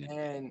crazy.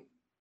 and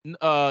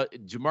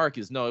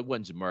Jamarcus. No, it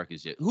wasn't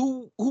Jamarcus yet.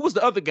 Who was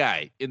the other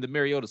guy in the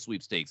Mariota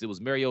sweepstakes? It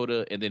was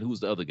Mariota, and then who's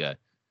the other guy?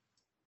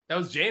 That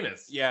was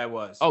Jameis. Yeah, it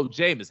was. Oh,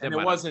 Jameis. and never it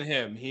mind. wasn't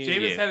him.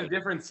 Jameis had a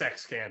different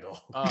sex scandal.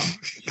 Oh,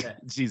 shit.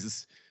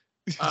 Jesus.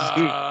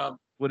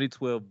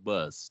 2012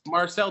 bust.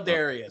 Marcel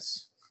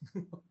Darius.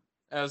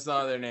 That was the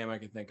other name I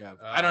could think of.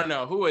 I don't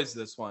know. Who is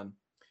this one?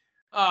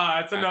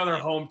 It's another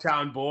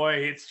hometown boy.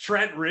 It's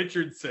Trent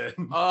Richardson.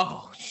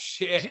 Oh,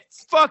 shit.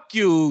 Fuck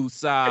you,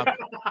 Saab.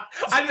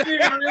 I didn't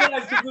even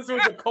realize that this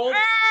was a Colts.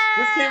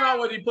 This came out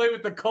when he played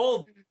with the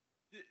Colts.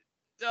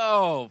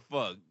 Oh,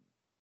 fuck.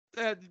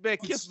 Man,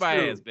 kiss It's my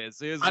true. ass, man.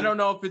 Seriously. I don't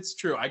know if it's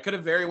true. I could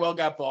have very well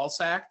got ball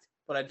sacked,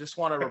 but I just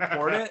want to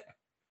report it.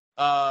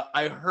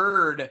 I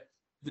heard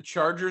the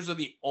Chargers are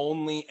the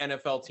only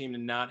NFL team to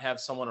not have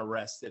someone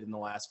arrested in the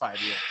last 5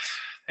 years.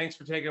 Thanks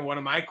for taking one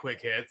of my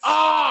quick hits.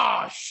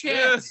 Oh, shit.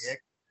 Yes.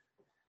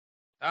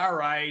 All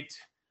right.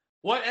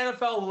 What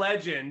NFL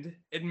legend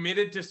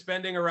admitted to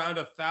spending around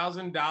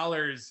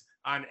 $1,000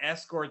 on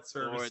escort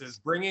services,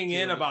 bringing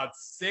in about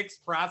 6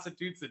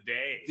 prostitutes a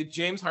day? Did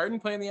James Harden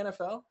play in the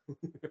NFL?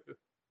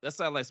 That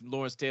sounds like some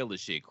Lawrence Taylor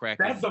shit. Crack.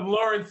 That's some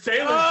Lawrence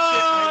Taylor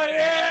Oh, shit.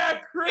 yeah,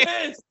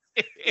 Chris.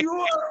 You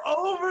are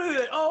over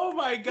it. Oh,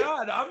 my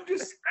God. I'm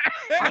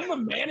the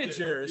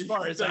manager as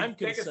far as Like, I'm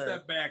take concerned. a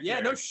step back. Yeah,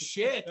 there. no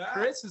shit.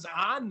 Chris is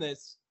on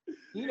this.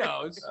 He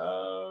knows.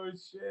 Oh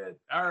shit!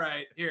 All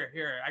right, here.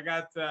 I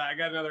got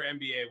another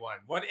NBA one.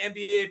 What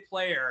NBA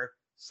player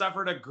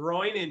suffered a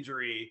groin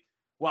injury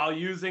while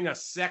using a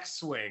sex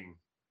swing?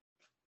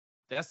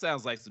 That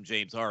sounds like some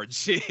James Harden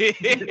shit.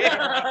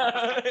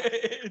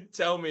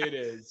 Tell me it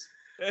is.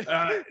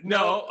 No.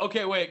 No.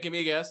 Okay, wait. Give me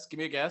a guess.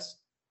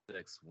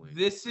 Sex swing.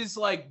 This is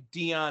like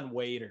Dion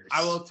Waiters.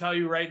 I will tell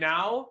you right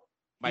now.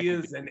 He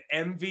Michael is an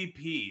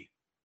MVP.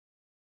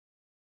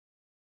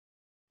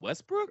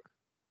 Westbrook?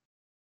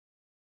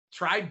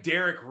 Try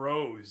Derrick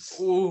Rose.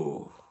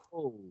 Ooh.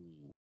 Oh.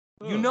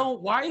 You know,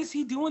 why is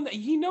he doing that?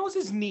 He knows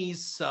his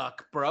knees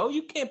suck, bro.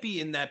 You can't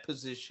be in that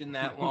position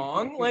that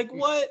long. Like,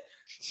 what?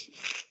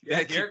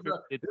 Yeah, Derrick Rose.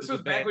 This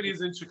was back when he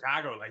was in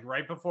Chicago, like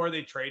right before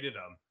they traded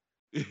him.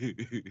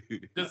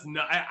 Just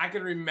no, I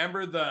can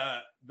remember the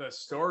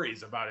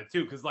stories about it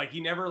too, because like he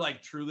never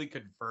like truly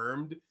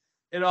confirmed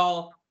it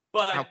all.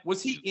 But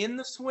Was he in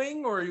the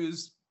swing or he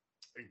was?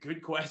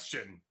 good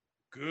question.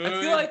 Good.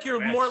 I feel like you're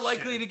more question.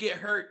 likely to get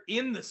hurt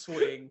in the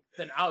swing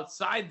than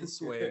outside the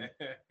swing.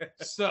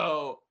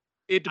 So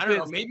It I don't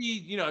know. depends.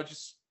 Maybe,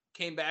 just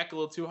came back a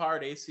little too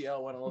hard.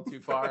 ACL went a little too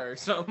far or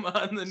something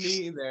on the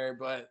knee there.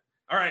 But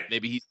All right.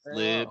 Maybe he I don't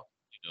slid.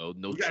 know.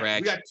 No We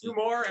traction. got 2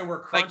 more and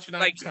we're crunching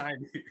like- on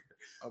time.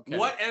 Okay.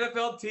 What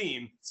NFL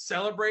team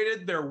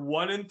celebrated their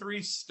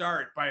 1-3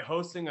 start by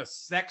hosting a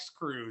sex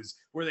cruise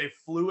where they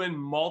flew in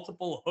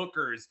multiple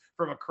hookers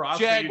from across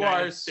the United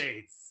Jaguars.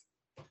 States?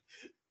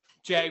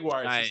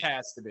 Jaguars? Giants. This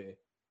has to be. Or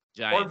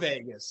Giants.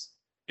 Vegas.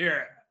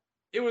 Here,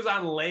 it was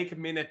on Lake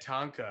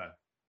Minnetonka.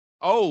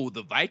 Oh,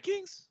 the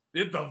Vikings?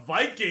 Did the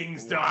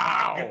Vikings, dog.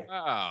 Wow.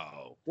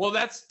 Wow. Well,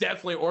 that's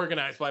definitely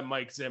organized by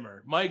Mike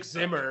Zimmer. Mike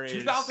Zimmer is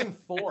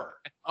 2004.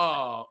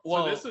 Oh,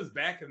 well, So this was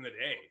back in the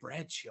day.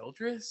 Brad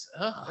Childress.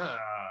 Ugh.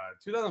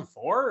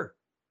 2004?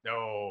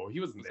 No, he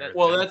wasn't Was there. that-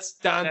 Well, that's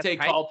Dante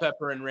That's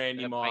Culpepper and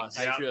Randy That Moss.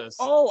 Mike- Just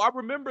Oh, I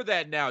remember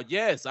that now.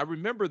 Yes, I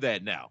remember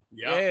that now.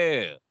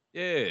 Yeah.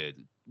 Yeah.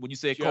 When you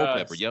said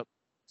Culpepper, Just- yep.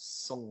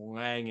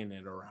 slanging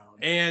it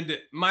around. And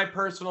my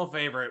personal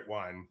favorite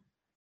one.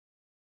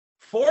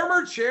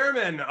 Former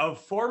chairman of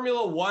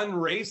Formula One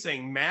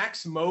racing,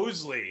 Max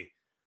Mosley,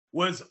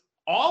 was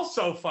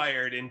also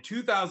fired in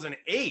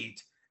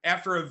 2008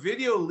 after a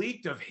video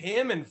leaked of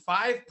him and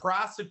 5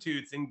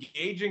 prostitutes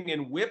engaging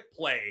in whip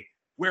play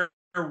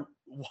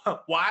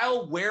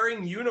while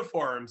wearing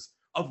uniforms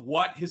of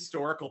what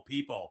historical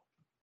people?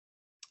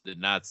 The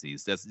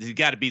Nazis. There's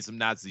got to be some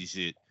Nazi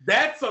shit.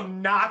 That's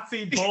some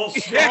Nazi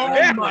bullshit.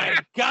 Oh my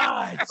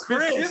God,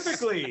 Chris!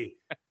 Specifically,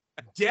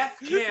 death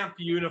camp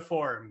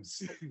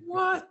uniforms.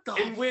 What the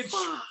In which-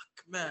 fuck,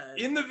 man?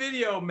 In the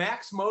video,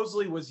 Max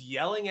Mosley was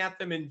yelling at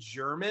them in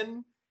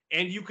German,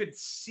 and you could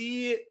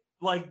see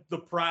like the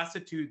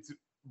prostitutes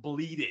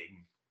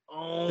bleeding.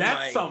 oh That's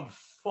my some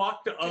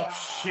fucked up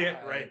shit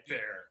God. right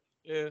there.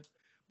 Yeah.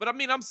 But I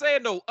mean, I'm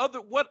saying though,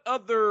 what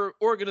other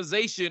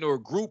organization or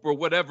group or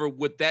whatever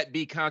would that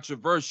be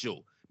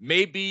controversial?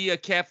 Maybe a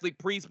Catholic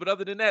priest, but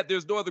other than that,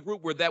 there's no other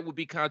group where that would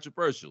be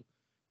controversial.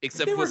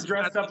 Except They for were some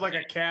dressed up Nazi like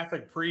a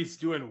Catholic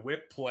priest doing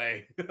whip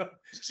play. The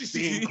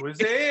shit.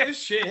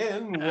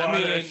 Inquisition, what I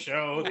a mean,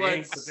 show! The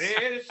let's-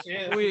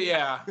 Inquisition.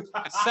 yeah,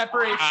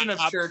 separation of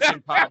church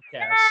and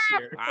podcast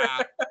here.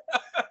 Ah.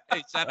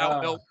 Hey, shout out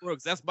Uh. Mel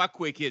Brooks. That's my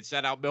quick hit.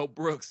 Shout out Mel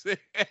Brooks.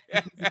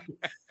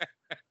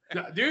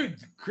 Dude,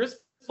 Chris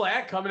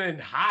Platt coming in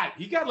hot.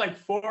 He got like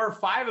 4 or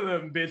 5 of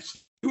them, bitch.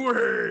 You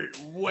were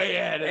Way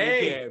ahead of the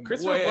Hey, game.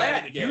 Christopher Way ahead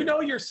Platt, of the you game.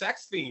 know your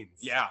sex fiends.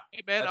 Yeah,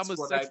 Hey man, That's I'm a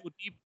what I- sexual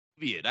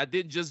deviant. I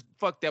didn't just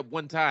fuck that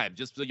one time.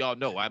 Just so y'all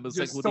know, I'm a just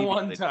sexual the deviant.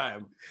 one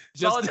time.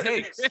 That's all Just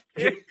it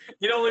takes.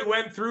 He only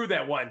went through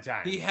that one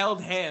time. He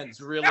held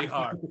hands really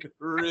hard,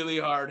 really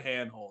hard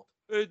handhold.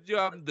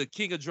 I'm the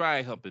king of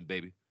dry humping,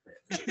 baby.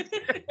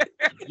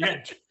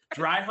 Yeah,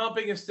 Dry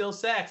humping is still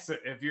sex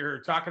if you're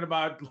talking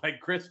about like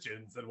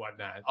Christians and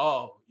whatnot.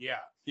 Oh,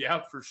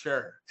 yeah, for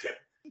sure.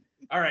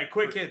 All right,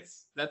 quick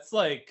hits. That's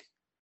like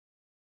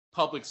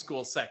public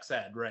school sex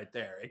ed right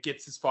there. It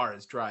gets as far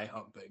as dry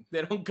humping.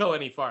 They don't go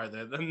any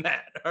farther than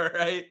that. All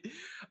right.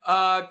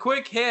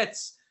 Quick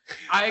hits.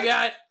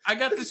 I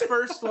got this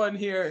first one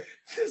here.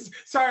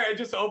 Sorry, I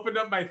just opened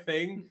up my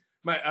thing.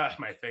 My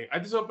thing. I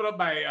just opened up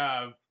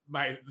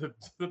my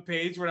the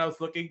page when I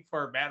was looking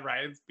for Matt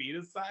Ryan's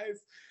penis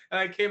size, and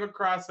I came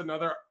across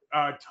another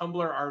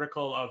Tumblr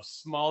article of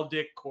small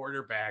dick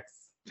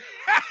quarterbacks.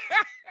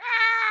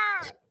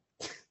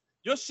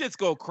 Your shit's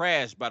gonna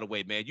crash, by the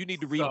way, man. You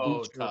need to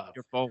reboot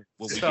your phone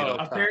when we get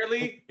up.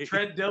 Apparently,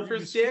 Trent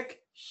Dilfer's dick,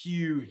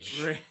 huge.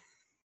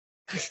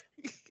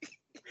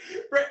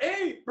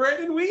 Hey,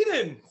 Brandon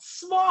Whedon,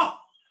 small.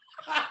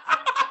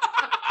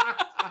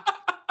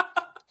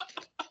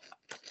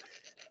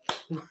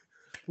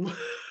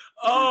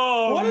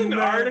 Oh, what an man.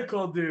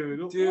 article,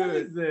 dude. What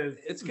is this?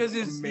 It's because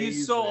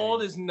he's so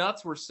old, his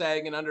nuts were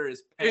sagging under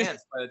his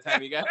pants by the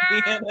time he got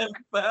in the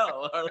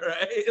NFL. All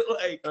right,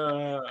 like he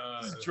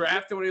was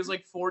drafted when he was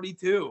like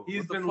 42.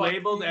 He's been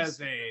labeled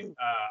as a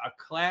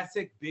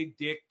classic big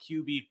dick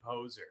QB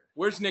poser.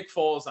 Where's Nick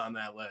Foles on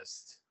that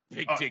list?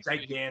 Big dick.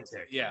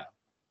 Gigantic. Yeah,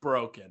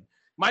 broken.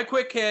 My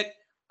quick hit.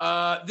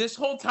 This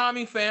whole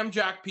Tommy Pham,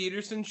 Jock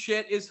Peterson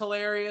shit is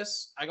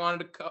hilarious. I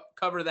wanted to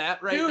cover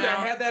that right now. Dude,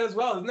 I had that as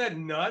well. Isn't that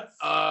nuts?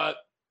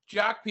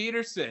 Jock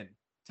Peterson,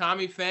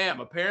 Tommy Pham,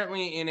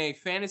 apparently in a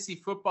fantasy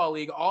football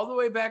league all the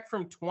way back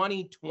from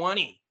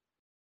 2020,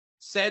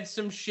 said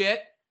some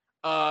shit,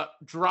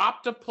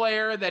 dropped a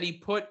player that he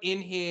put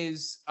in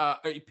his,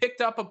 he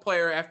picked up a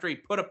player after he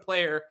put a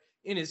player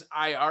in his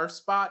IR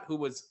spot who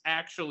was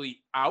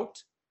actually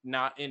out,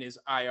 not in his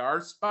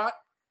IR spot.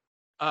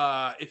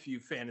 If you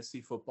fantasy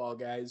football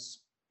guys,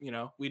 you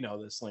know, we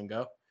know this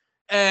lingo.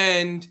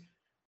 And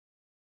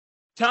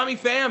Tommy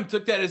Pham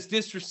took that as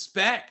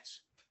disrespect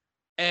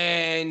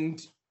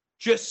and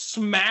just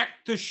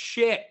smacked the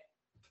shit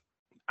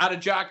out of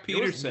Jock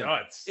Peterson. It was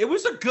nuts. It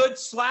was a good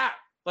slap.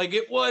 Like,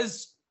 it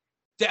was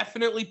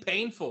definitely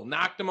painful.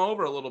 Knocked him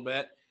over a little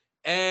bit.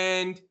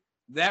 And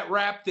that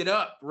wrapped it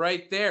up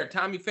right there.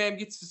 Tommy Pham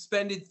gets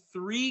suspended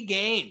 3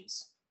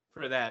 games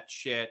for that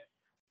shit.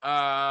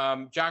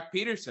 Jock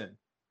Peterson,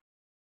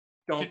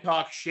 don't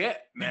talk shit,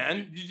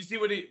 man. Did you see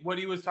what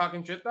he was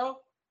talking shit though?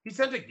 He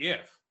sent a GIF.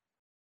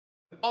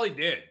 That's all he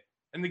did,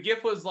 and the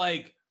GIF was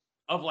like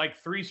of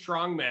like 3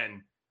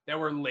 strongmen that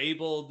were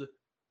labeled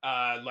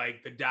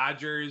like the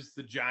Dodgers,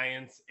 the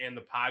Giants, and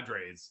the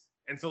Padres.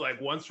 And so like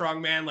one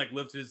strongman like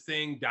lifted his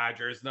thing,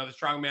 Dodgers. Another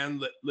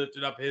strongman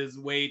lifted up his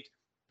weight,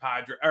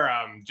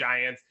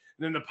 Giants.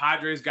 And then the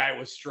Padres guy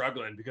was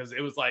struggling because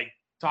it was like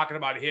talking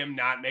about him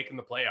not making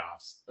the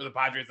playoffs or the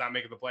Padres not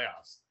making the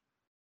playoffs.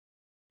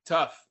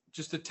 Tough.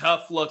 Just a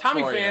tough look.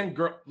 Tommy for Pham,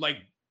 you.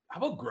 how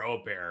about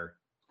grow a pair?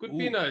 Quit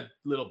being a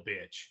little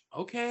bitch.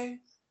 Okay.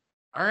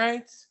 All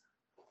right.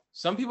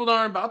 Some people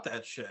aren't about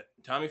that shit.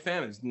 Tommy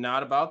Pham is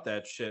not about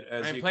that shit,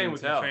 as I ain't you playing can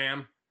with tell. you,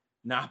 fam.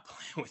 Not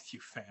playing with you,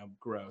 fam.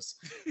 Gross.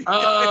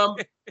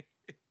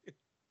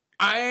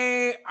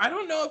 I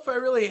don't know if I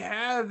really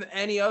have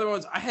any other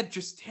ones. I had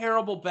just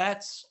terrible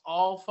bets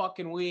all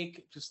fucking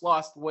week. Just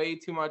lost way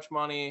too much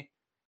money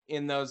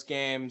in those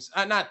games.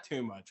 Not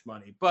too much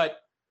money,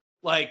 but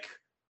like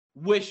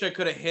wish I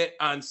could have hit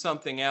on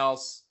something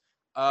else.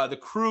 The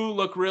Crew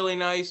look really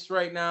nice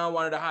right now.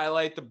 Wanted to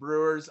highlight the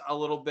Brewers a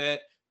little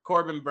bit.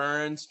 Corbin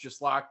Burns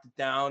just locked it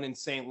down in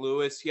St.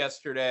 Louis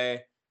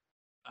yesterday.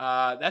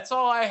 That's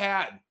all I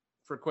had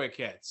for quick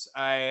hits.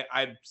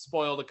 I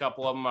spoiled a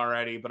couple of them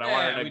already, but I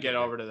wanted to get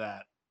over to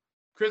that.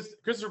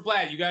 Christopher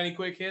Platt, you got any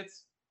quick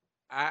hits?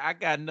 I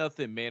got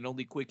nothing, man.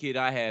 Only quick hit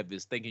I have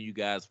is thanking you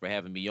guys for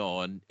having me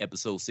on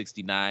episode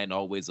 69.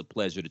 Always a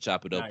pleasure to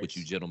chop it up with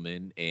you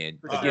gentlemen. And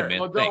again, man,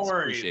 well, don't thanks.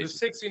 worry. Appreciate The it.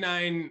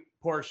 69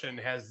 portion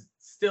has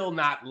still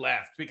not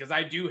left because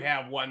I do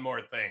have one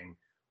more thing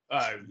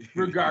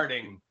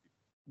regarding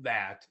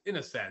that, in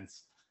a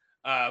sense.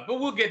 But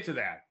we'll get to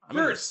that. I'm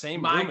in the First,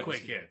 same my room as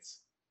quick you.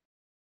 hits.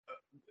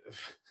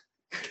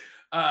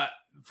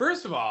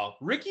 First of all,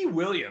 Ricky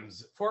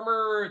Williams,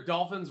 former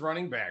Dolphins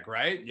running back,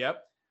 right?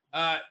 Yep.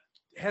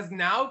 Has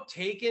now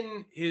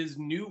taken his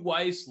new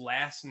wife's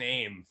last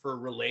name for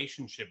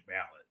relationship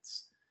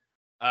balance.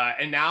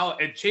 And now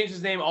it changed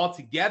his name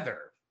altogether.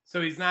 So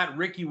he's not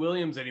Ricky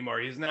Williams anymore.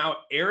 He's now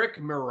Eric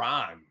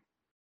Moran,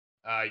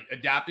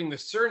 adopting the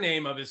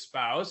surname of his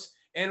spouse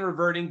and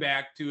reverting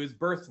back to his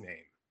birth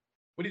name.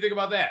 What do you think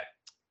about that?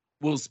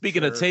 Well,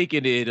 speaking of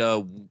taking it,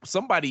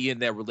 somebody in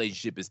that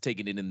relationship is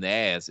taking it in the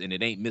ass, and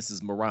it ain't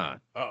Mrs. Moran.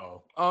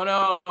 Uh-oh. Oh,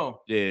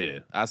 no. Yeah,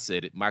 I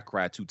said it. My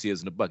cry, 2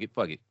 tears in the bucket.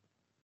 Fuck it.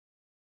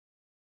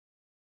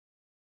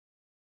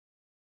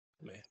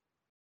 Man.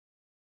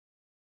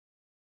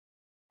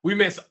 We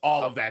miss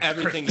all of that.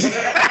 Everything. Chris.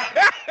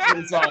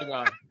 It's all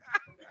gone.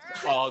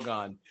 All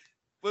gone.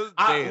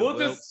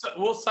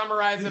 We'll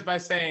summarize it by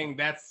saying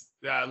that's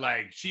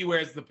like she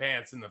wears the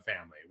pants in the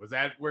family. Was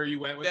that where you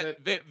went with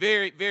it?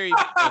 Very, very,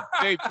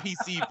 very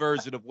PC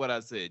version of what I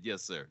said.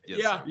 Yes, sir. Yes,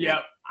 Yeah. sir.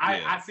 Yep. I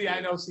Yeah, see. I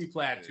yeah. know C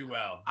Platt too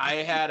well. I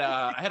had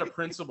a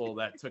principal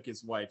that took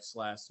his wife's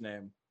last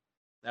name.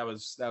 That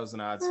was an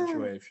odd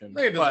situation.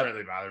 It doesn't But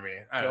really bother me.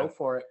 I go don't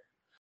for it.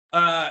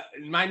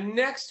 my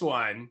next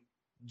one,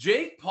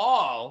 Jake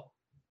Paul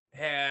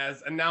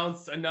has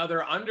announced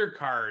another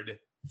undercard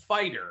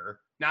fighter,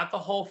 not the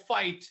whole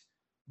fight,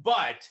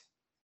 but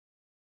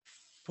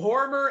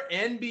former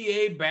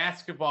NBA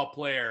basketball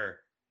player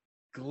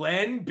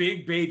Glenn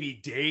Big Baby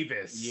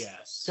Davis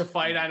Yes. to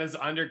fight on his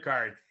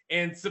undercard.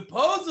 And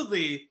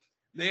supposedly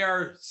they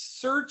are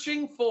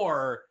searching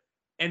for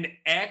an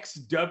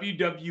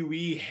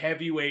ex-WWE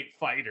heavyweight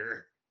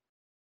fighter.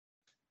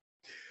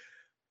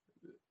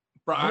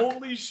 Brock.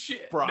 Holy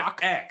shit. Brock.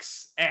 No,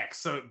 X.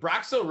 So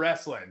Brock's still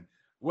wrestling.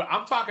 Well,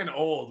 I'm talking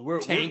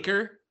old.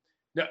 Tanker.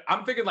 No,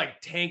 I'm thinking like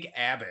Tank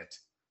Abbott.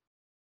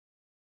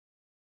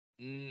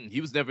 He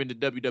was never in the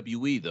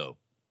WWE though.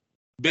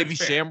 Maybe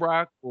fair.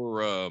 Shamrock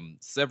or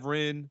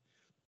Severin.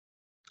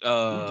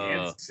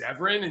 Dan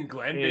Severin and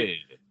Glenn Yeah.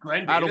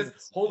 Glenn I don't-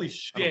 Davis. Holy I don't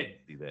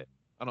shit. see that.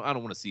 I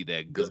don't want to see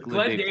that because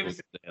Glenn Davis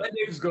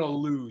is gonna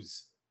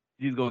lose.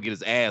 he's gonna get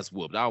his ass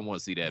whooped. I don't want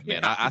to see that,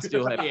 man. Yeah. I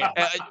still have Yeah.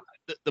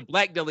 the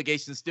black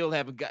delegation still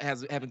haven't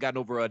gotten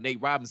over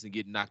Nate Robinson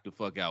getting knocked the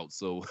fuck out.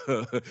 So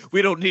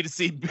we don't need to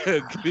see.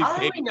 How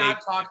are we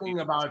not talking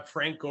about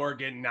Frank Gore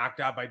getting knocked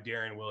out by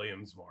Darren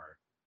Williams more?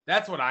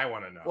 That's what I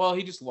want to know. Well,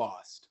 he just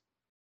lost.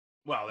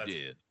 Well, that's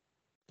Yeah.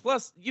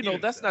 Plus,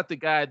 that's so. not the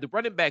guy. The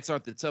running backs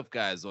aren't the tough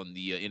guys on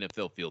the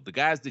NFL field. The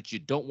guys that you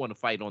don't want to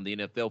fight on the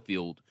NFL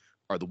field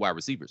are the wide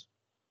receivers.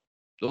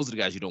 Those are the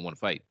guys you don't want to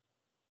fight.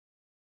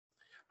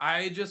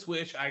 I just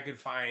wish I could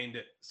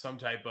find some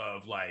type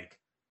of like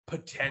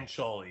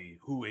potentially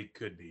who it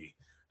could be.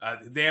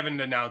 They haven't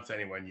announced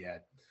anyone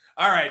yet.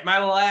 All right,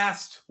 my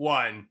last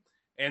one,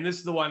 and this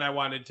is the one I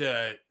wanted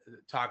to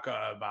talk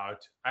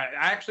about. I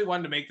actually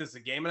wanted to make this a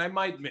game, and I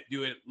might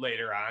do it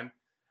later on.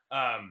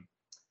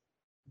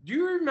 Do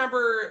you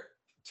remember,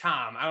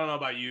 Tom? I don't know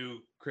about you,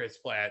 Chris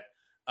Platt.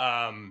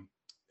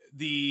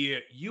 The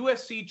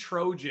USC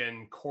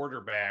Trojan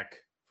quarterback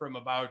from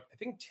about, I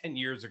think, 10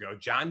 years ago,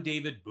 John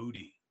David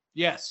Booty.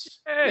 Yes.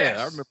 Yeah, Yes.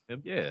 I remember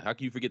him. Yeah, how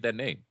can you forget that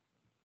name?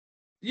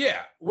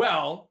 Yeah,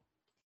 well,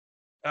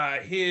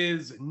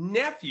 his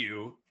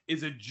nephew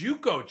is a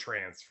JUCO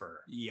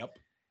transfer Yep.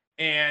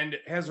 and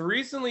has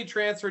recently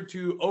transferred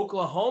to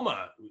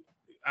Oklahoma.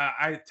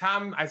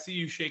 Tom, I see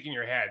you shaking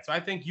your head, so I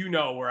think you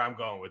know where I'm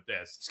going with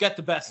this. He's got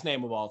the best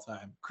name of all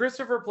time.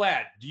 Christopher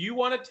Platt, do you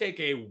want to take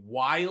a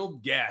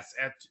wild guess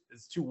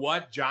as to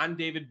what John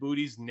David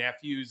Booty's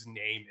nephew's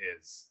name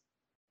is?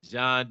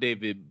 John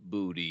David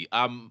Booty.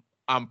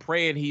 I'm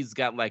praying he's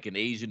got like an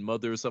Asian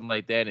mother or something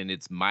like that, and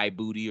it's My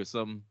Booty or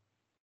something.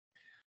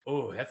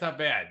 Oh, that's not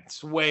bad.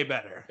 It's way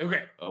better.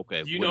 Okay.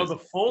 Okay. Do you what know is the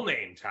it? full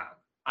name, Tom?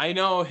 I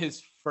know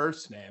his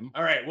first name.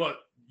 All right. Well,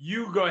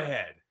 you go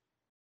ahead.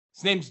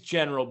 His name's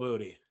General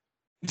Booty.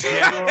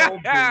 General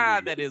Booty.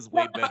 That is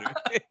way better.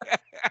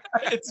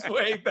 It's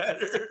way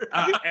better.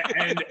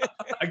 And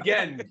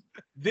again,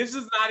 this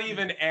is not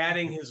even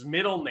adding his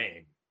middle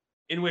name,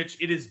 in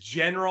which it is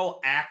General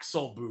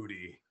Axel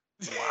Booty.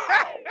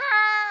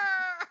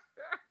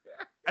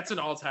 That's an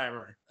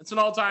all-timer. That's an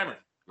all-timer.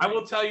 I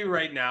will tell you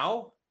right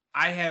now,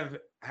 I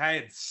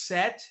had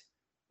set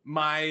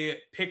my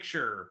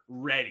picture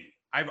ready.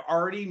 I've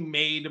already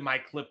made my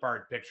clip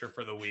art picture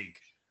for the week.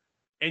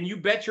 And you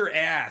bet your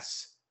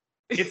ass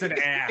it's an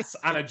ass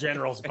on a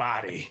general's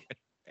body.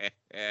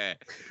 I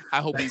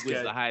hope That's he wins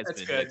good. the That's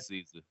Heisman good. next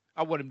season.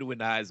 I want him to win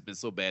the Heisman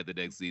so bad the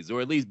next season,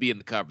 or at least be in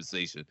the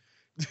conversation.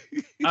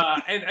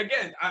 And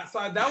again,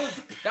 so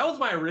that was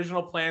my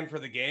original plan for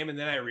the game, and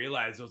then I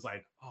realized it was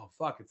like, oh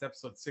fuck, it's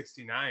episode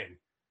 69.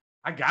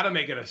 I gotta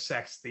make it a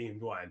sex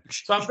themed one.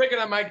 So I'm thinking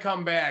I might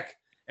come back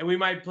and we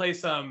might play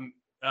some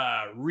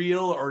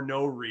real or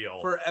no real.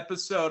 For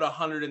episode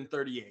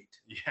 138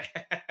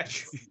 yeah.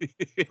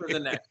 for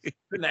the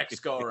next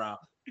go around.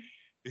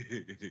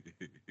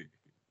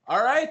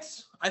 All right.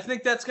 I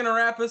think that's going to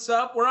wrap us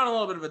up. We're on a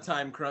little bit of a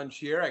time crunch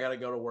here. I got to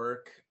go to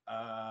work.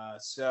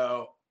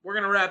 So we're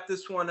going to wrap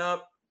this one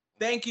up.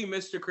 Thank you,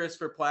 Mr.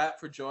 Christopher Platt,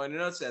 for joining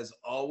us as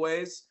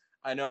always.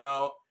 I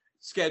know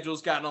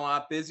schedule's gotten a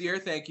lot busier.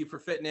 Thank you for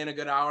fitting in a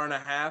good hour and a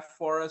half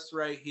for us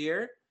right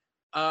here.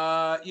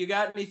 You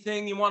got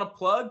anything you want to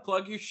plug?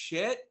 Plug your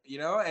shit,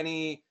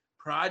 any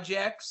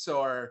projects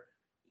or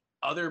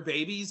other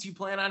babies you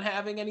plan on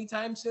having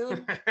anytime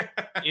soon?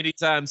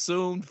 Anytime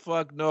soon?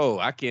 Fuck no.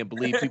 I can't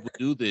believe people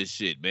do this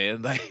shit,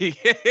 man.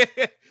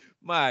 Like,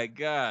 my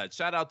God.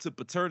 Shout out to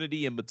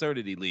paternity and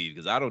maternity leave,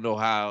 because I don't know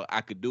how I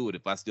could do it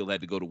if I still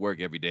had to go to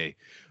work every day.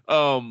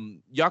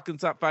 Y'all can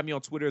find me on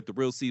Twitter at The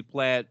Real C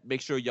Platt.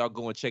 Make sure y'all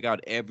go and check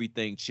out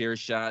everything Chair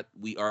Shot.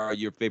 We are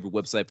your favorite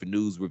website for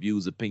news,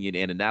 reviews, opinion,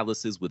 and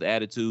analysis with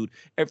attitude.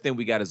 Everything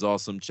we got is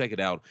awesome. Check it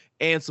out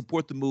and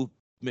support the movement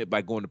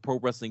by going to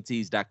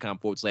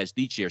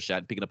prowrestlingtees.com/thechairshot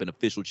and picking up an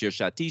official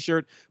Chairshot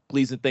t-shirt.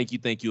 Please and thank you,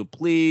 and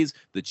please,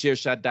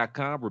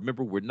 thechairshot.com.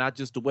 Remember, we're not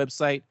just a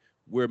website,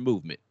 we're a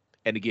movement.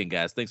 And again,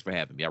 guys, thanks for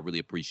having me. I really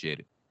appreciate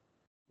it.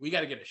 We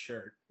got to get a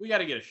shirt.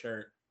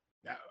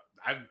 Yeah.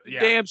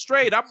 Damn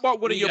straight. I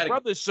bought one of your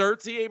brother's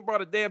shirts. He ain't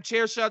brought a damn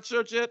Chairshot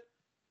shirt yet.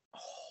 Oh,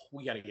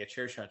 we got to get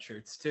Chairshot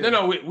shirts too.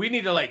 No, we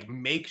need to like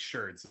make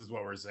shirts is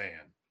what we're saying.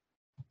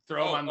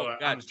 Throw them on the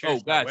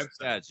Chairshot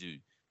website.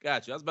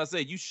 Got you. I was about to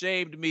say, you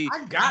shamed me.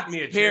 I got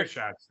me a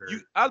Chairshot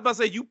shirt. I was about to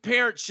say, you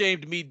parent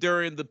shamed me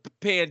during the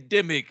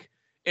pandemic,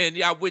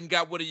 and I went and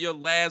got one of your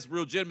last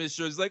Real Gentleman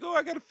shirts. Like, oh,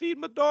 I got to feed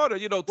my daughter,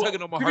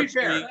 tugging on my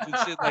heartstrings and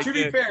shit like that. To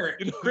be fair,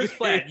 Chris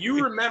Platt,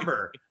 you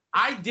remember,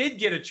 I did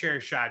get a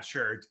Chairshot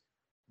shirt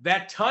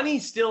that Tunney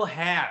still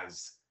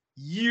has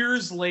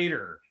years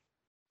later,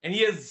 and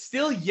he has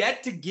still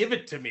yet to give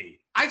it to me.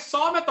 I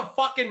saw him at the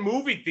fucking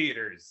movie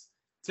theaters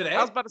today.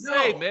 I was about to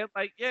say, man,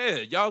 like, yeah,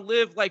 y'all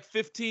live like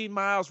 15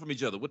 miles from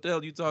each other. What the hell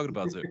are you talking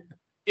about, sir?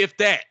 If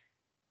that.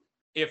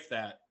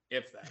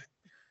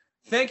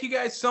 Thank you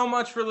guys so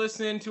much for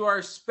listening to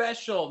our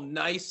special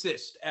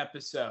nicest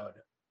episode,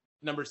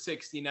 number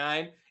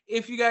 69.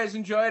 If you guys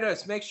enjoyed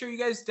us, make sure you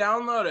guys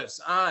download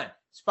us on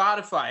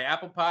Spotify,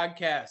 Apple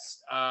Podcasts,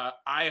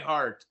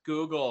 iHeart,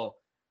 Google,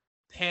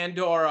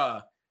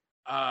 Pandora.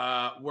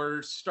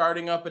 We're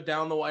starting up a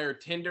Down the Wire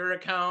Tinder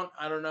account.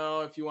 I don't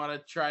know if you want to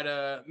try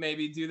to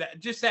maybe do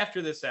that just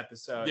after this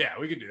episode. Yeah,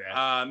 we could do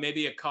that.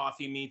 Maybe a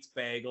coffee meets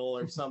bagel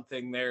or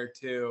something there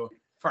too.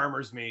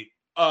 Farmer's meat.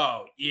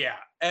 Oh, yeah.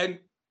 And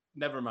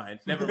never mind.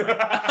 And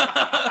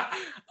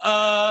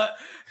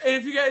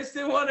if you guys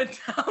didn't want to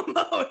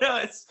download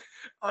us,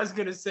 I was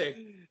going to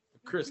say,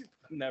 Chris,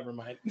 never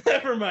mind.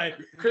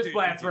 Chris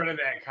Platt's running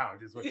that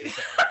account is what you're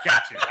saying.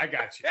 I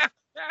got you.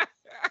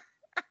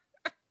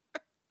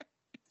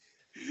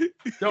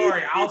 Don't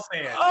worry, I'll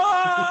say it.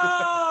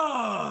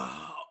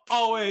 Oh,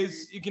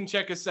 always, you can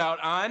check us out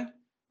on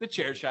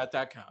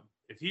thechairshot.com.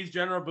 If he's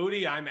General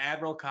Booty, I'm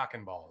Admiral Cock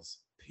and Balls.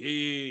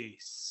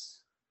 Peace.